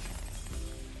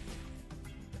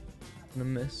 I'm gonna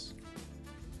miss.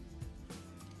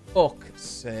 Fuck's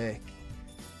sake.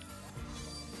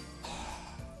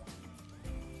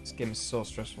 This game is so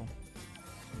stressful.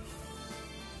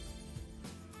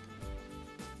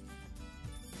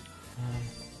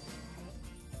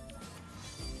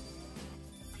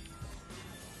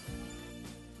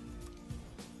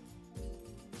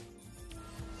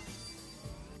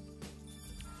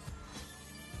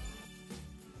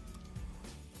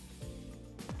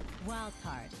 Wild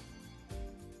card.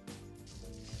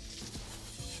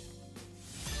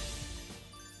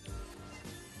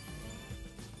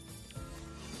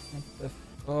 What the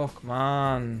fuck,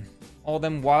 man? All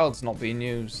them wilds not being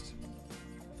used.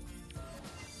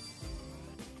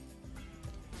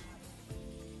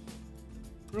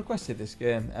 Who requested this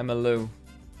game? Emma Lou.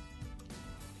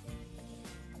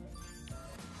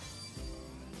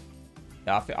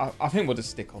 Yeah, I think we'll just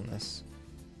stick on this.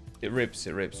 It rips,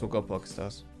 it rips. We'll go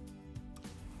Pokestars.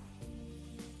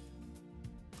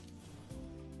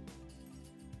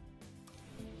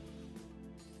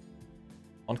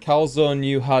 On Calzone,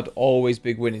 you had always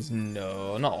big winners.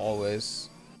 No, not always.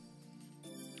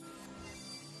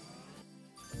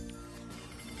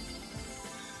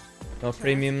 No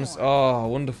premiums. Oh,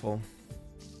 wonderful.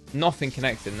 Nothing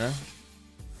connecting there.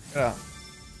 Yeah.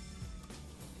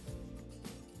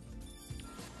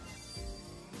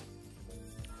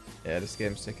 Yeah, this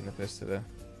game's taking the piss today.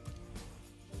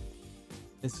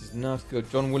 This is not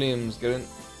good. John Williams, get in.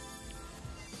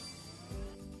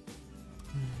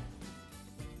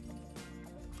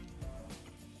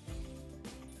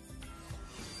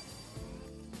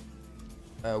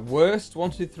 Worst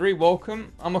 1, 2, 3.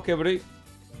 Welcome. I'm okay, buddy.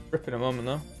 Ripping a moment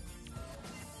though.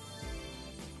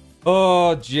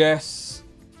 Oh, Jess,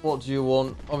 what do you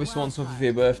want? Obviously, want something for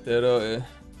your birthday, don't you?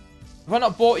 Have I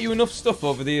not bought you enough stuff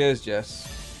over the years, Jess?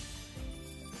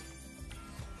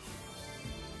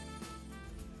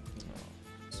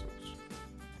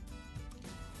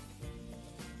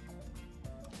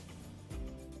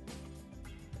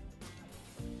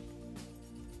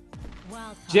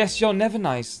 Jess, you're never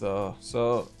nice though,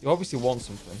 so you obviously want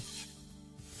something.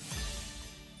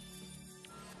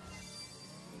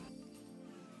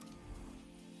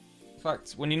 In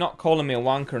fact, when you're not calling me a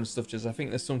wanker and stuff, Jess, I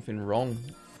think there's something wrong.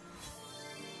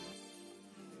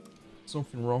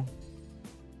 Something wrong.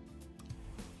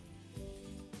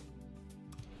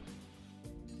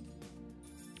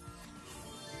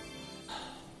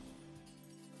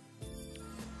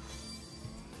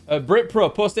 Brit Pro,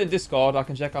 post it in Discord. I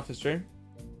can check after stream.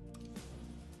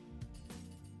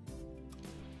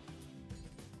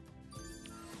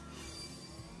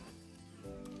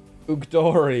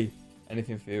 Ugdori.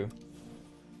 Anything for you.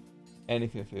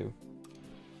 Anything for you.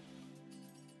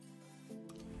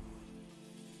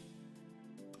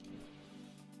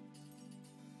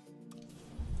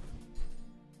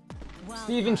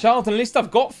 Stephen Charlton, at least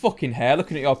I've got fucking hair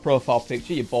looking at your profile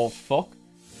picture, you bald fuck.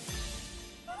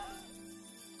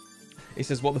 He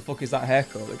says, what the fuck is that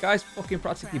haircut? The guy's fucking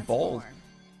practically bald.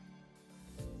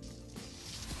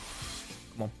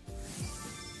 Come on.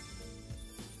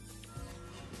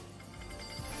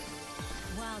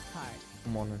 Wild card.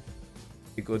 Come on then.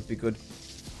 Be good, be good.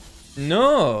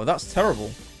 No, that's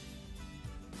terrible.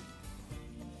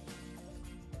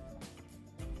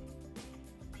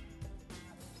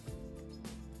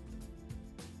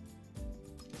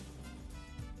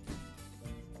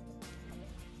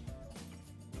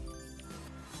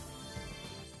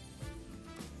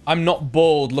 I'm not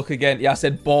bald. Look again. Yeah, I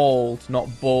said bald, not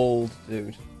bold,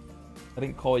 dude. I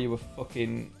didn't call you a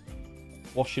fucking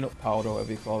washing up powder, or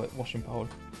whatever you call it. Washing powder.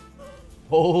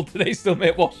 Bald. They still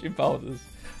make washing powders.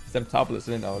 It's them tablets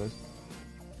in it nowadays.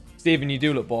 Stephen, you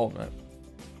do look bald, mate.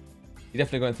 You're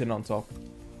definitely going thin on top.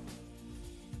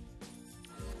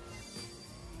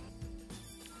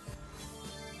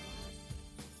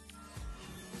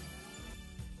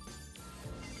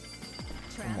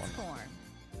 Transform.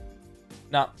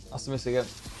 Nah, that's a miss again.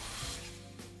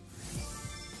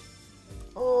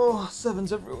 Oh,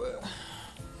 sevens everywhere.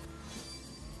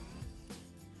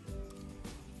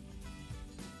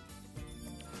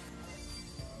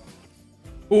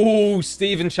 Ooh,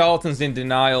 Stephen Charlton's in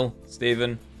denial.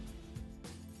 Stephen.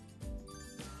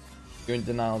 You're in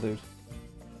denial, dude.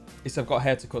 At least I've got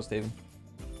hair to cut, Stephen.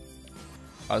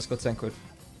 Alright, let's go 10 quid.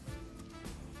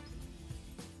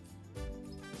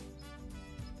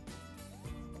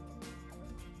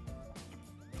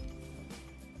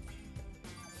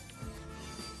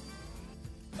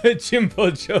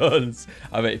 Jimbo Jones.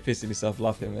 I bet you're pissing yourself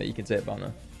laughing, mate. You can take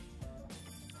banner.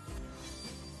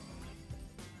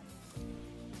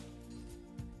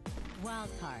 Wild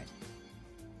card.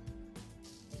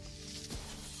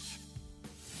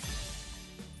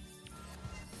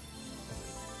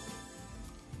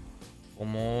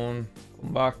 Come on.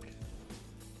 Come back.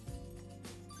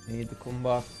 Need to come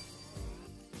back.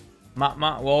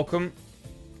 Matt, welcome.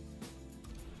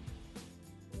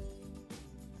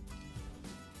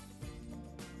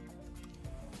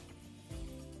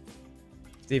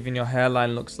 Stephen, your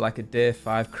hairline looks like a day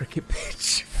 5 cricket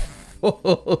pitch.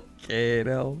 Okay,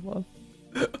 hell, man.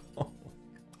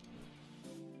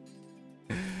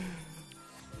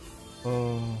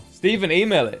 Oh. Stephen,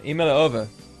 email it. Email it over.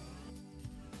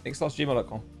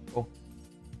 NickSlots@gmail.com. Cool.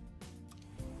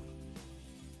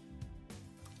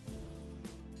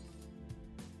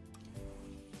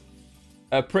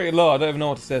 Pretty low. I don't even know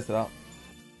what to say to that.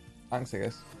 Thanks, I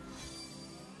guess.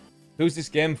 Who's this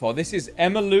game for? This is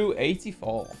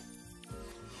Emmylou84.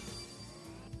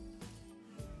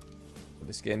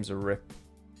 This game's a rip.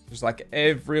 Just like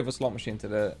every other slot machine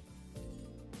today.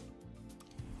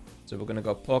 So we're going to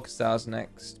go Poker Stars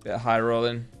next. Bit of high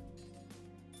rolling.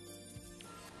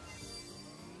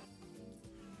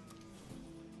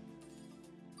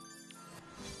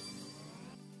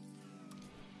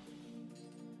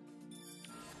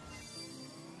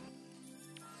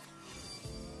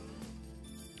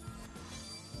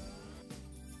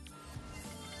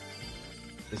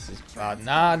 This is bad.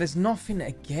 Nah, there's nothing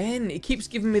again. It keeps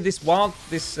giving me this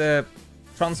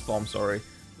transform, sorry,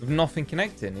 with nothing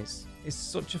connecting. It's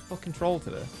such a fucking troll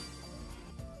today.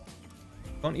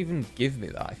 Don't even give me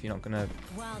that if you're not gonna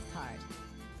Wild card.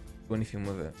 do anything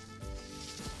with it.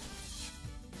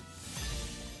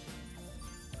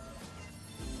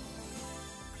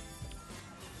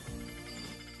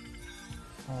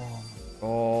 Oh my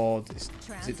god.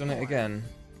 Has it done it again?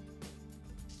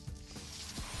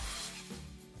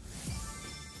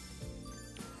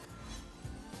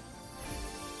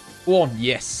 Go on,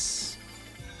 yes.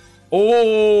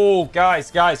 Oh,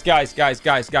 guys. This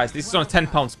is on a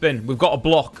 £10 spin. We've got a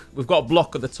block. We've got a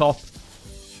block at the top.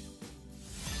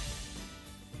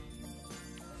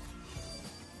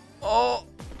 Oh.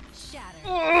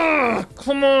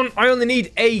 Come on. I only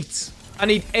need 8. I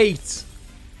need 8.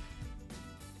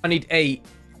 I need 8.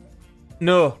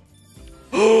 No.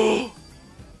 No!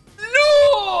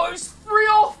 It's 3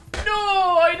 off. No!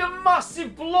 I had a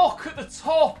massive block at the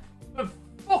top of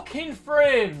fucking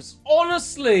frames.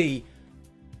 Honestly.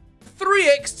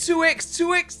 3x, 2x,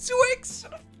 2x, 2x.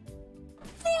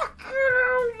 Fuck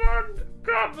you, man.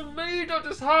 Can't believe that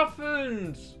just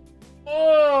happened.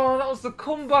 Oh, that was the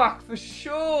comeback for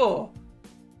sure.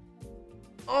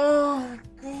 Oh my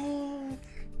god.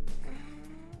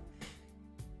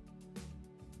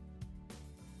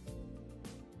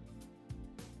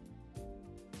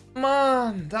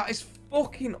 Man, that is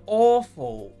fucking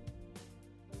awful.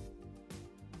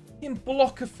 Fucking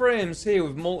block of frames here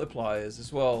with multipliers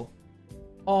as well.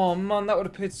 Oh man, that would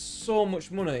have paid so much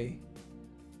money.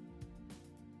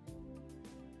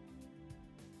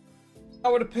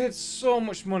 That would have paid so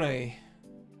much money.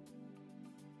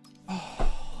 Oh.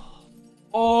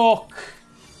 Fuck.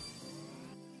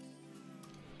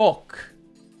 Fuck.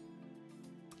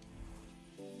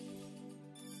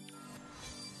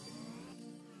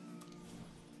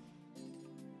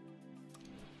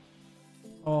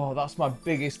 Oh, that's my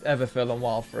biggest ever fail on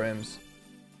wild frames.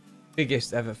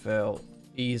 Biggest ever fail.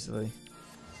 Easily.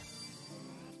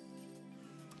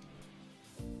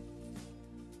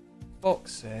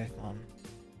 Fuck's sake, man.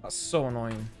 That's so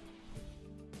annoying.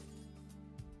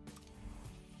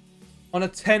 On a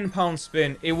 £10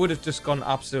 spin, it would have just gone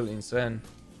absolutely insane.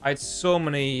 I had so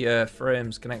many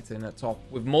frames connecting at top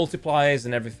with multipliers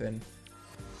and everything.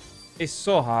 It's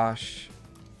so harsh.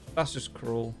 That's just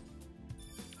cruel.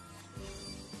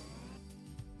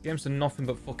 Game's done nothing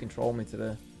but fucking troll me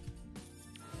today.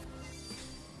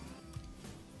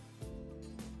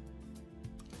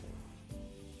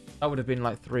 That would have been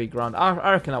like 3 grand.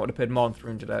 I reckon that would have paid more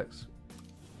than 300x.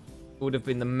 It would have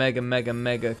been the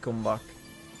mega comeback.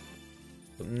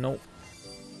 But nope.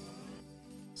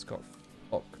 It's got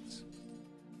fucked.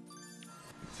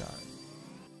 Big time.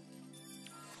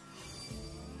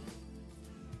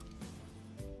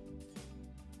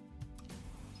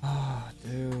 Ah, oh,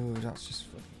 dude, that's just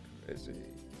fucking crazy.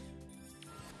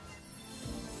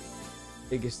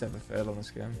 Biggest ever fail on this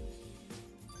game.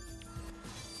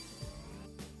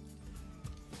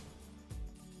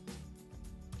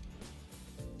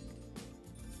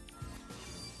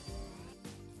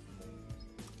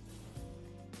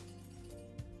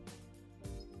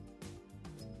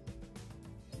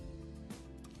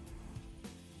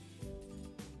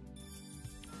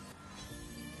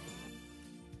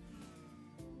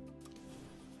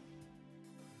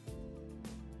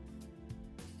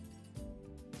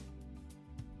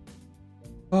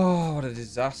 Oh, what a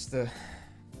disaster.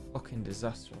 Fucking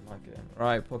disaster on that game.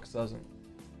 Right, Pucks doesn't.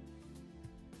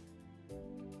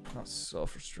 That's so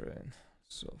frustrating.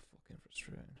 So fucking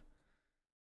frustrating.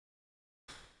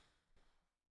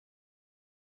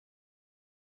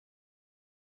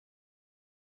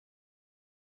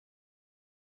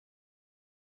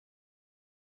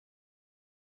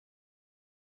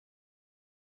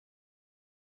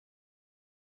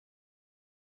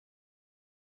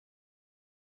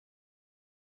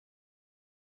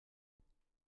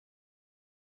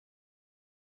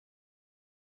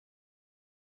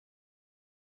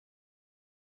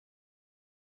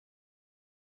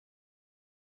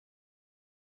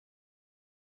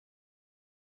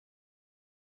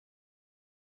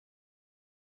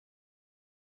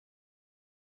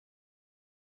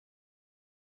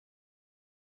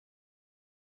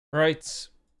 Right.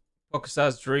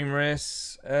 Rockstar's Dream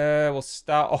Race. We'll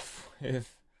start off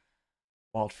with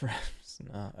Wild Frames.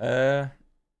 Nah.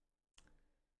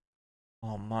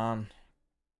 Oh man.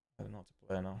 I don't know what to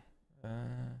play now.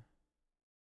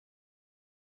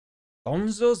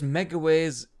 Gonzo's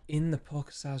Megaways in the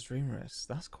PokerStars Dream Race.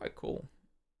 That's quite cool.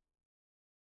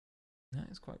 That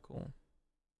is quite cool.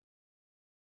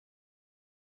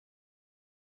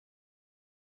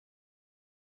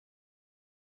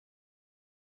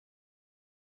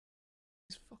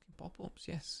 These fucking pop-ups,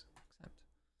 yes. Accept.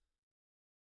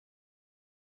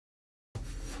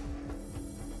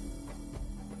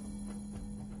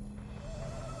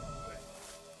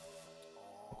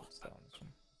 What's that on this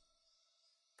one?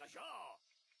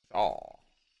 Oh.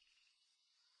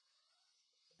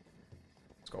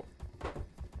 Let's go.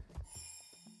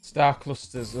 Star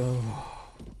clusters.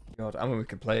 Oh god. I mean, we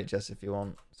can play it, Jess, if you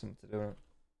want something to do it.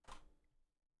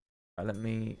 Right, let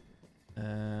me.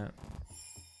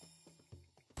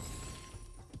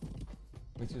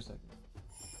 Wait 2 seconds.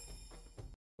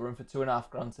 We're in for 2.5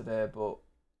 grand today, but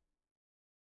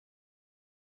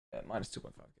yeah, minus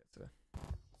 2.5k today.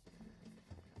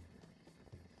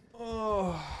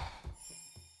 Oh.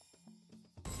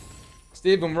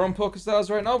 Stephen, we're on PokerStars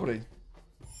right now, buddy.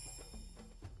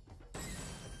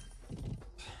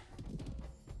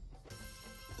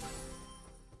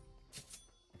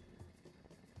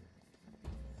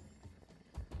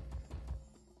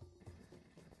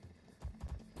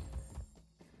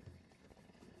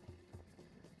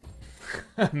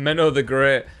 Menno the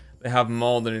Great, they have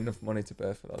more than enough money to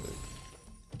pay for that, dude.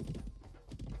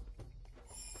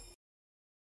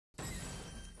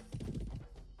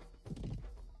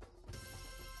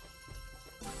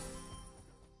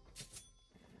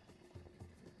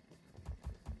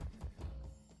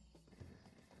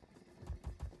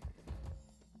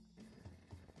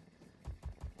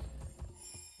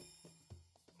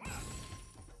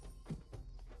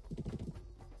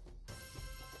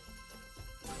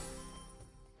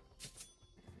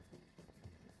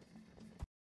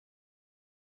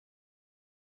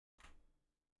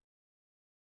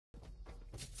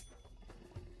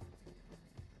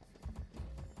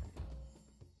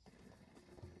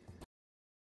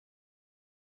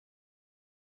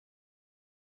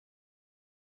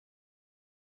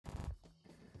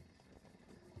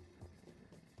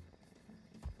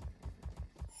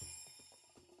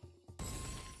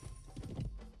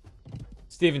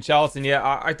 Stephen Charlton,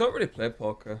 yeah, I don't really play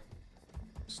poker.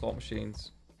 Slot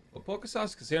machines. But Poker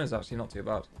Stars Casino is actually not too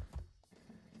bad.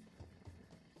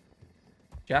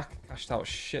 Jack cashed out a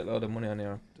shitload of money on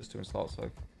here just doing slots,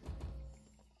 like.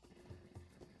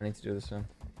 I need to do the same.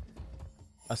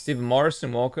 Stephen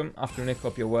Morrison, welcome. After Nick,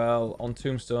 hope you're well. On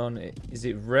Tombstone, is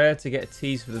it rare to get a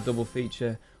tease for the double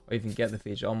feature or even get the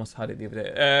feature? I almost had it the other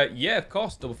day. Yeah, of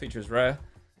course, double feature is rare.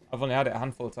 I've only had it a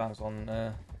handful of times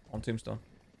on Tombstone.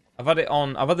 I've had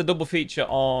the double feature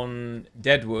on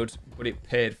Deadwood, but it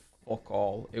paid fuck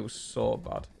all. It was so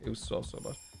bad. It was so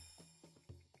bad.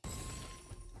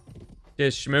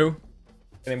 Cheers, Shmoo.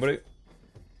 Anybody?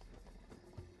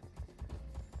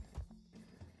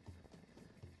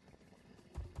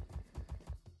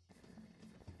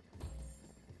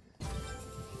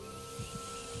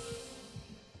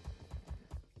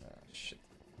 Shit.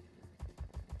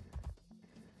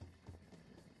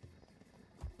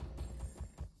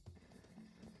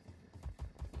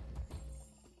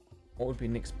 What would be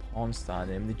Nick's porn star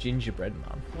name? The Gingerbread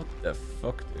Man. What the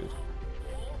fuck, dude?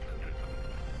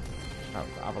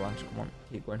 Avalanche, come on,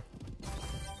 keep going.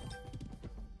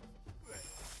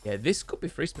 Yeah, this could be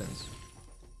free spins.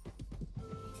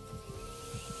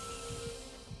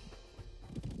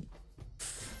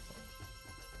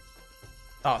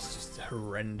 That's just a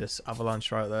horrendous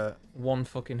avalanche right there. One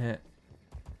fucking hit.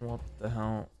 What the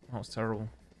hell? That was terrible.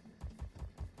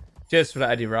 Cheers for that,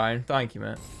 Eddie Ryan. Thank you,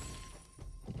 mate.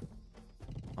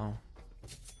 Oh.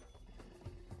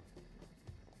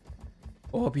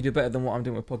 I hope you do better than what I'm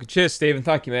doing with poker. Cheers, Stephen.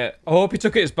 Thank you, mate. I hope you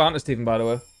took it as banter, Stephen, by the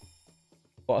way.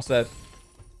 What I said.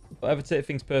 Don't ever take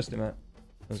things personally, mate.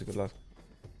 That was a good lad.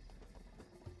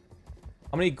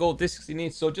 How many gold discs do you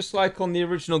need? So just like on the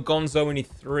original Gonzo, we need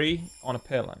 3 on a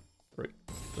pair line. 3.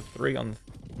 So 3 on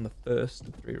the first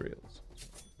 3 reels.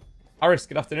 Harris,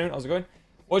 good afternoon. How's it going?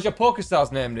 What's your poker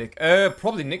star's name, Nick?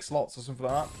 Probably NickSlots or something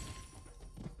like that.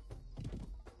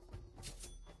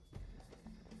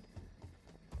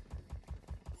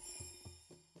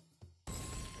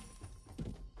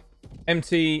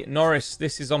 MT Norris,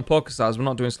 this is on PokerStars. We're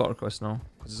not doing slot requests now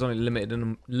because there's only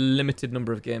limited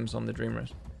number of games on the Dream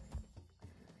Race.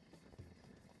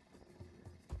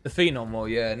 The Phenom, well,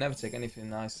 yeah, never take anything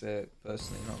nice personally,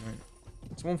 you know what I mean?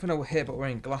 It's one thing I hate about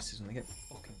wearing glasses when they get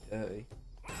fucking dirty.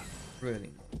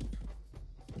 Really not.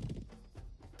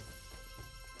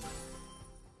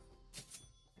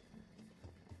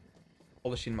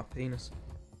 Polishing my penis.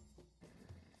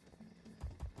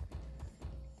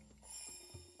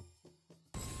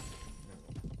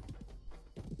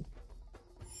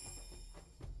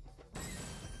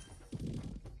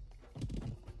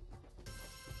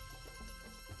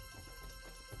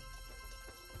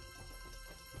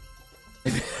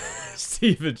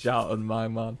 Stephen Charlton, my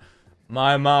man.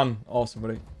 My man. Awesome,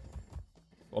 buddy.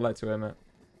 I'd like to hear, mate.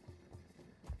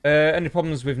 Any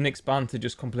problems with Nick's banter,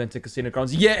 just complain to Casino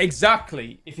Grounds. Yeah,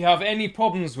 exactly. If you have any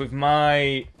problems with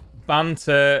my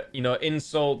banter, you know,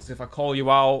 insults, if I call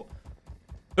you out,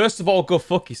 first of all, go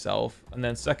fuck yourself. And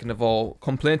then second of all,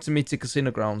 complain to me to Casino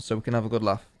Grounds so we can have a good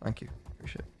laugh. Thank you.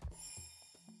 Appreciate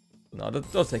it. No,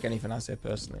 don't take anything I say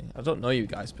personally. I don't know you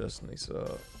guys personally,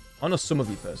 so... I know some of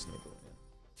you personally, but...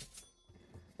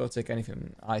 Don't take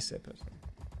anything I say personally.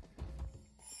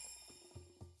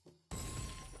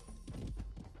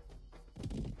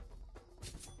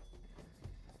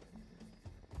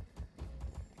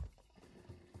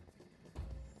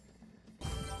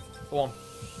 Go on.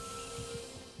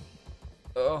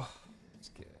 Oh,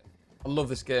 I love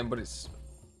this game, but it's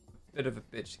a bit of a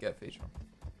bitch to get a feature on.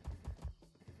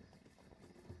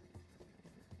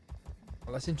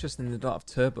 Well, that's interesting. They don't have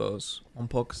turbos on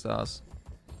PokerStars.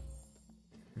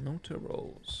 No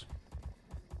turbos.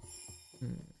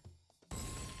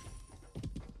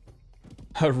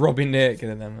 Robin Nate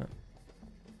getting them, mate.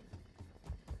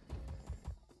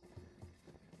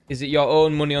 Is it your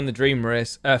own money on the Dream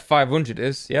Race? 500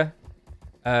 is, yeah.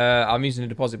 I'm using a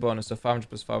deposit bonus, so 500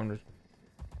 plus 500.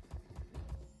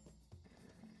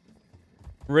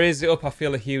 Raise it up, I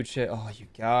feel a huge shit. Oh, you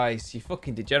guys, you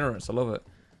fucking degenerates. I love it.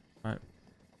 Right.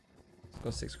 Let's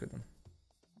go 6 quid then.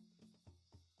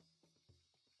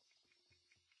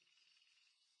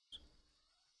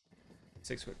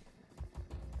 $6 quid.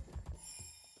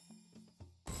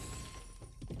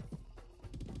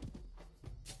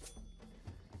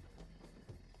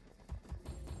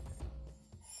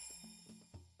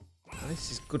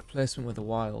 This is good placement with the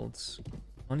wilds.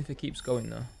 Only if it keeps going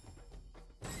though.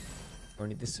 I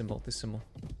need this symbol, this symbol.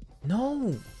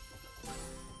 No!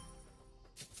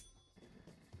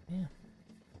 Yeah.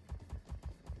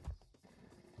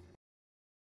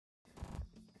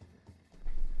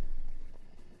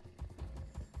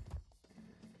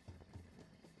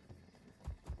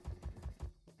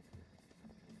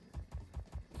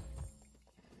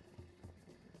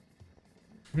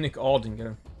 Nick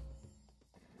Ordinger.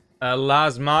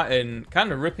 Lars Martin,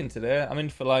 kind of ripping today. I'm in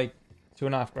for like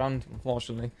 2.5 grand,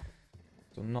 unfortunately.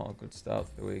 So not a good start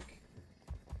to the week.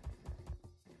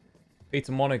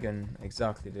 Peter Monaghan,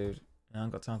 exactly, dude. I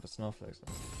haven't got time for snowflakes.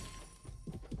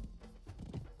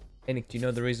 Hey Nick, do you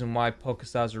know the reason why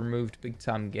PokerStars removed big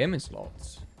time gaming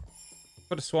slots?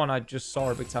 Could have sworn I just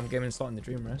saw a big time gaming slot in the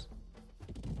Dream Race.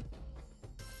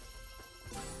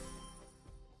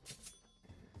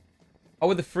 How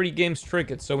are the free games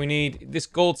triggered? So we need this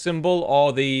gold symbol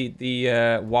or the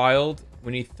wild.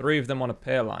 We need 3 of them on a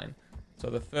pair line. So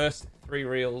the first 3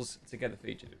 reels to get the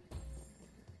feature.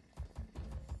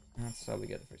 That's how we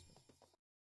get the free spin.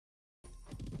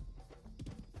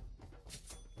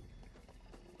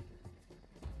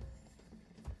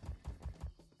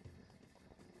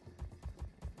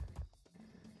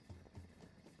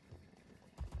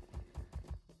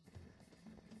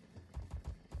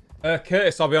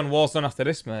 Curtis, I'll be on Warzone after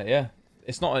this, mate. Yeah.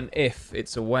 It's not an if,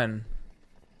 it's a when.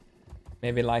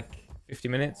 Maybe like 50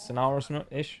 minutes, an hour or something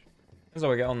ish. That's how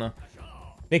we get on though.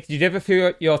 Nick, did you ever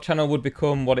feel your channel would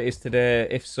become what it is today?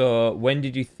 If so, when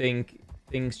did you think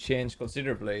things changed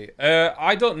considerably?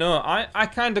 I don't know. I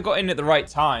kind of got in at the right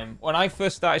time. When I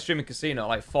first started streaming casino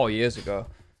like 4 years ago,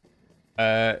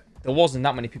 there wasn't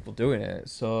that many people doing it.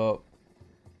 So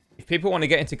if people want to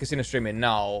get into casino streaming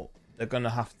now, they're going to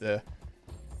have to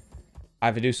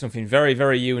either do something very,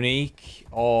 very unique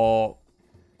or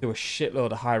do a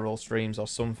shitload of high roll streams or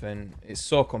something. It's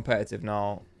so competitive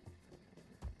now.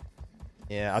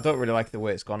 Yeah, I don't really like the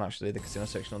way it's gone, actually, the casino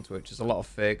section on Twitch. There's a lot of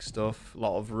fake stuff, a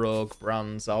lot of rogue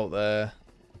brands out there.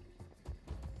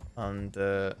 And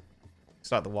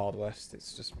it's like the Wild West.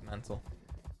 It's just mental.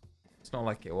 It's not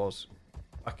like it was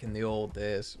back in the old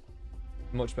days.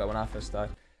 Much better when I first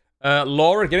started.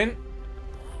 Laura, get in.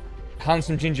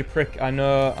 Handsome ginger prick, I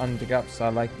know, and the gaps, I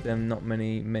like them. Not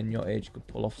many men your age could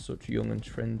pull off such young and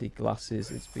trendy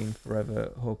glasses. It's been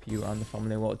forever. Hope you and the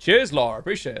family well. Cheers, Laura.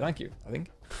 Appreciate it. Thank you, I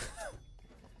think.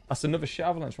 That's another shit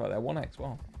avalanche right there. 1x.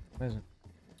 Wow. Amazing.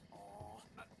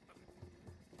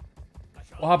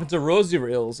 What happened to Rosy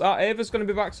Reels? Ava's going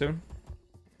to be back soon.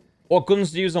 What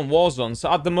guns do you use on Warzone?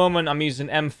 So at the moment, I'm using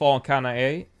M4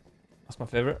 K98. That's my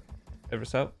favorite. Favorite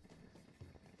set.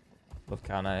 Love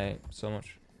K98 so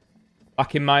much.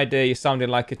 Back in my day, you sounded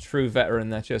like a true veteran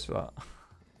there. Cheers for that.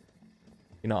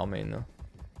 You know what I mean, though.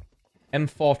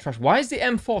 M4 trash. Why is the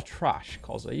M4 trash,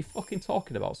 Cos? Are you fucking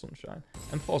talking about, Sunshine?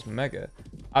 M4's mega.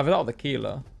 Either that or the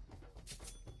Kilo.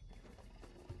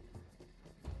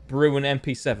 Bruin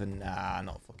MP7. Nah,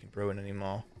 not fucking Bruin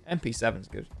anymore. MP7's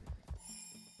good.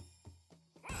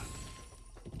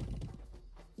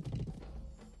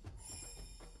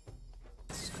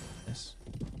 Yes.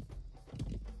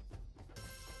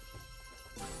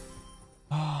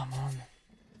 Oh, man.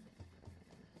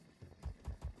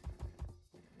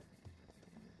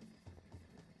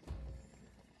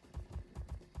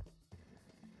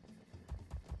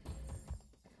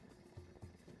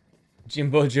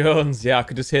 Jimbo Jones. Yeah, I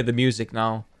could just hear the music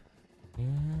now.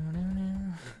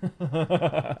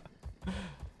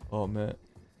 Oh, mate.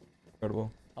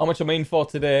 Incredible. How much am I in for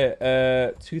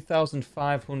today?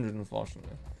 2,500,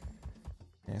 unfortunately.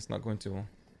 Yeah, it's not going too well.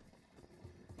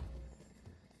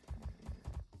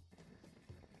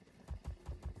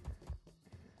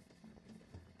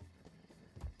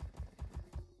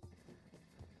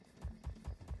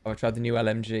 I tried the new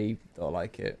LMG. Don't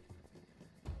like it.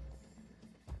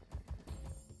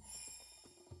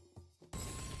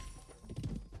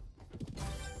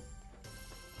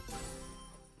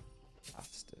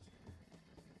 Bastard.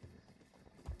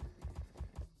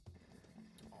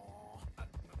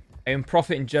 In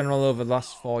profit in general over the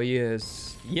last 4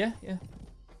 years. Yeah.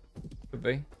 Could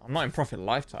be. I'm not in profit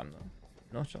lifetime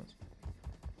though. No chance.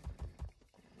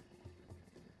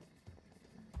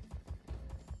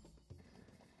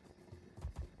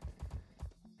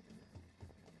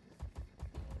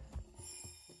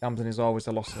 Gambling is always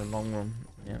a loss in the long run.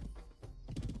 Yeah.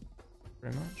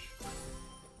 Pretty much.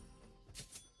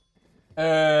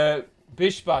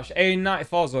 Bish Bash.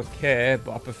 A94 is okay,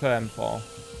 but I prefer M4. Oh,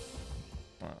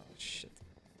 shit.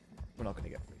 We're not going to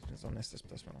get free spins on this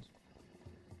one.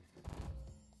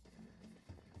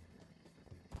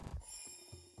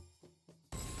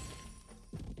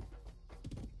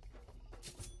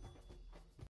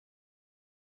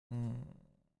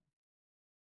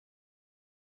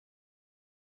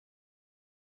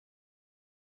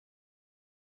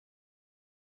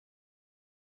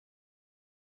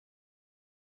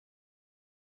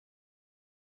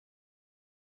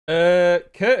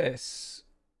 Curtis.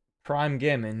 Prime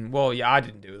Gaming. Well, yeah, I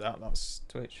didn't do that. That's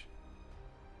Twitch.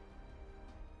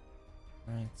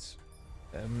 Right.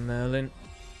 Merlin.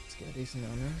 Let's get a decent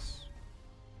on this.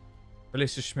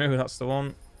 Release a Shmoo, that's the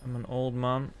one. I'm an old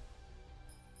man.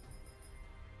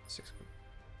 6 quid.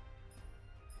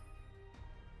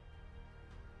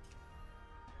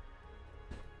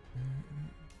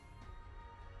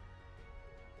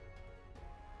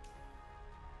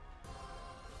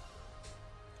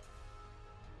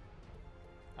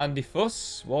 Andy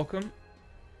Fuss, welcome.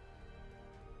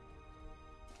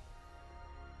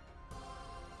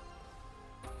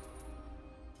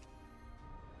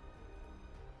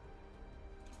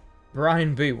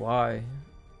 Brian B. Why?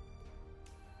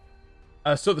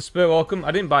 So the Spur, welcome.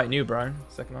 I didn't buy it new, Brian.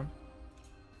 Second one.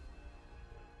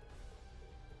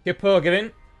 Kippo, get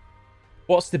in.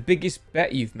 What's the biggest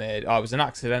bet you've made? Oh, it was an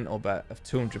accidental bet of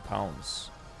 £200.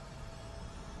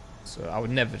 So I would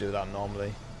never do that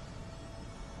normally.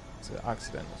 It's an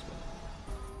accidental bet.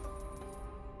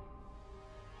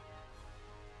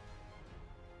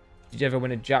 Did you ever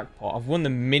win a jackpot? I've won the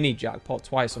mini jackpot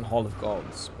twice on Hall of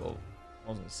Gods, but it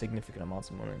wasn't a significant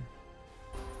amount of money.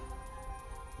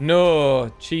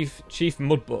 No, Chief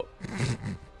Mudbutt.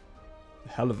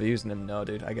 Hell of a username. No,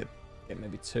 dude. I get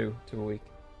maybe two a week.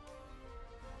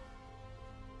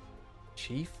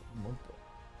 Chief Mudbutt.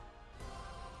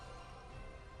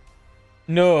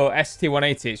 No,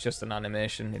 ST180. It's just an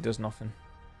animation. It does nothing.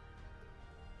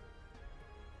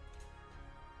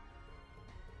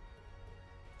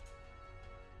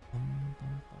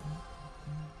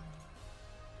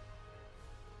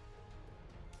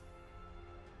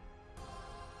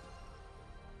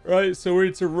 Right, so we're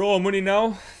into raw money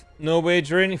now. No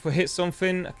wagering. If we hit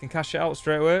something, I can cash it out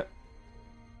straight away.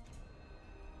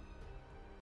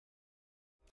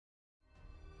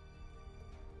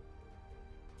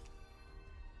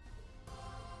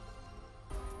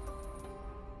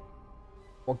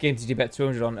 What game did you bet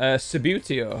 200 on?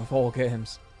 Subutio of all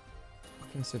games.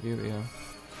 Fucking Subutio.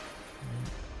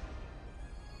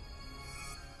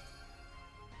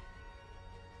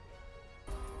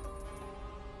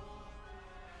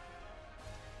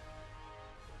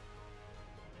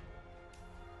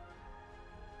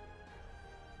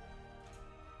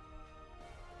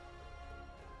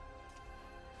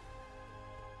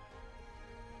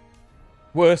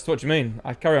 Worst? What do you mean?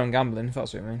 I'd carry on gambling, if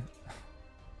that's what you mean.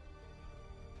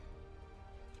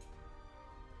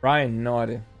 Ryan, no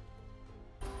idea.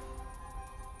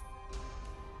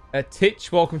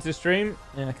 Titch, welcome to the stream.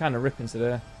 Yeah, kind of ripping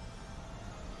today.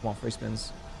 Come on, free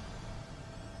spins.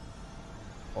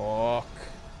 Fuck.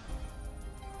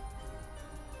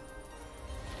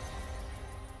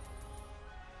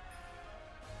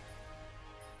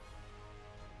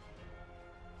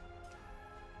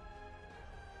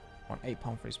 Come on,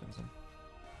 £8 free spins in.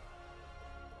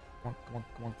 Come on, come on,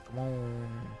 come on, come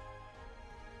on.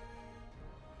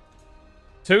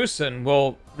 Tucson,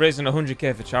 well, raising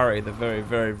 100k for charity. They're very,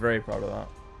 very, very proud of that.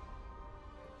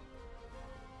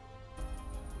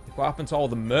 What happened to all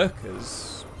the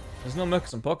Merkers? There's no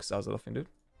Merkers on Poker Stars, I don't think, dude.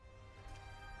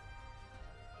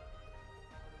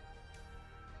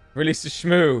 Release a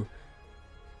Shmoo.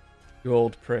 You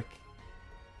old prick.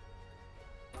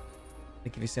 I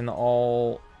think if you've seen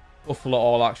the Buffalo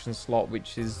All Action slot,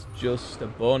 which is just a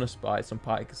bonus buy at some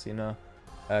party casino,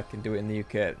 can do it in the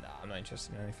UK. Nah, I'm not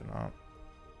interested in anything like that.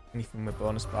 Anything with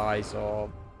bonus buys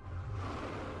or...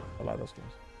 I like those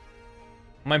games.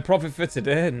 My profit for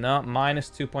today? No, minus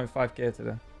 2.5k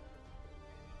today.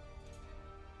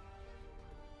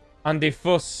 Andy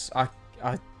Fuss? I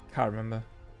can't remember.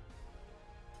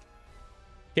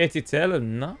 Katie Taylor?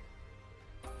 No.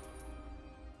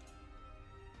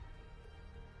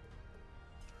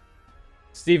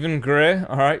 Stephen Gray?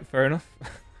 Alright, fair enough.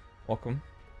 Welcome.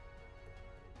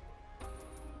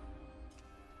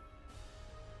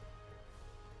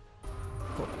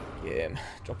 Game.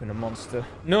 Dropping a monster.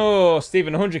 No,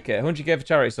 Stephen, 100k. 100k for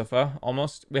charity so far.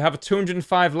 Almost. We have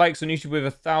 205 likes on YouTube with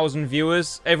 1,000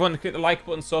 viewers. Everyone click the like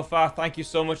button so far. Thank you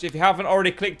so much. If you haven't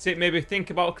already clicked it, maybe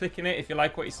think about clicking it if you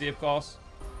like what you see, of course.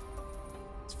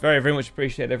 It's very, very much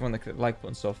appreciated. Everyone that clicked the like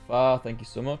button so far. Thank you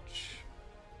so much.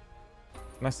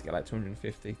 Nice to get like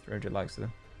 250, 300 likes today.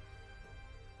 You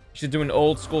should do an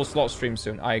old school slot stream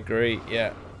soon. I agree.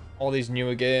 Yeah. All these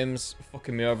newer games are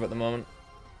fucking me over at the moment.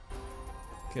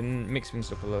 Can mix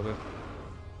things up a little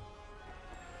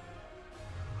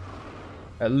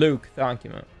bit. Luke, thank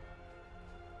you, man.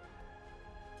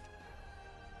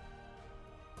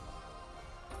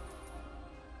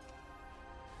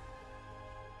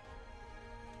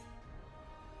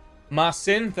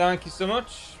 Marcin, thank you so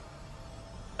much.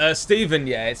 Stephen,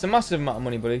 yeah, it's a massive amount of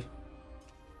money, buddy.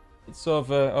 It's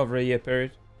over a year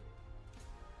period.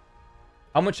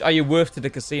 How much are you worth to the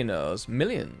casinos?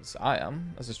 Millions. I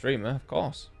am, as a streamer, of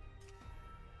course.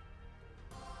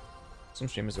 Some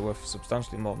streamers are worth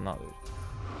substantially more than that, dude.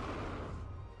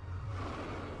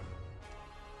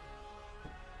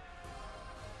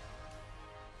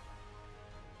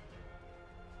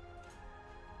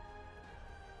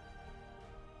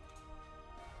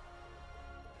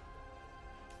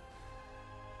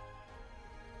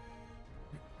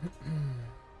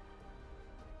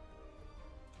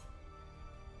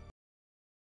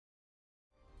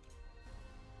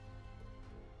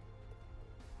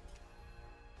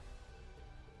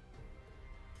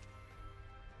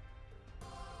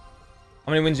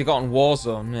 How many wins you got on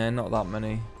Warzone? Yeah, not that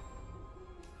many.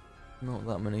 Not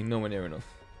that many. Nowhere near enough.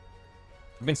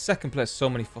 I've been second place so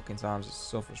many fucking times. It's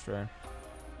so frustrating.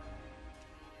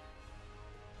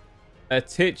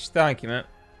 Titch, thank you, mate.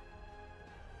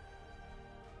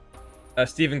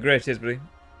 Stephen Gray, cheers, buddy.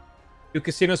 Do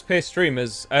casinos pay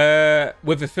streamers?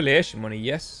 With affiliation money,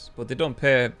 yes. But they don't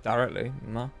pay directly,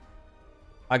 no.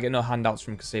 I get no handouts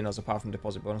from casinos apart from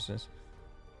deposit bonuses.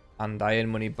 And I earn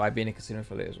money by being a casino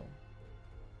affiliate as well.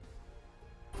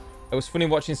 It was funny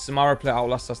watching Samara play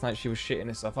Outlast last night. She was shitting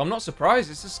herself. I'm not surprised.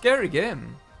 It's a scary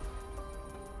game.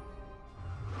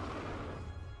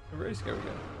 A really scary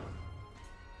game.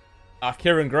 Ah,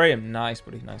 Kieran Graham. Nice,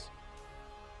 buddy. Nice.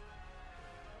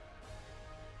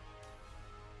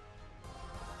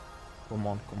 Come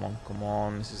on, come on, come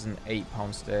on. This is an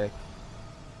 £8 steak.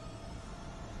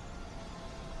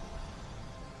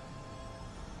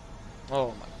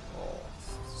 Oh my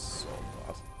god. So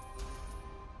bad.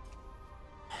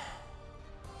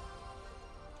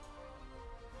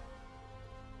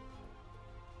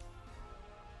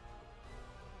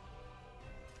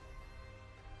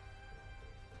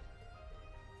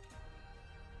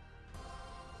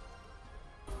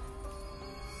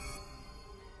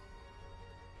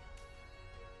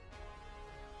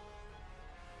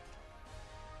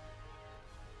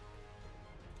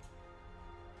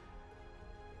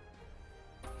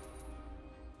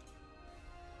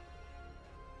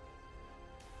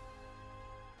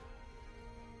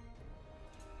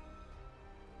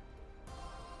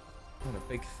 What a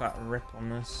big fat rip on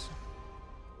this.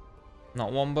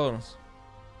 Not one bonus.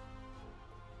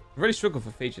 I really struggled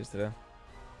for features today.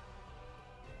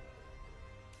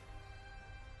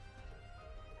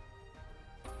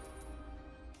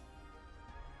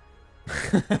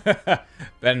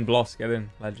 Ben Bloss, get in,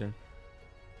 legend.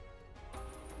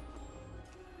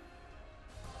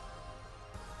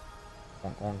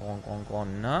 Go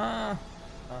on. Nah.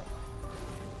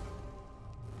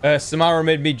 Samara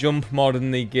made me jump more than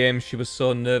the game. She was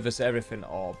so nervous, everything.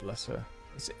 Oh, bless her.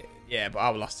 Yeah, but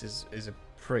Outlast is a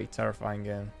pretty terrifying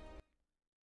game.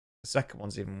 The second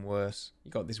one's even worse.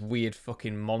 You got this weird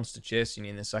fucking monster chasing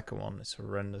you in the second one. It's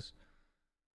horrendous.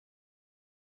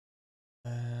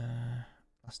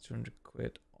 That's 200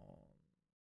 quid.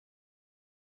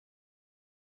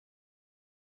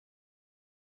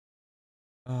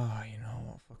 Oh, you know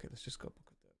what? Fuck it. Let's just go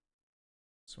book it there.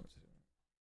 Something to do.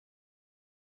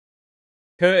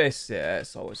 Curtis, yeah,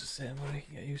 it's always the same, buddy.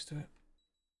 Get used to it.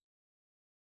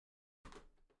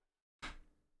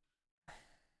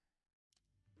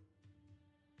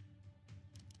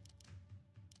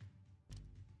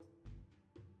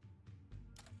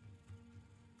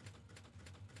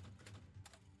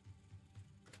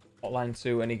 Hotline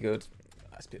 2, any good?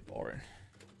 That's a bit boring.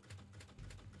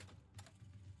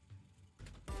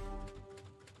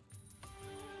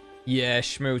 Yeah,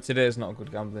 Shmoo, today is not a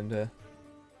good gambling day.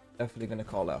 Definitely going to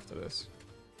call it after this.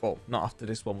 Well, not after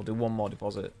this one. We'll do one more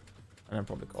deposit and then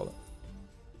probably call it.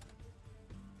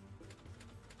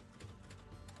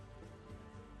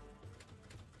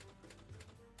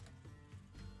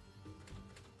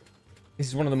 This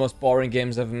is one of the most boring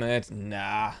games ever made.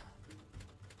 Nah.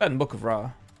 Better than Book of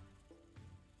Ra.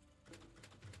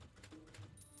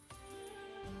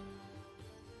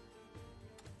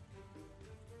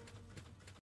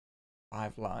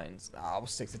 Five lines. Nah, I'll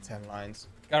stick to 10 lines.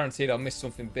 Guaranteed I'll miss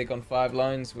something big on 5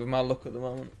 lines with my luck at the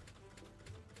moment.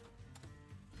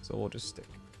 So we'll just stick.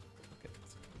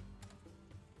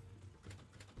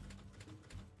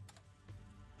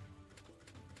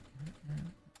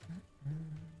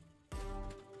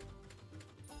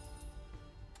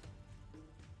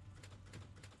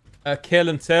 Okay.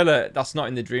 Kalen Taylor, that's not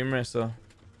in the Dream Race though.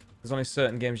 There's only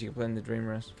certain games you can play in the Dream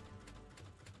Race.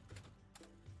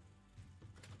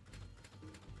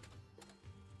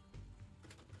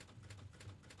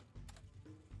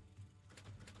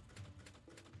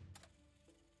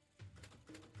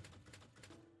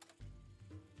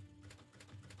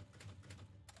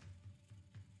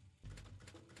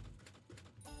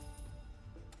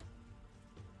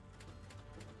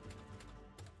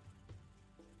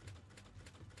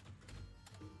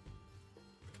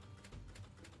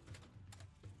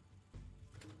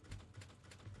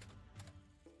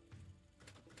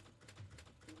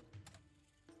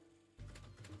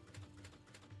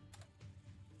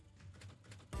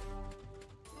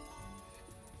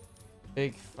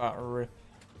 Big fat rip.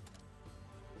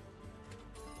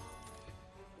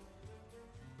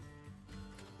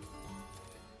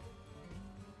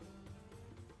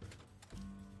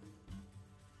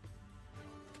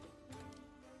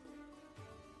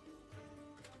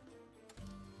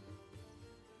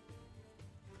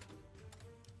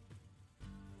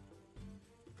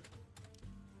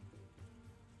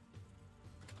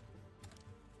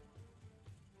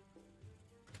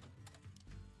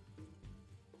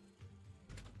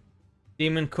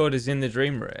 Demon code is in the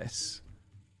dream race.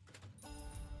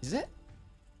 Is it?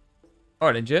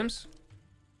 Alright then, James.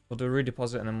 We'll do a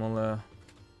redeposit and then we'll have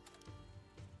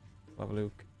a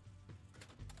look.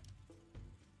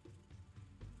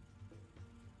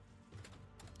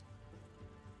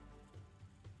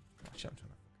 Actually, I'm trying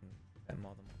to fucking get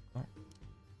more than one. Oh.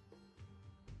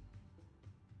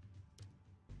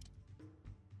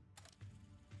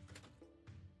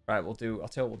 Right, we'll do. I'll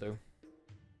tell you what we'll do.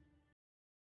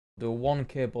 Do a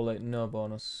 1k bullet, no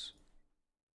bonus.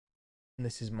 And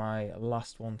this is my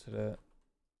last one today.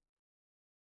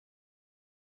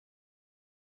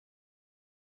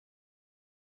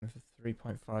 For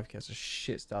 3.5k, it's a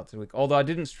shit start to the week. Although I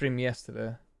didn't stream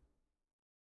yesterday.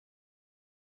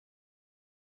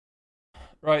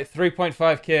 Right,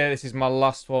 3.5k. This is my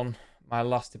last one. My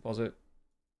last deposit.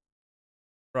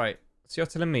 Right. So you're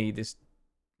telling me this...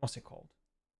 What's it called?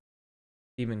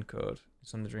 Demon code.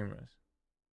 It's on the dream race.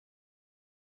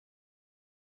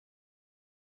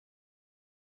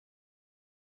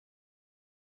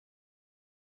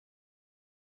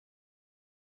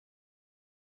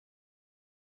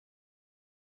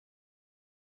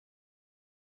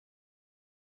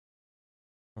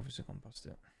 Obviously gone past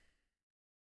it.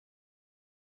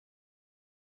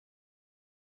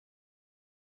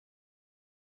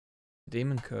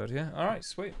 Demon code, yeah. All right,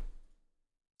 sweet.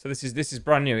 So this is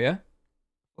brand new, yeah.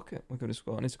 Okay, we're gonna just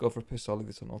go. I need to go for a piss. I'll leave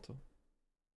this on auto.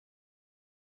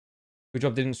 Good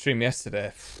job didn't stream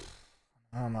yesterday.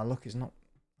 Oh, my luck is not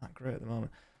that great at the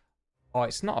moment. Oh,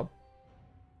 it's not.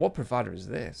 What provider is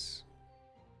this?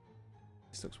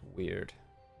 This looks weird.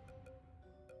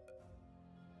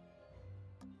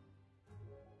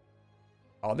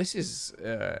 Oh, this is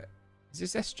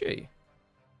this SG?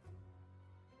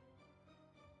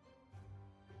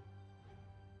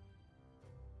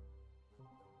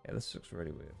 Yeah, this looks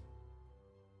really weird.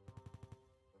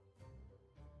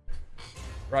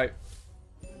 Right.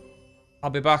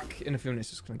 I'll be back in a few minutes.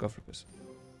 Just gonna go for a piss.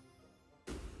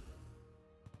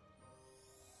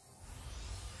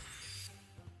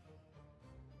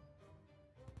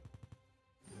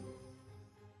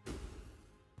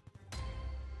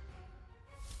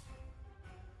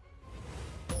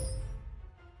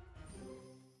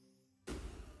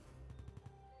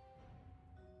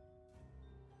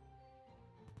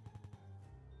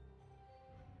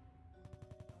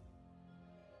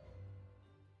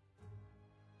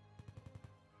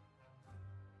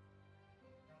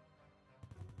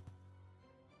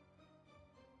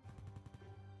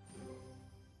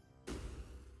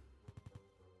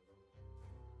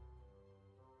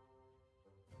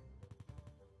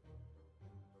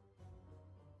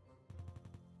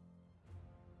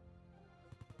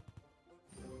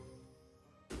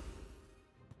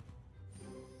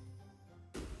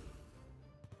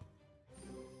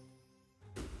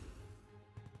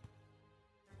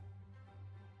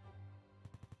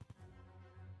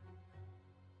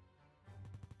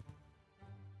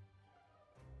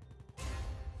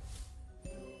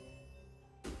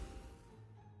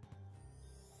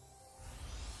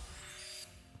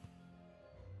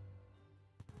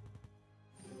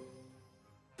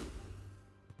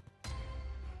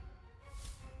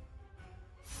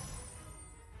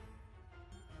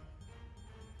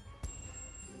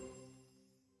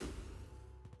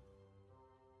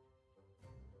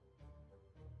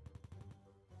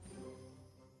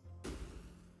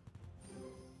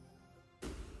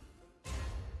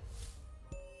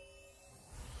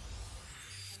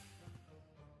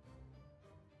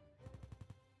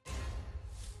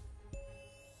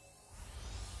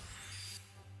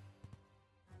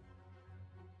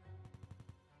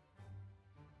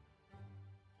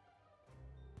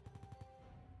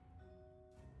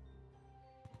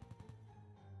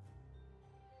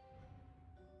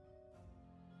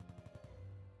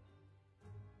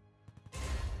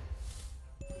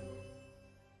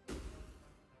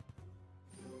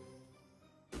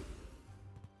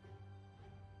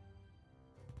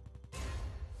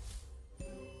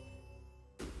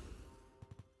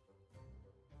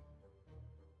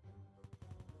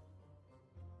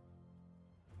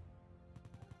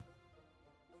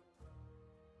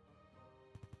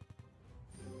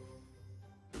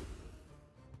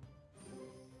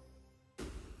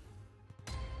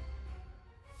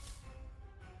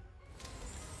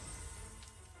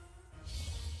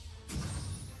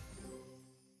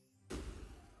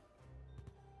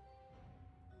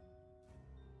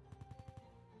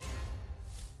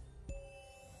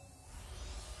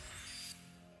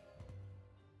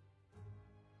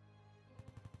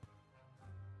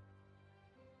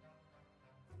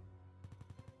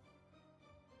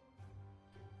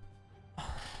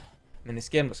 I mean, this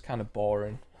game looks kind of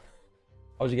boring.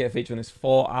 How would you get a feature when there's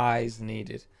 4 eyes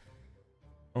needed?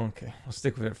 Okay, I'll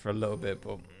stick with it for a little bit,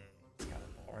 but it's kind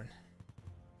of boring.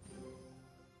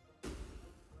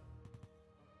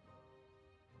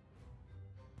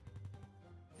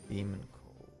 Demon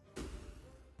Call.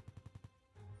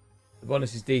 The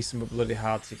bonus is decent, but bloody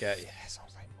hard to get. Yeah,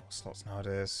 sounds like most slots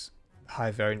nowadays.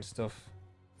 High variant stuff.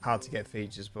 Hard to get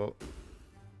features, but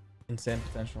insane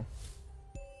potential.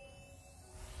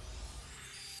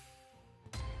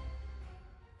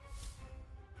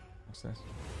 What's this?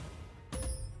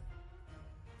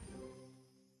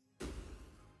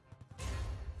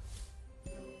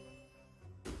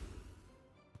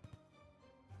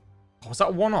 Oh, was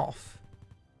that one off?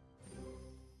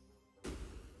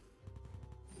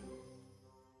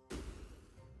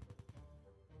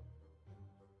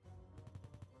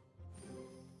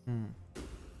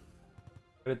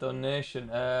 A donation.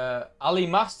 Ali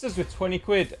Masters with 20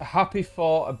 quid. Happy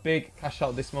for a big cash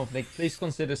out this month, Nick. Please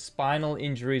consider Spinal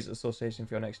Injuries Association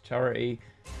for your next charity.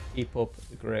 Keep up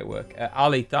the great work.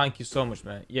 Ali, thank you so much,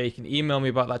 mate. Yeah, you can email me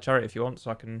about that charity if you want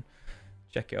so I can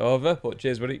check it over. But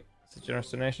cheers, buddy. It's a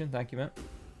generous donation. Thank you, mate.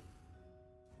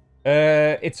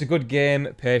 It's a good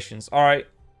game. Patience. Alright.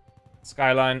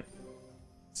 Skyline.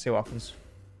 Let's see what happens.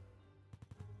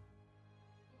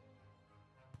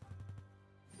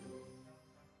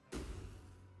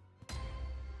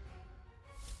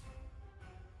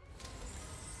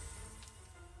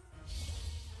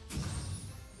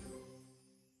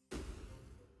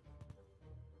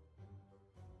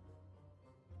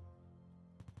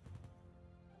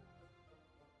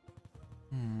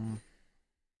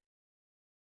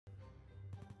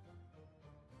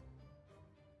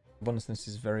 Bonusness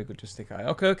is very good to stick eye.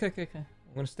 Okay. I'm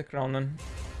gonna stick around then.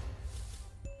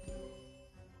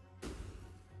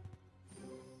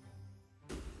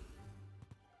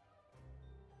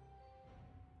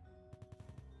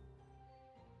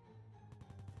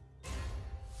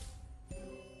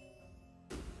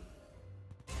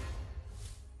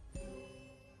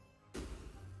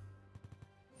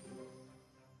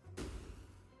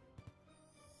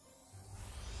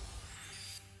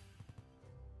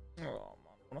 Oh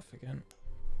man, I'm off again.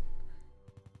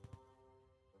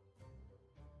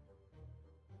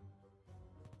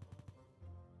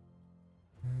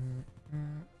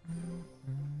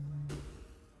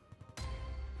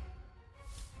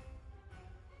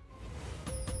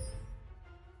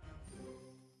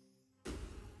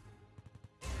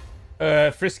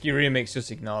 Frisky remix, just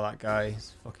ignore that guy.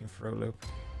 He's fucking throw loop.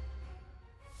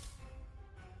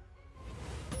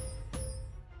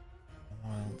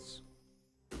 Wilds.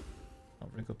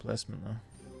 Not very good placement though.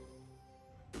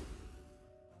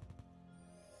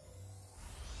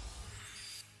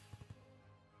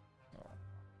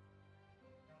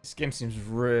 This game seems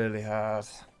really hard.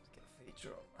 Let's get a feature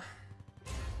up.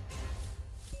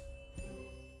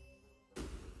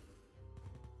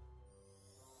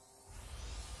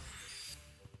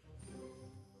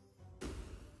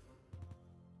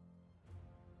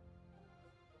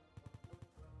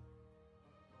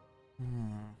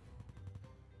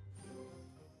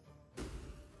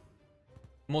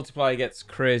 Multiplier gets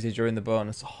crazy during the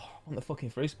bonus. Oh, I want the fucking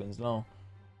free spins now.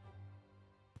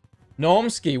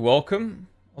 Normski, welcome.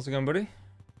 How's it going, buddy?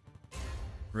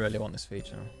 Really want this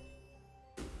feature.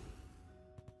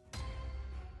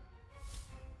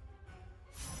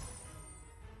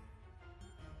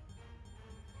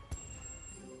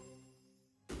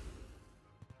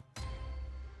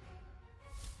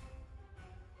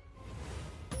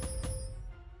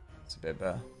 It's a bit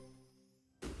better.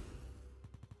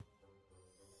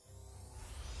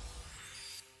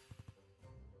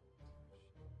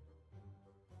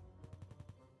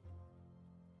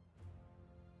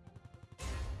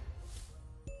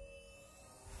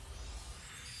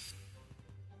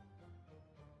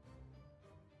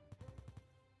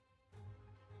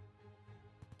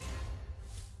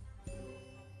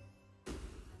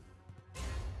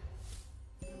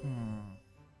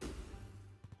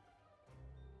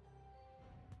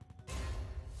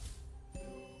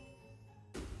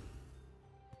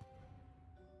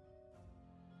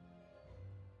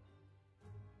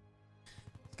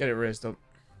 Get it raised up.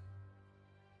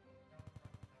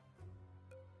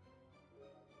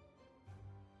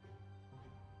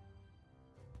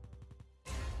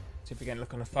 See if we can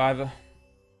look on a fiver.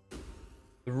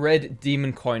 The red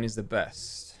demon coin is the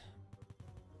best.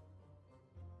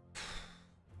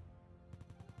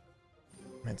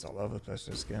 It's all over the place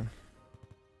this game.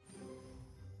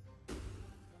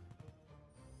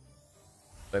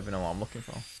 Don't even know what I'm looking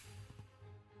for.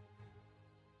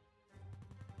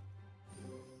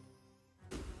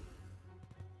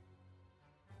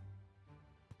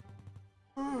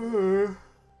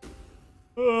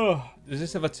 Does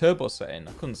this have a turbo setting?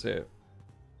 I couldn't see it.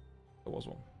 There was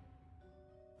one.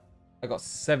 I got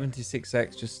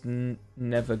 76x, just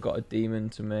never got a demon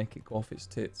to make it go off its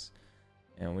tits.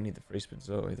 Yeah, we need the free spins,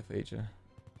 don't we, the feature.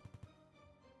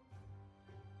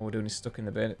 All we're doing is stuck in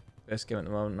the base game at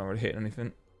the moment, not really hitting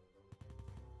anything.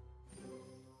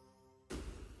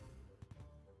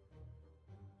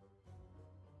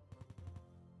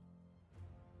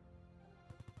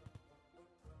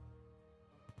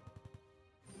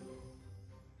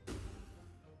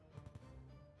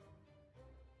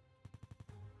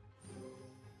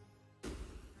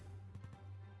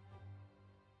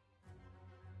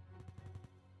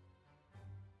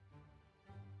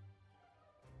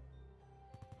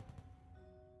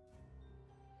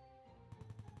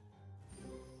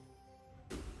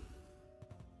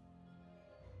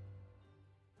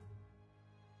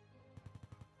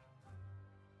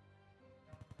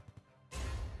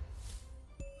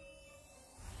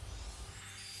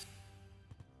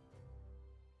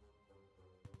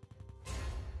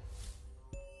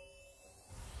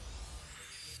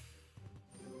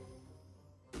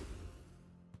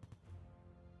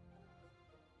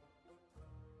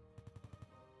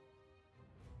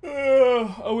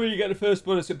 Oh, will you get the first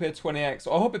bonus to pay 20x?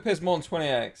 I hope it pays more than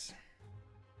 20x.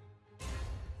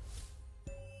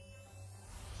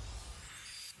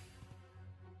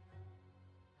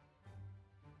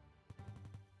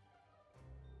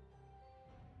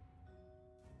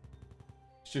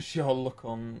 It's just your look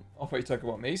on... I thought you were talking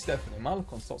about me, Stephanie. My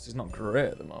look on stocks is not great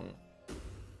at the moment.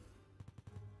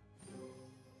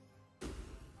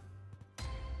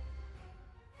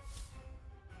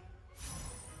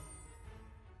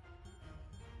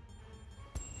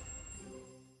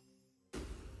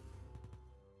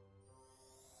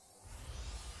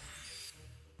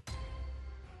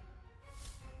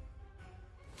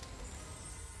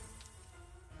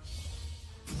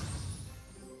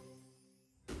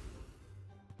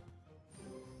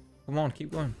 Come on,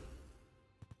 keep going.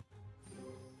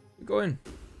 Keep going.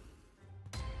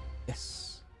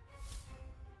 Yes.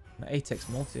 An 8x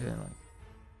multi here, like.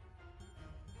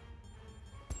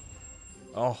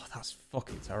 Oh, that's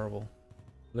fucking terrible.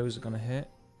 Blues are gonna hit.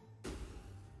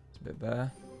 It's a bit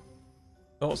better.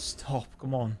 Don't stop,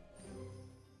 come on.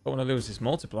 Don't want to lose this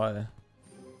multiplier.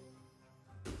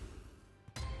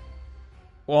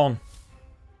 Go on.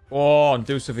 Go on,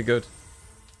 do something good.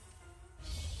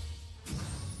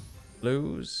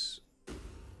 Blues.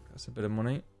 That's a bit of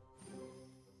money.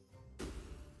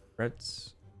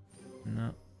 Reds.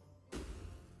 No.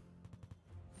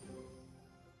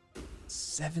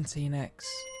 17x.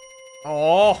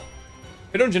 Oh!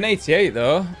 188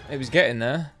 though. It was getting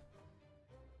there.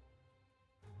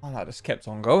 Oh, that just kept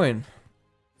on going.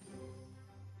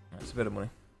 That's a bit of money.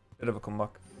 Bit of a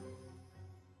comeback.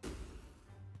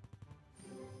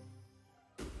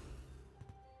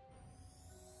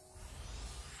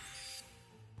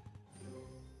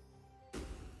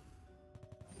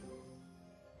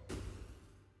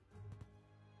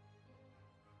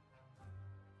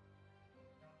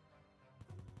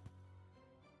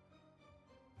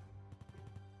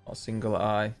 A single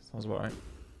eye. Sounds about right.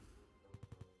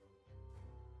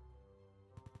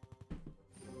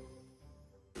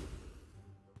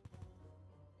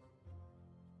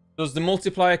 Does the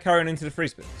multiplier carry on into the free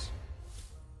spins?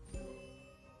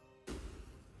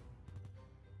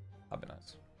 That'd be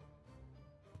nice.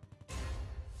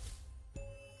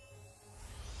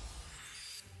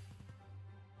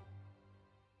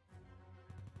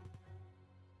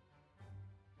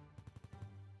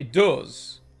 It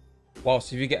does.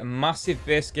 Whilst if you get a massive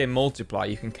base game multiplier,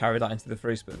 you can carry that into the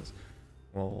free spins.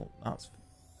 Well, that's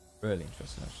really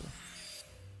interesting, actually.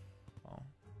 Oh.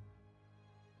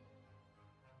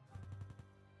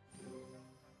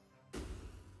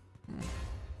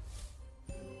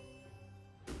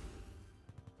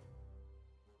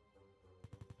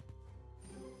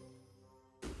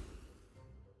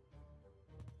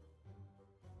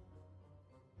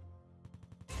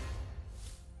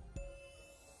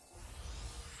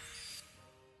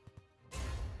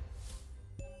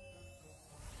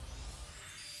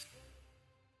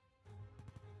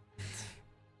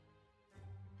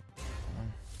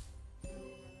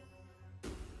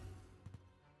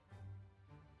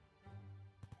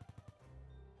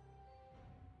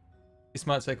 This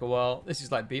might take a while. This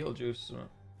is like Beetlejuice, isn't it?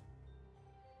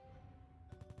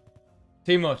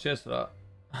 Timo, cheers for that.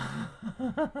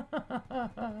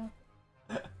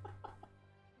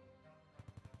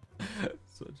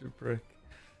 Such a prick.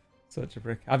 Such a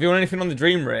prick. Have you won anything on the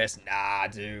dream race? Nah,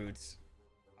 dude.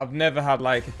 I've never had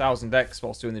like 1000 X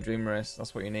whilst doing the dream race.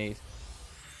 That's what you need.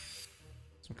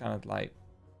 Some kind of like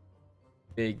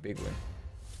Big, big win.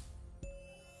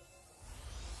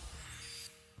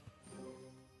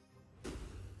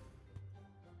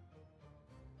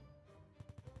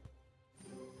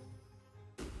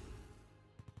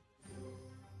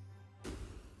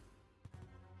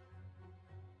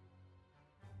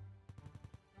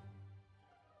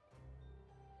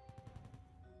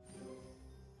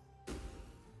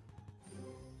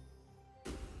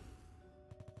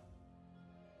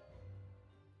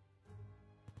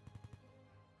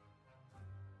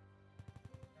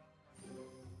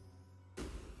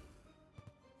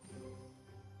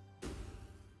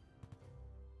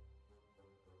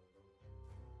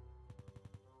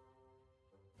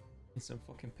 Need some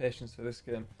fucking patience for this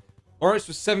game. Moritz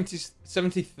was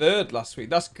 73rd last week.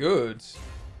 That's good.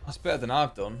 That's better than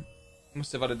I've done. He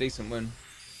must have had a decent win.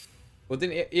 Well,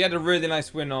 didn't he had a really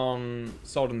nice win on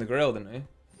Sword and the Grail, didn't he?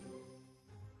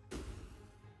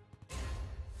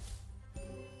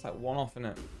 It's like one off,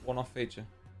 innit? One off feature.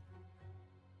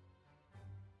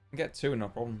 You can get two, no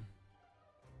problem.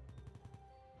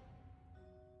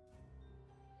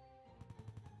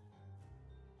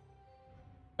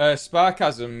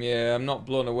 Sparkasm, yeah, I'm not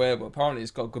blown away, but apparently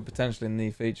it's got good potential in the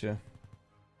feature.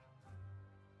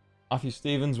 Matthew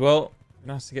Stevens, well,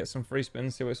 nice to get some free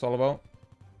spins, see what it's all about.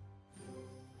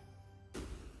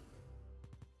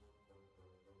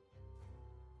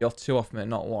 You're two off, mate,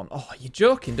 not one. Oh, you're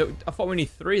joking. I thought we need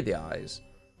 3 of the eyes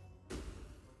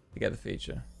to get the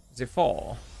feature. Is it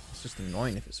 4? It's just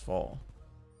annoying if it's 4.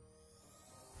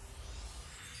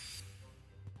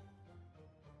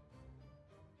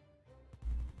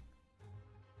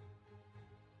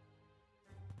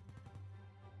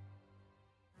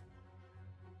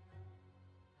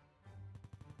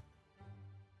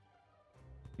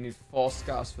 You need 4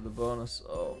 scars for the bonus.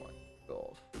 Oh my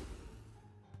god.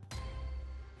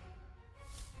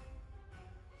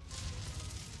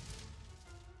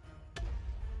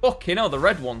 Fucking hell, the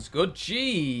red one's good.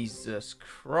 Jesus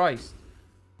Christ.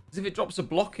 As if it drops a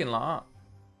block in like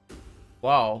that.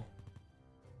 Wow.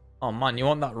 Oh man, you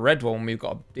want that red one when we've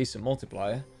got a decent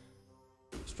multiplier.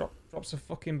 Just drops a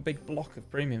fucking big block of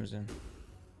premiums in.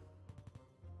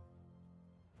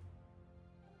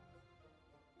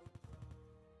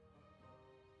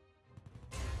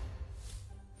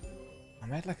 I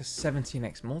made like a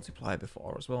 17x multiplier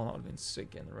before as well. That would have been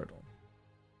sick getting the red one.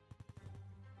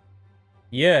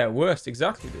 Yeah, worst,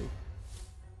 exactly, dude.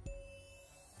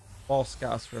 4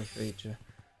 scars for a feature.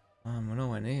 We're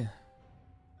nowhere near.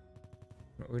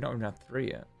 We've not even had 3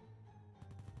 yet.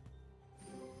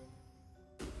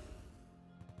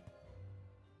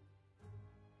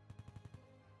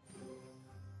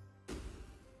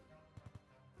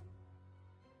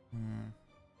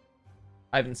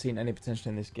 I haven't seen any potential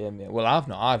in this game yet. Well, I've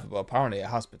not either, but apparently it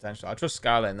has potential. I trust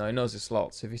Skyline though. He knows his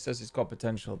slots. If he says it's got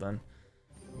potential, then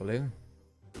we'll do.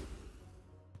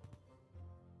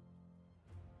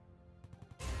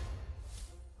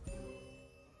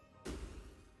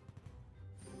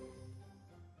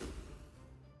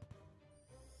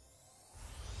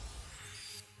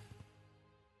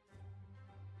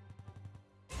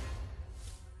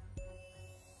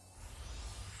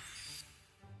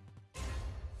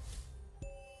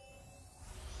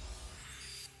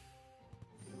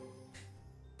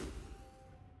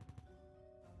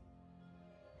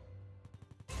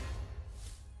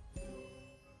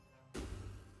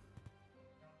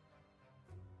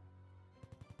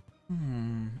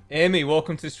 Amy,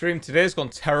 welcome to the stream. Today's gone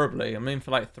terribly. I'm in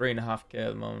for like 3.5k at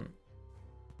the moment.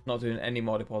 Not doing any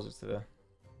more deposits today.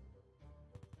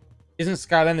 Isn't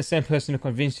Skyline the same person who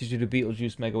convinced you to do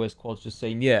Beetlejuice Mega Waste quads? Just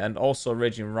saying, yeah, and also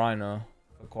Raging Rhino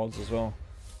for quads as well.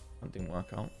 That didn't work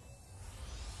out.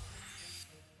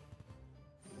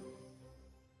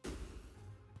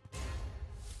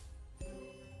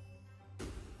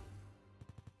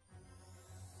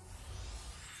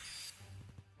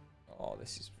 Oh,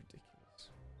 this is ridiculous.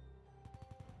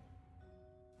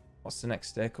 What's the next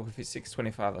stake up? If it's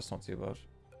 625, that's not too bad.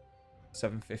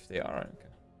 750, alright, okay.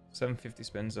 750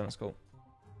 spins, then let's go.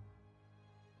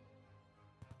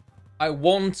 I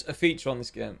want a feature on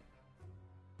this game.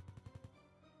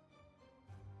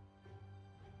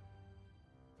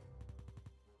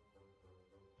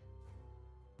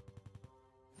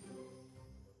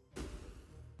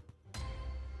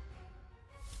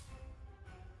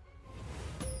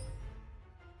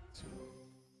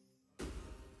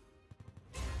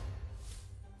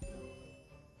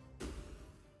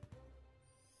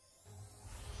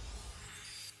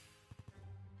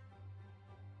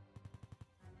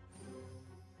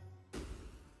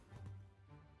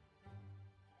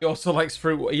 He also likes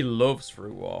Fruit Warp. He loves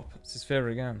Fruit Warp. It's his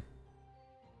favourite game.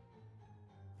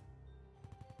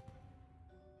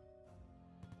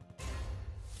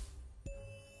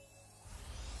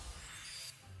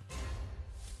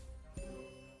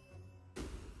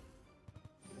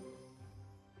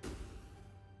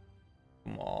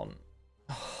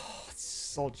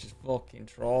 such a fucking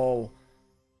troll.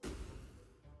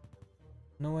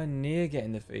 Nowhere near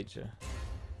getting the feature.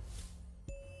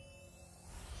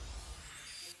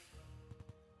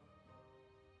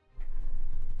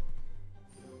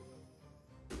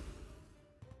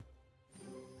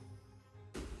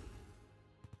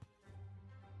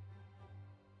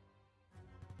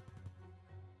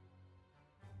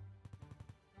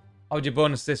 How would you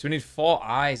bonus this? We need 4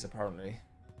 eyes, apparently.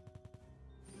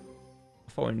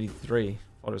 I thought we needed 3. I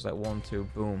thought it was like 1, 2,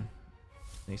 boom.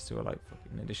 These 2 are like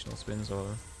fucking additional spins or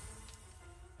whatever.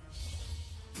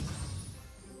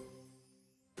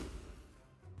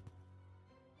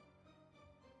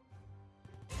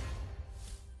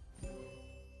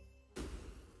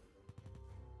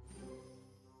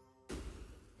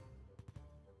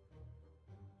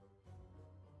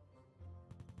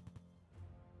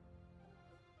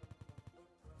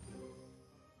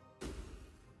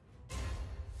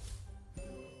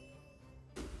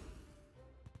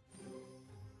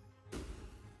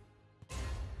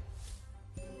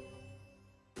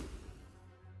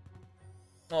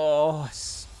 Oh,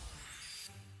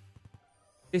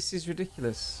 this is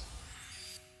ridiculous.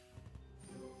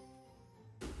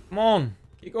 Come on,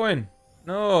 keep going.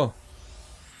 No.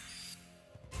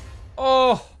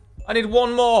 Oh, I need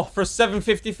 1 more for a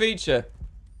 750 feature.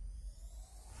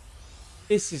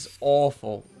 This is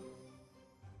awful.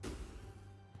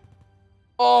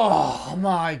 Oh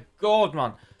my god,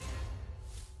 man.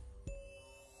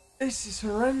 This is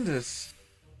horrendous.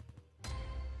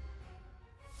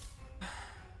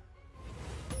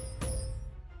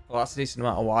 Well, that's a decent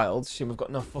amount of wilds. Shit, we've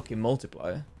got no fucking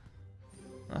multiplier.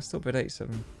 I still bid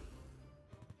 87.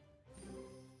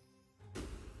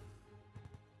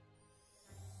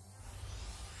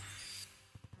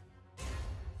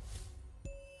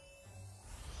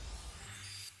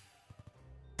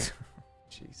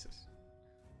 Jesus.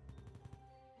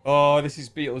 Oh, this is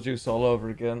Beetlejuice all over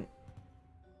again.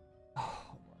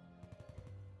 Oh.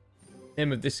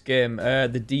 Name of this game,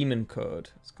 The Demon Code,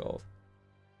 it's called.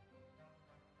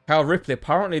 Kyle Ripley,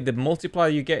 apparently the multiplier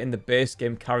you get in the base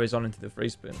game carries on into the free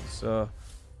spins, so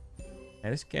yeah,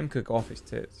 this game could go off its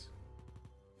tits.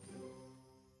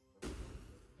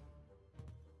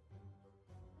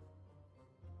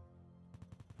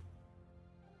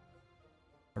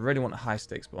 I really want a high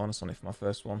stakes bonus on it for my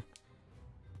first one.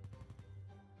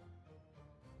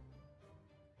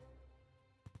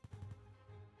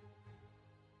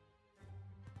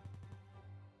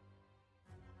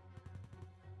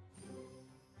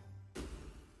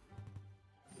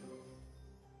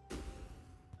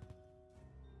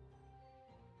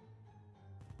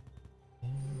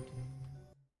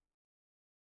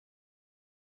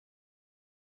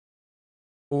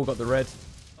 Oh, got the red.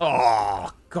 Oh,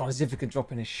 God, as if it could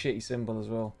drop in a shitty symbol as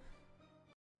well.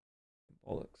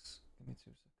 Bollocks. Give me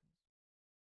 2 seconds.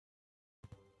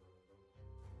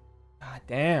 God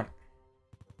damn.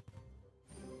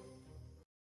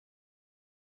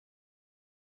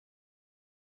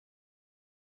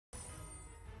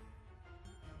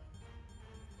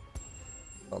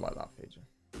 I like that feature.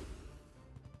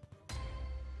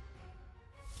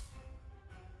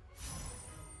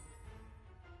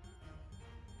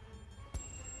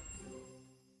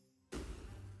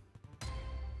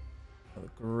 The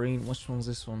green. Which one's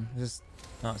this one? This.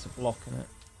 No, it's a block in it.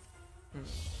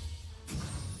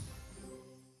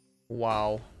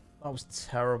 Wow, that was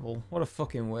terrible. What a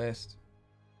fucking waste.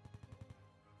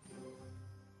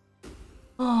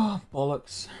 Oh,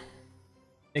 bollocks.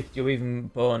 Nick, do you even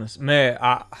bonus? Mate,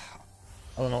 I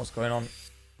don't know what's going on.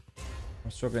 I'm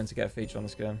struggling to get a feature on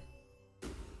this game.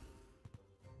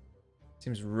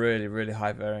 Seems really, really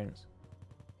high variance.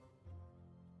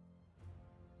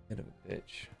 Bit of a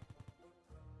bitch.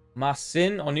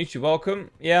 Massin on YouTube,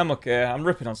 welcome. Yeah, I'm okay. I'm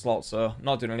ripping on slots, so I'm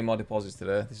not doing any more deposits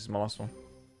today. This is my last one.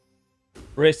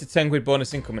 Raise to 10 quid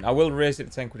bonus incoming. I will raise it to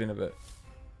 10 quid in a bit.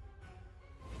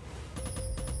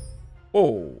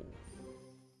 Oh.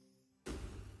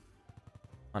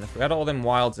 And if we had all them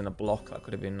wilds in a block, that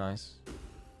could have been nice.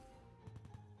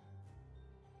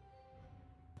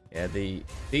 Yeah,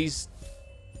 these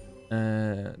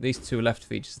 2 left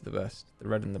features are the best. The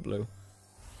red and the blue.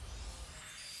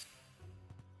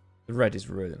 The red is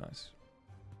really nice.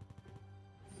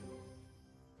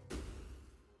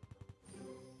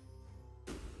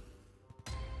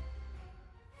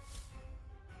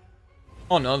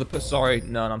 Oh no, sorry,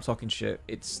 no, I'm talking shit.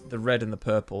 It's the red and the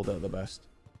purple that are the best.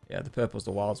 Yeah, the purple's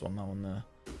the wilds one, that one there.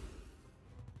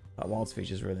 That wilds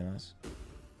feature is really nice.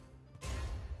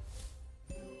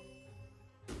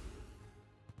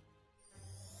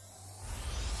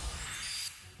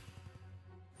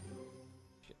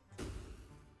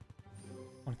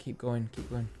 on, keep going, keep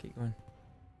going, keep going.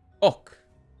 Fuck.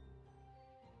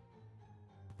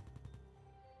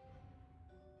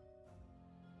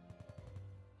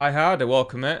 Hi, Harder.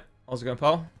 Welcome, mate. How's it going,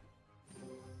 pal?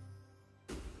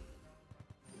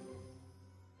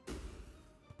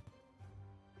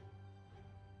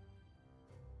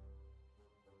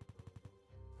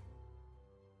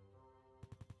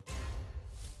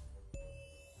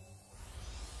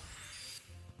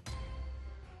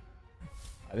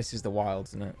 This is the wild,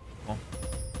 isn't it? Come on.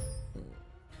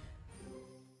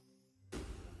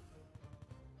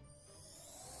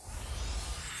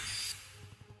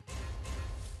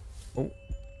 Oh.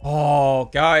 Oh,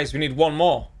 guys, we need one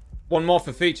more. One more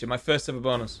for feature. My first ever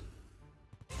bonus.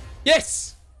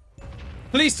 Yes!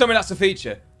 Please tell me that's a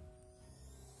feature.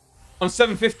 On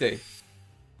 750.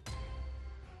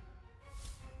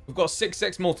 We've got a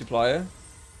 6x multiplier.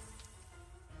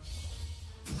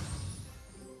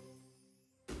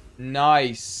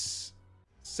 Nice.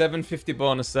 750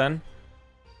 bonus then.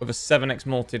 With a 7x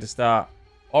multi to start.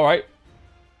 Alright.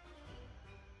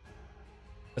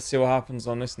 Let's see what happens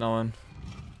on this now then.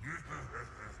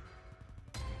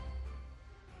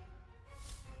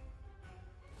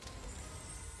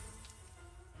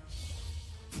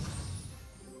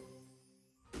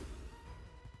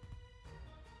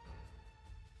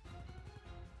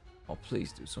 Oh,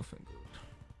 please do something good.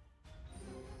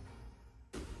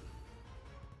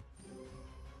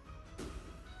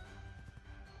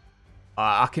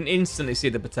 I can instantly see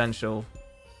the potential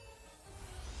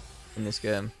in this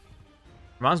game.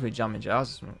 Reminds me of Jamming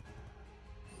Jazz.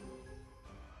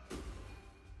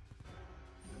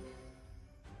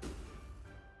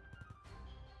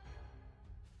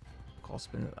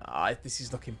 This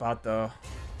is looking bad though.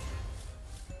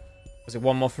 Was it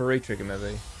one more for retrigger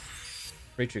maybe?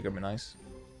 Retrigger would be nice.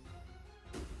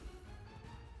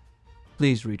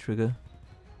 Please retrigger.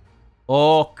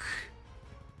 Oh.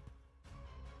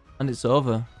 And it's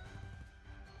over.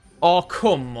 Oh,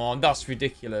 come on. That's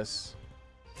ridiculous.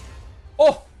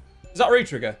 Oh! Is that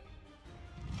retrigger?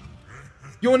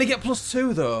 You only get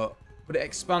 +2 though. But it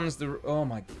expands the... Oh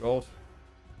my god.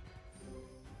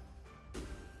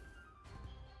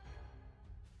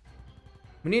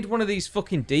 We need one of these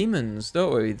fucking demons,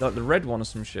 don't we? Like the red one or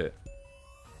some shit.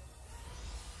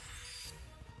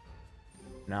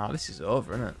 Nah, this is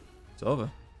over, isn't it? It's over.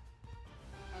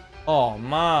 Oh,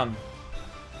 man.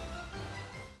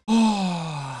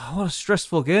 Oh, what a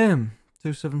stressful game.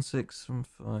 276 from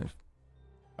 5. Alright,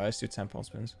 let's do £10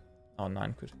 spins. Oh,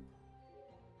 9 quid.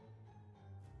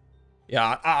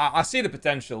 Yeah, I see the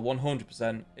potential,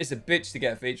 100%. It's a bitch to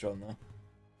get a feature on, though.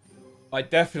 I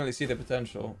definitely see the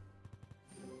potential.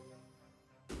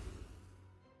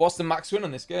 What's the max win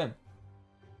on this game?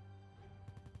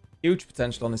 Huge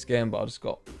potential on this game, but I just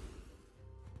got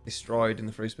destroyed in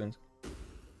the free spins.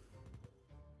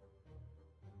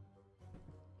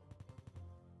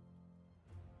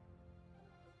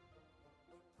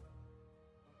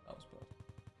 That was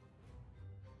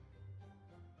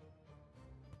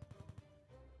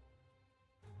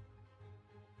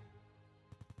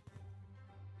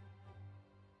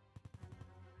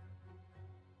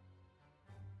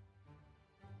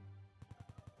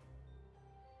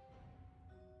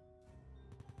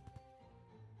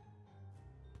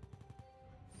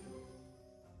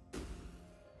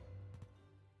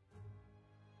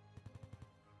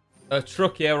bad.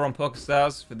 Truck, yeah, we're on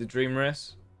PokerStars for the Dream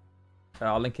Race.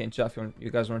 I'll link it in chat if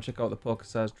you guys want to check out the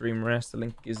PokerStars Dream Race. The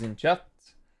link is in chat.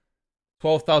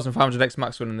 12,500x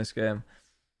max win in this game.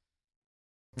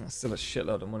 That's still a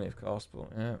shitload of money, of course, but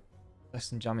yeah. Less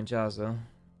than Jamming Jazz, though.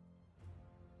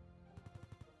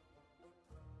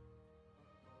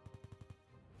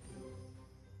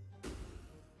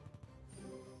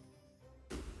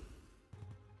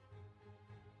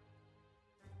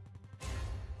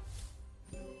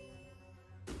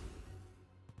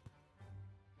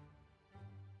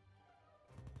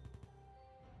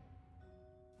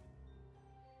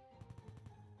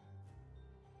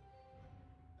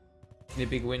 Any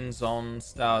big wins on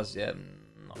stars yet?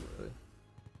 Not really.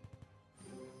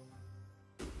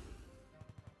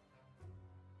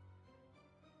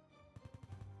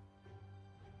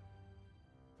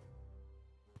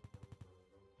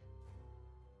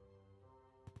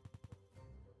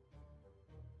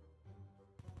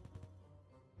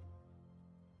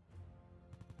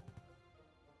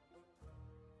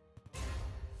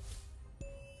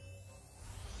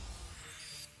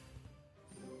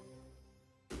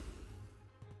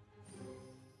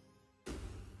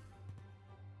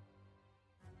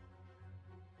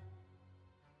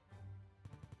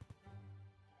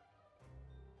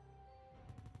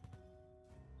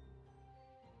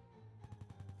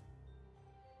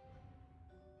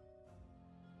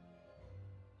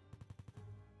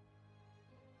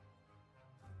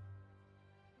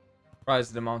 Rise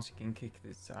of the Mountain King kick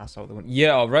this ass out the window.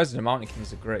 Yeah, oh, Rise of the Mountain King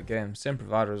is a great game. Same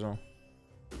provider as well.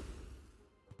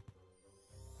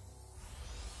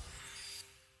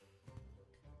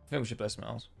 I think we should play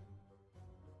something else.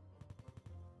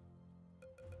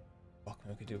 Fuck,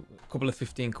 we could do a couple of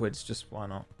 15 quids, just why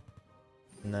not?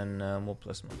 And then we'll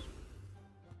play something else.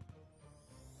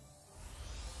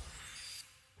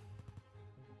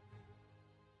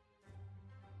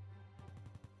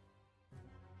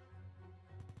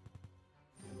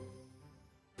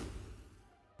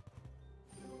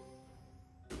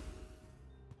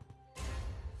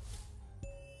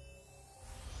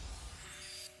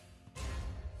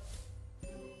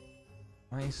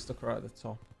 Why are you stuck right at the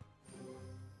top?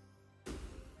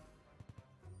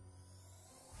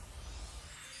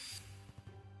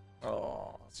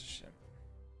 Oh, that's a shame.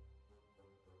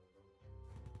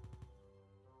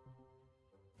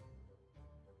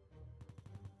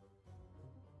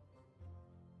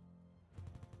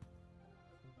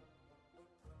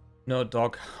 No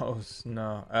doghouse,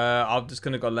 no. I'm just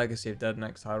gonna go Legacy of Dead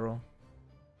next high roll.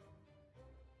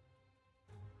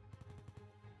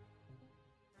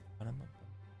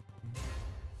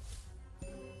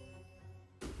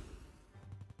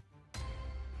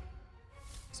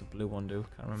 What's the blue one do?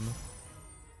 Can't remember.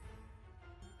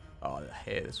 Oh, I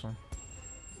hate this one.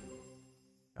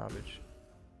 Garbage.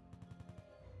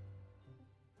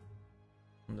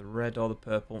 And the red or the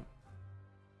purple.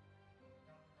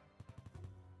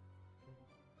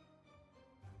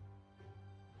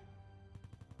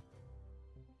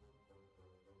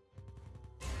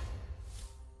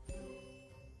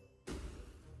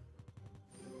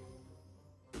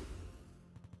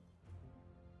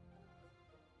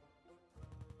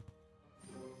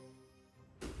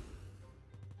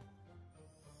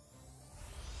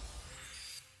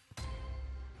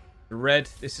 The red,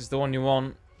 this is the one you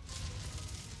want.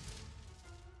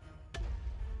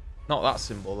 Not that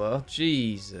symbol though.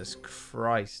 Jesus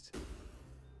Christ.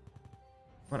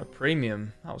 What a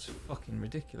premium. That was fucking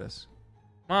ridiculous.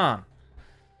 Man.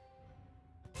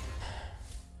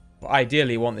 Well,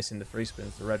 ideally you want this in the free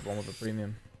spins, the red one with a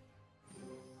premium.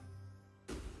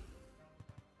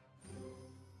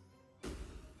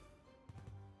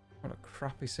 What a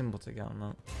crappy symbol to get on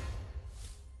that.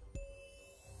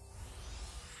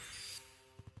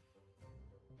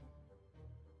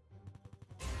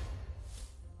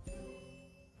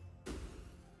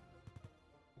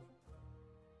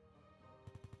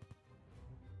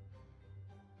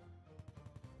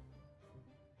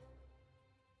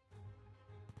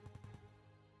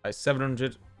 Right,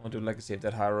 700. I'll do Legacy of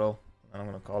Dead high roll, and I'm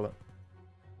gonna call it.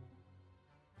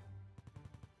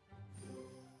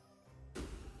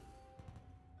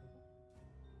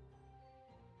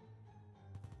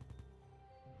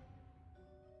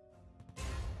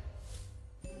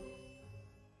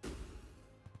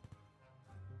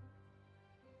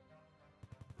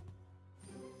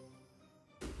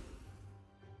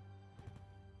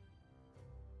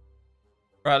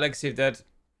 Right, Legacy of Dead.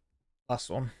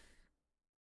 Last one.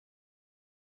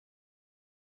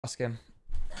 Last game.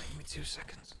 Give me 2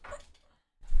 seconds.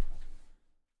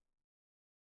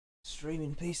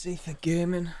 Streaming PC for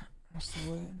gaming. What's the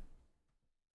word?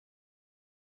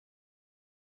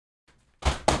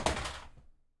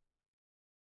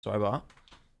 Sorry about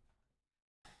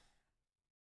that.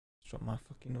 Drop my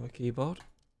fucking other keyboard.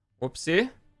 Whoopsie.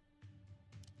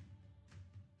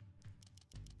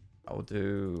 I will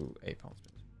do £8.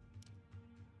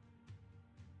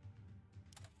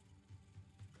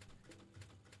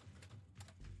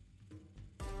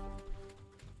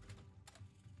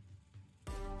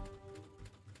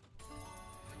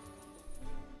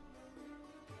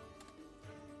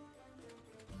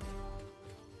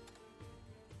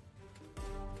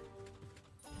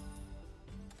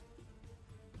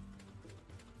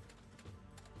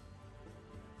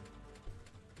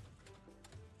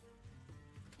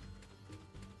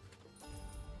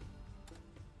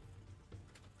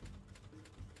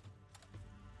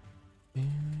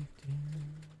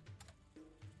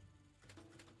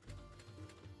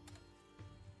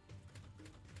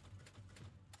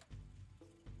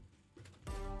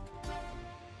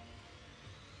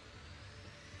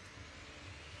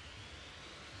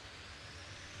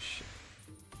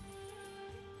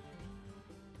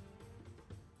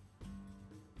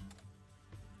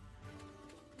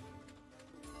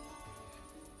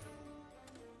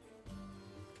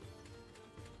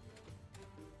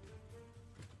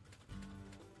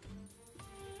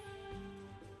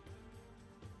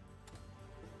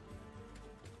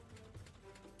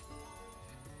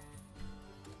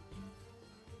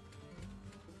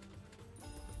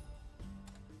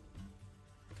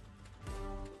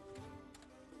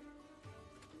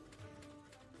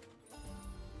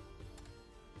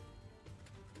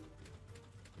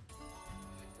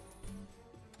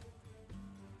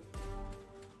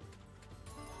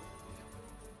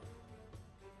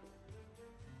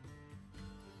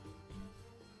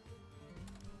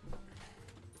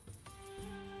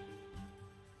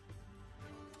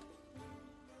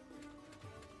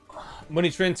 Money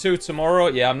Train 2 tomorrow.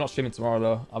 Yeah, I'm not streaming tomorrow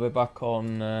though. I'll be back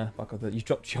on the. You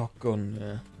dropped your gun.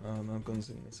 Yeah. Oh, no guns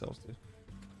in themselves, dude.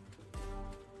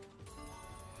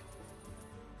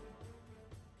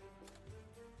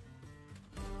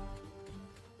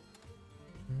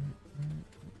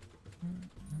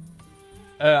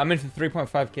 I'm in for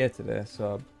 3.5k today,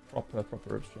 so proper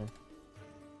rip stream.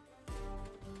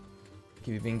 Have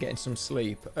you been getting some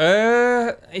sleep?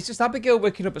 It's just Abigail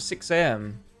waking up at 6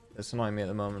 AM. That's annoying me at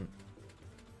the moment.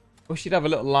 Wish you'd have a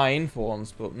little lie-in for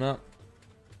once, but no.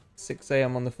 6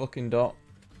 AM on the fucking dot.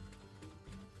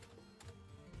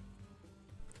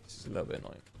 This is a little bit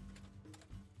annoying.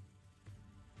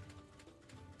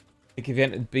 I think if you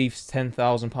entered Beef's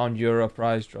 £10,000 Euro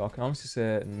prize draw, I can honestly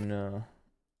say no.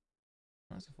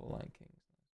 That's a full Lion King.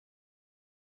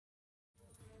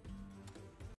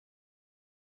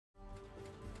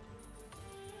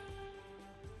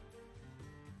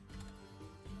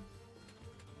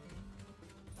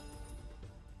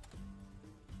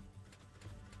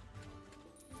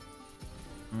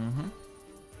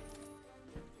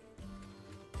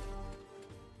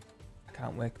 I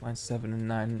can't wake mine 7 and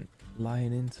 9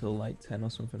 lying in till like 10 or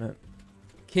something.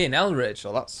 K&L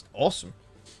Rachel, that's awesome.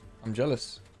 I'm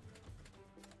jealous.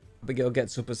 Abigail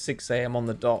gets up at 6 AM on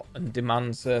the dot and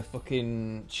demands her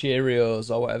fucking Cheerios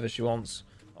or whatever she wants.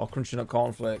 Or Crunchy Nut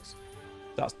Cornflakes.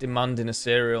 That's demanding a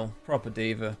cereal. Proper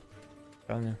diva. I'm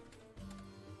telling you.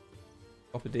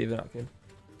 Proper diva, that kid.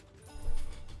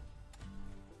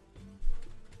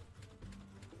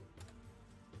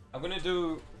 I'm gonna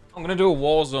do a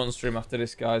Warzone stream after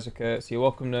this, guys, okay? So you're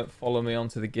welcome to follow me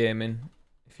onto the gaming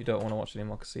if you don't want to watch any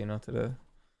more casino today.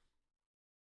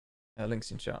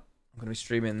 Links in chat. I'm going to be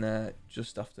streaming there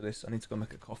just after this. I need to go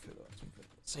make a coffee though.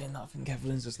 Saying that, I think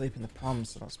Evelyn's asleep in the pram,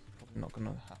 so that's probably not going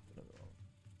to happen at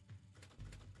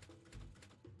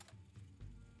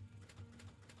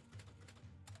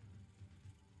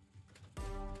all.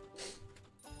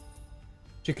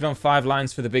 Chicken on 5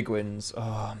 lines for the big wins.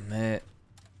 Oh, mate.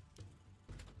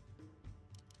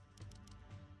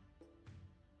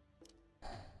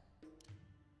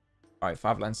 Alright,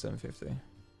 5 lines, 750.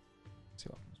 Let's see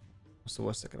what happens. What's the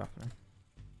worst that could happen?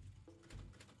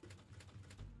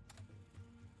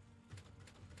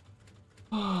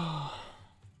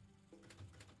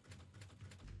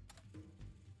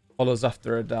 Follows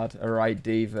after her dad. A right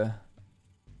diva.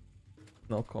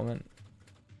 No comment.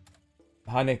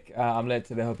 Hi Nick, I'm late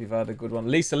today. Hope you've had a good one.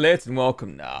 Lisa Layton,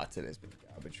 welcome. Nah, today's been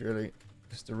garbage, really.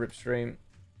 Just a rip stream.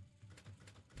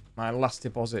 My last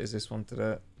deposit is this one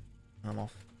today. I'm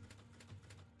off.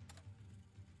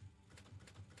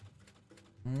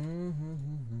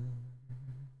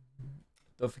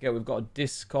 Don't forget, we've got a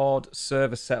Discord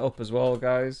server set up as well,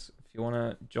 guys. If you want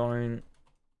to join,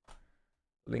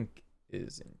 link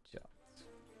is in chat.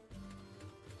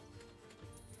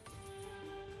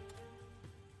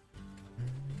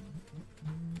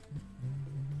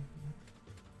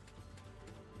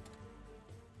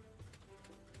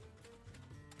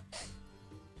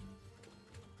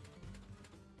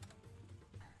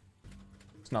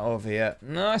 It's not over yet.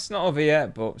 No, it's not over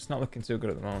yet, but it's not looking too good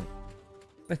at the moment.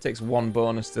 It takes one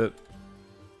bonus to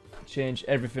change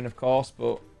everything, of course,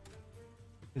 but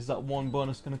is that one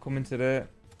bonus going to come in today?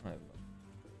 I don't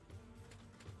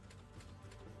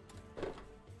know.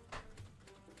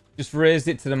 Just raised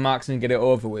it to the max and get it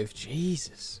over with.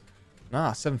 Jesus.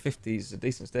 Nah, 750 is a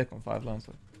decent stake on 5 lines.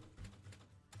 So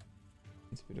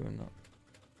need to be doing that.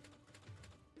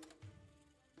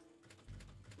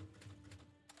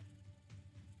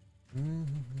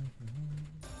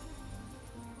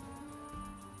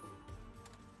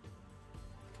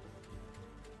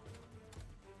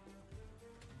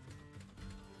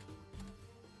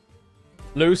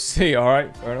 Lucy,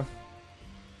 alright, fair enough.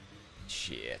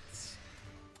 Shit.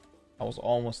 That was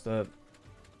almost a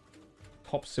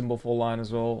top symbol full line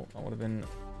as well. That would have been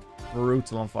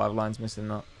brutal on 5 lines missing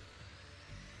that.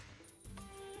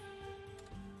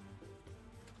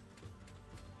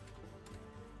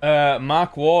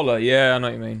 Mark Waller, yeah, I know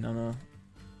what you mean. I know.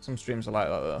 Some streams are like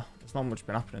that though. There's not much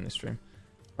been happening in this stream.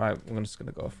 Right, we're just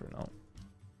gonna go for it now.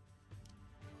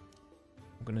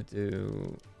 I'm gonna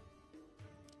do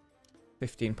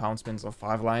 £15 spins on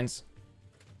 5 lines.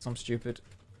 Some stupid.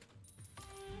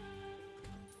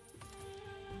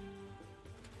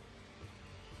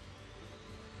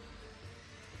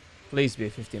 Please be a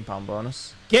 £15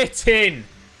 bonus. Get in!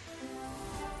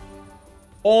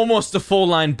 Almost a full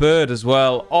line bird as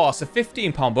well. Oh, it's a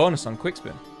 £15 bonus on quick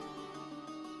spin.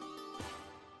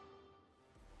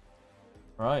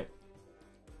 Right.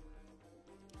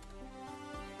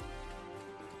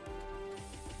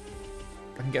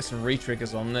 I can get some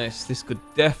re-triggers on this. This could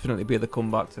definitely be the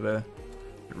comeback today.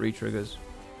 It re-triggers.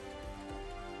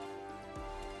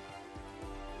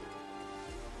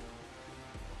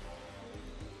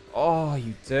 Oh,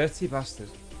 you dirty bastard.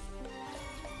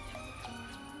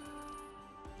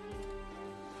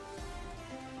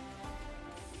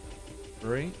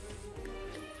 Three.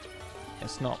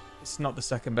 It's not the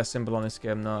second best symbol on this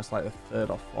game, no, it's like the third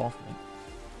or fourth, mate.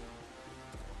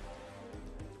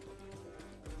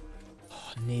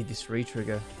 Oh, I need this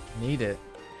re-trigger. Need it.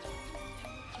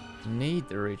 Need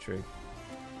the re-trigger.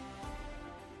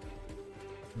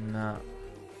 Nah.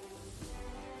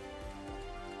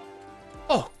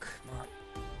 Oh, come on.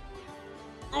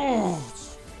 Oh,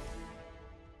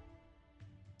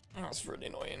 that's really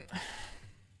annoying.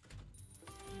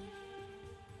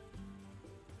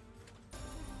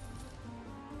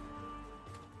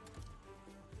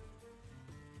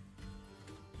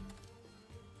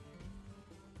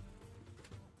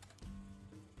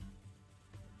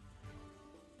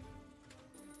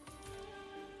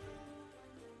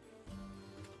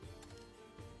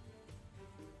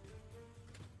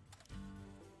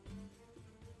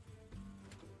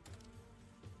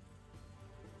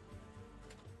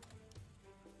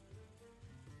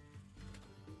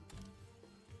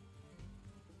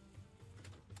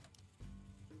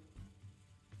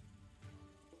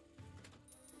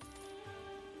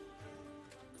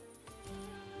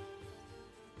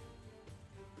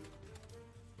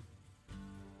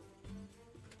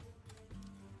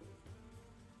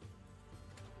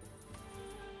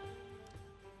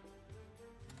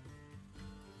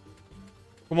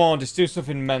 Come on, just do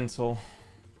something mental.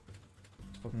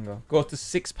 Let's fucking go. Go to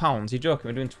 £6. You're joking?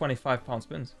 We're doing £25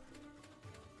 spins.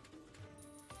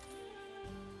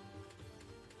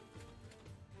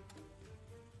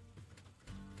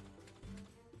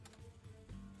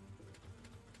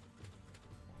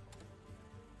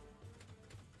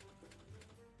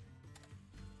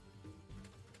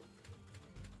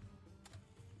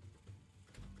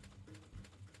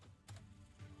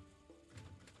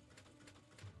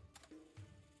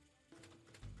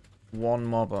 One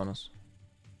more bonus.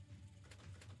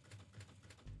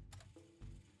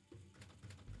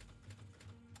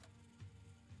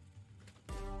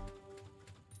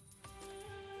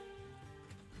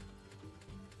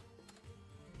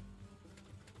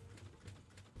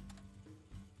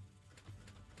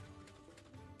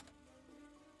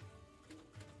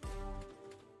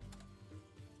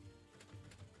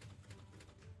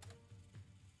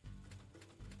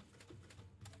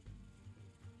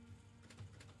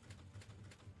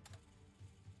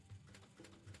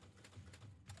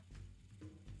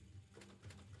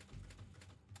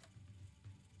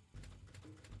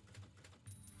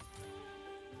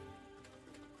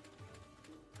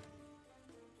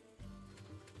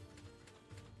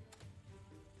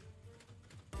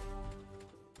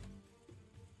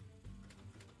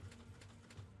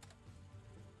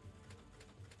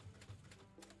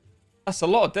 That's a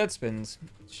lot of dead spins.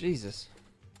 Jesus.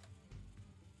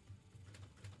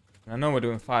 I know we're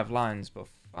doing 5 lines, but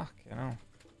fuck, you know.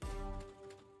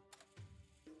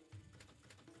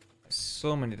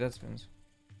 So many dead spins.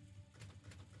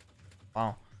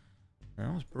 Wow.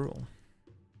 That was brutal.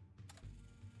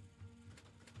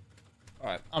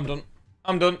 Alright, I'm done.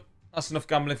 I'm done. That's enough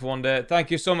gambling for one day.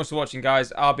 Thank you so much for watching,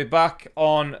 guys. I'll be back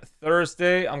on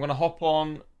Thursday. I'm going to hop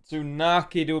on to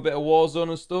Naki, do a bit of Warzone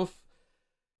and stuff.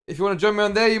 If you want to join me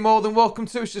on there, you're more than welcome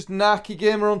to. It's just Naki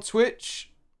Gamer on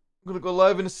Twitch. I'm going to go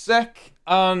live in a sec.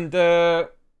 And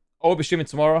I'll be streaming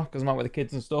tomorrow because I'm out with the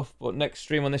kids and stuff. But next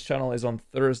stream on this channel is on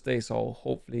Thursday, so I'll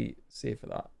hopefully see you for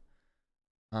that.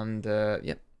 And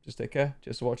yeah, just take care.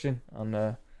 Just for watching.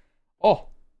 And oh,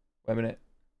 wait a minute.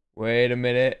 Wait a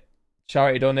minute.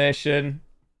 Charity donation.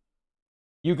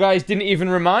 You guys didn't even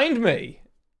remind me.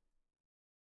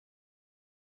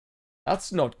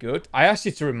 That's not good. I asked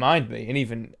you to remind me, and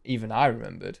even I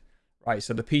remembered. Right,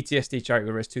 so the PTSD charity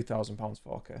will raise £2,000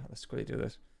 for. Okay, let's quickly do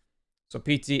this. So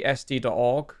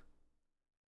ptsd.org.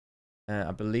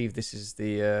 I believe this is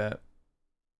the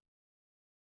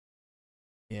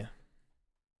yeah.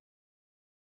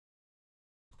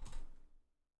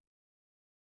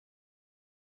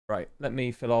 Right, let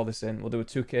me fill all this in. We'll do a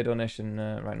 2K donation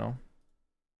right now.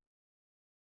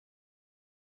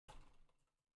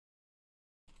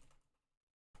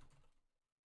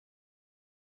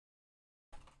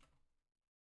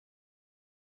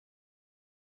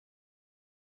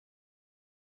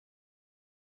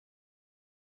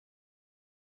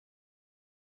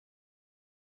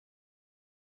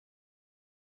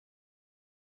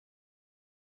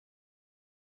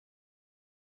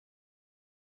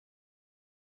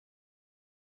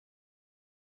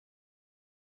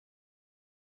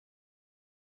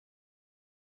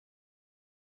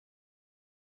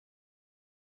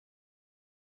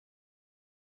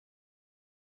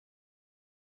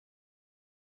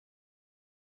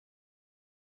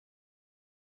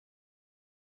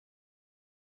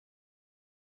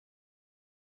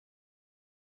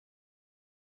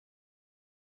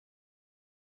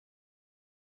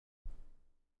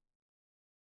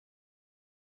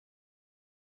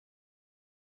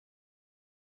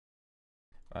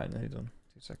 Right, nearly done.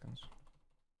 2 seconds.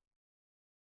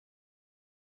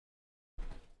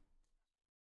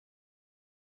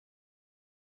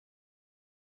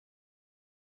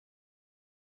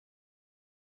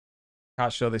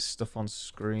 Can't show this stuff on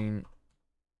screen.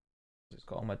 It's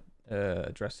got all my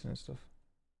addressing and stuff.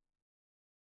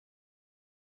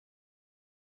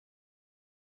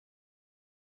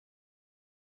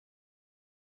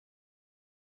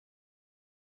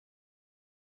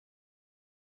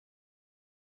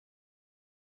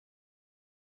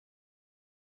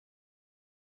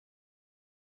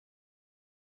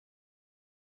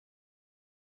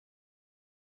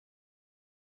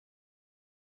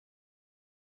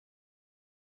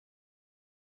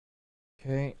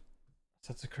 Okay,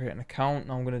 so to create an account.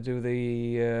 Now I'm going to do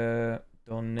the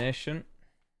donation.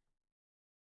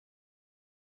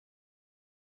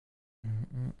 I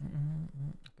can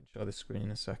show this screen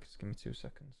in a sec. Just give me 2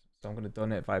 seconds. So I'm going to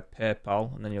donate via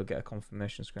PayPal, and then you'll get a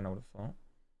confirmation screen, I would have thought.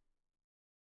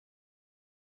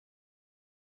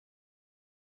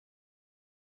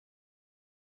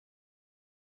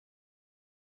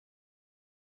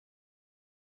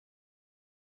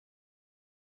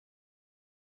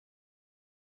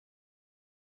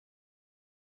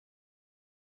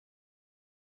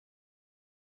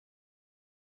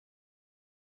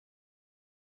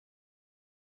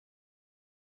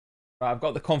 Right, I've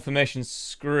got the confirmation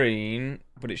screen,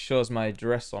 but it shows my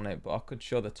address on it, but I could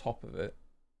show the top of it.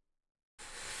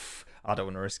 I don't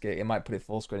want to risk it. It might put it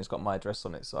full screen. It's got my address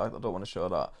on it, so I don't want to show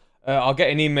that. I'll get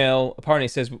an email. Apparently,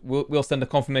 it says we'll send a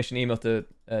confirmation email to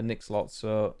NickSlots,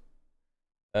 so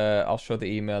I'll show the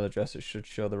email address. It should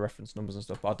show the reference numbers and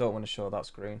stuff, but I don't want to show that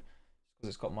screen because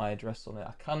it's got my address on it.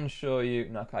 I can show you.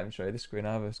 No, I can't even show you this screen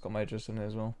either. It's got my address on it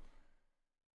as well.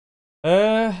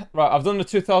 Right, I've done the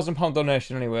 £2,000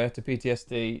 donation anyway to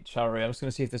PTSD charity. I'm just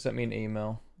gonna see if they sent me an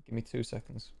email. Give me 2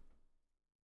 seconds.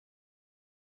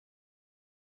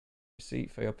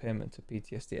 Receipt for your payment to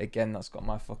PTSD. Again, that's got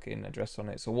my fucking address on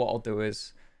it. So what I'll do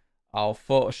is I'll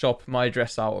Photoshop my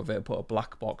address out of it, put a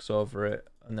black box over it,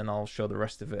 and then I'll show the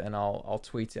rest of it, and I'll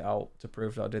tweet it out to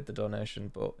prove that I did the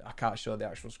donation. But I can't show the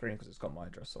actual screen because it's got my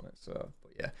address on it. So,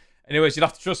 but yeah. Anyways, you'll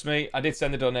have to trust me. I did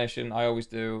send the donation. I always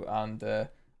do, and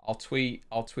I'll tweet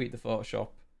the Photoshop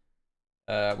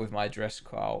with my address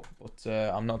cut out, but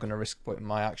I'm not going to risk putting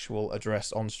my actual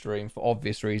address on stream for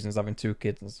obvious reasons, having 2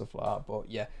 kids and stuff like that. But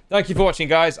yeah, thank you for watching,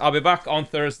 guys. I'll be back on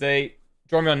Thursday.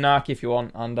 Join me on Narky if you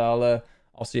want, and I'll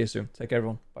see you soon. Take care,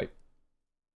 everyone. Bye.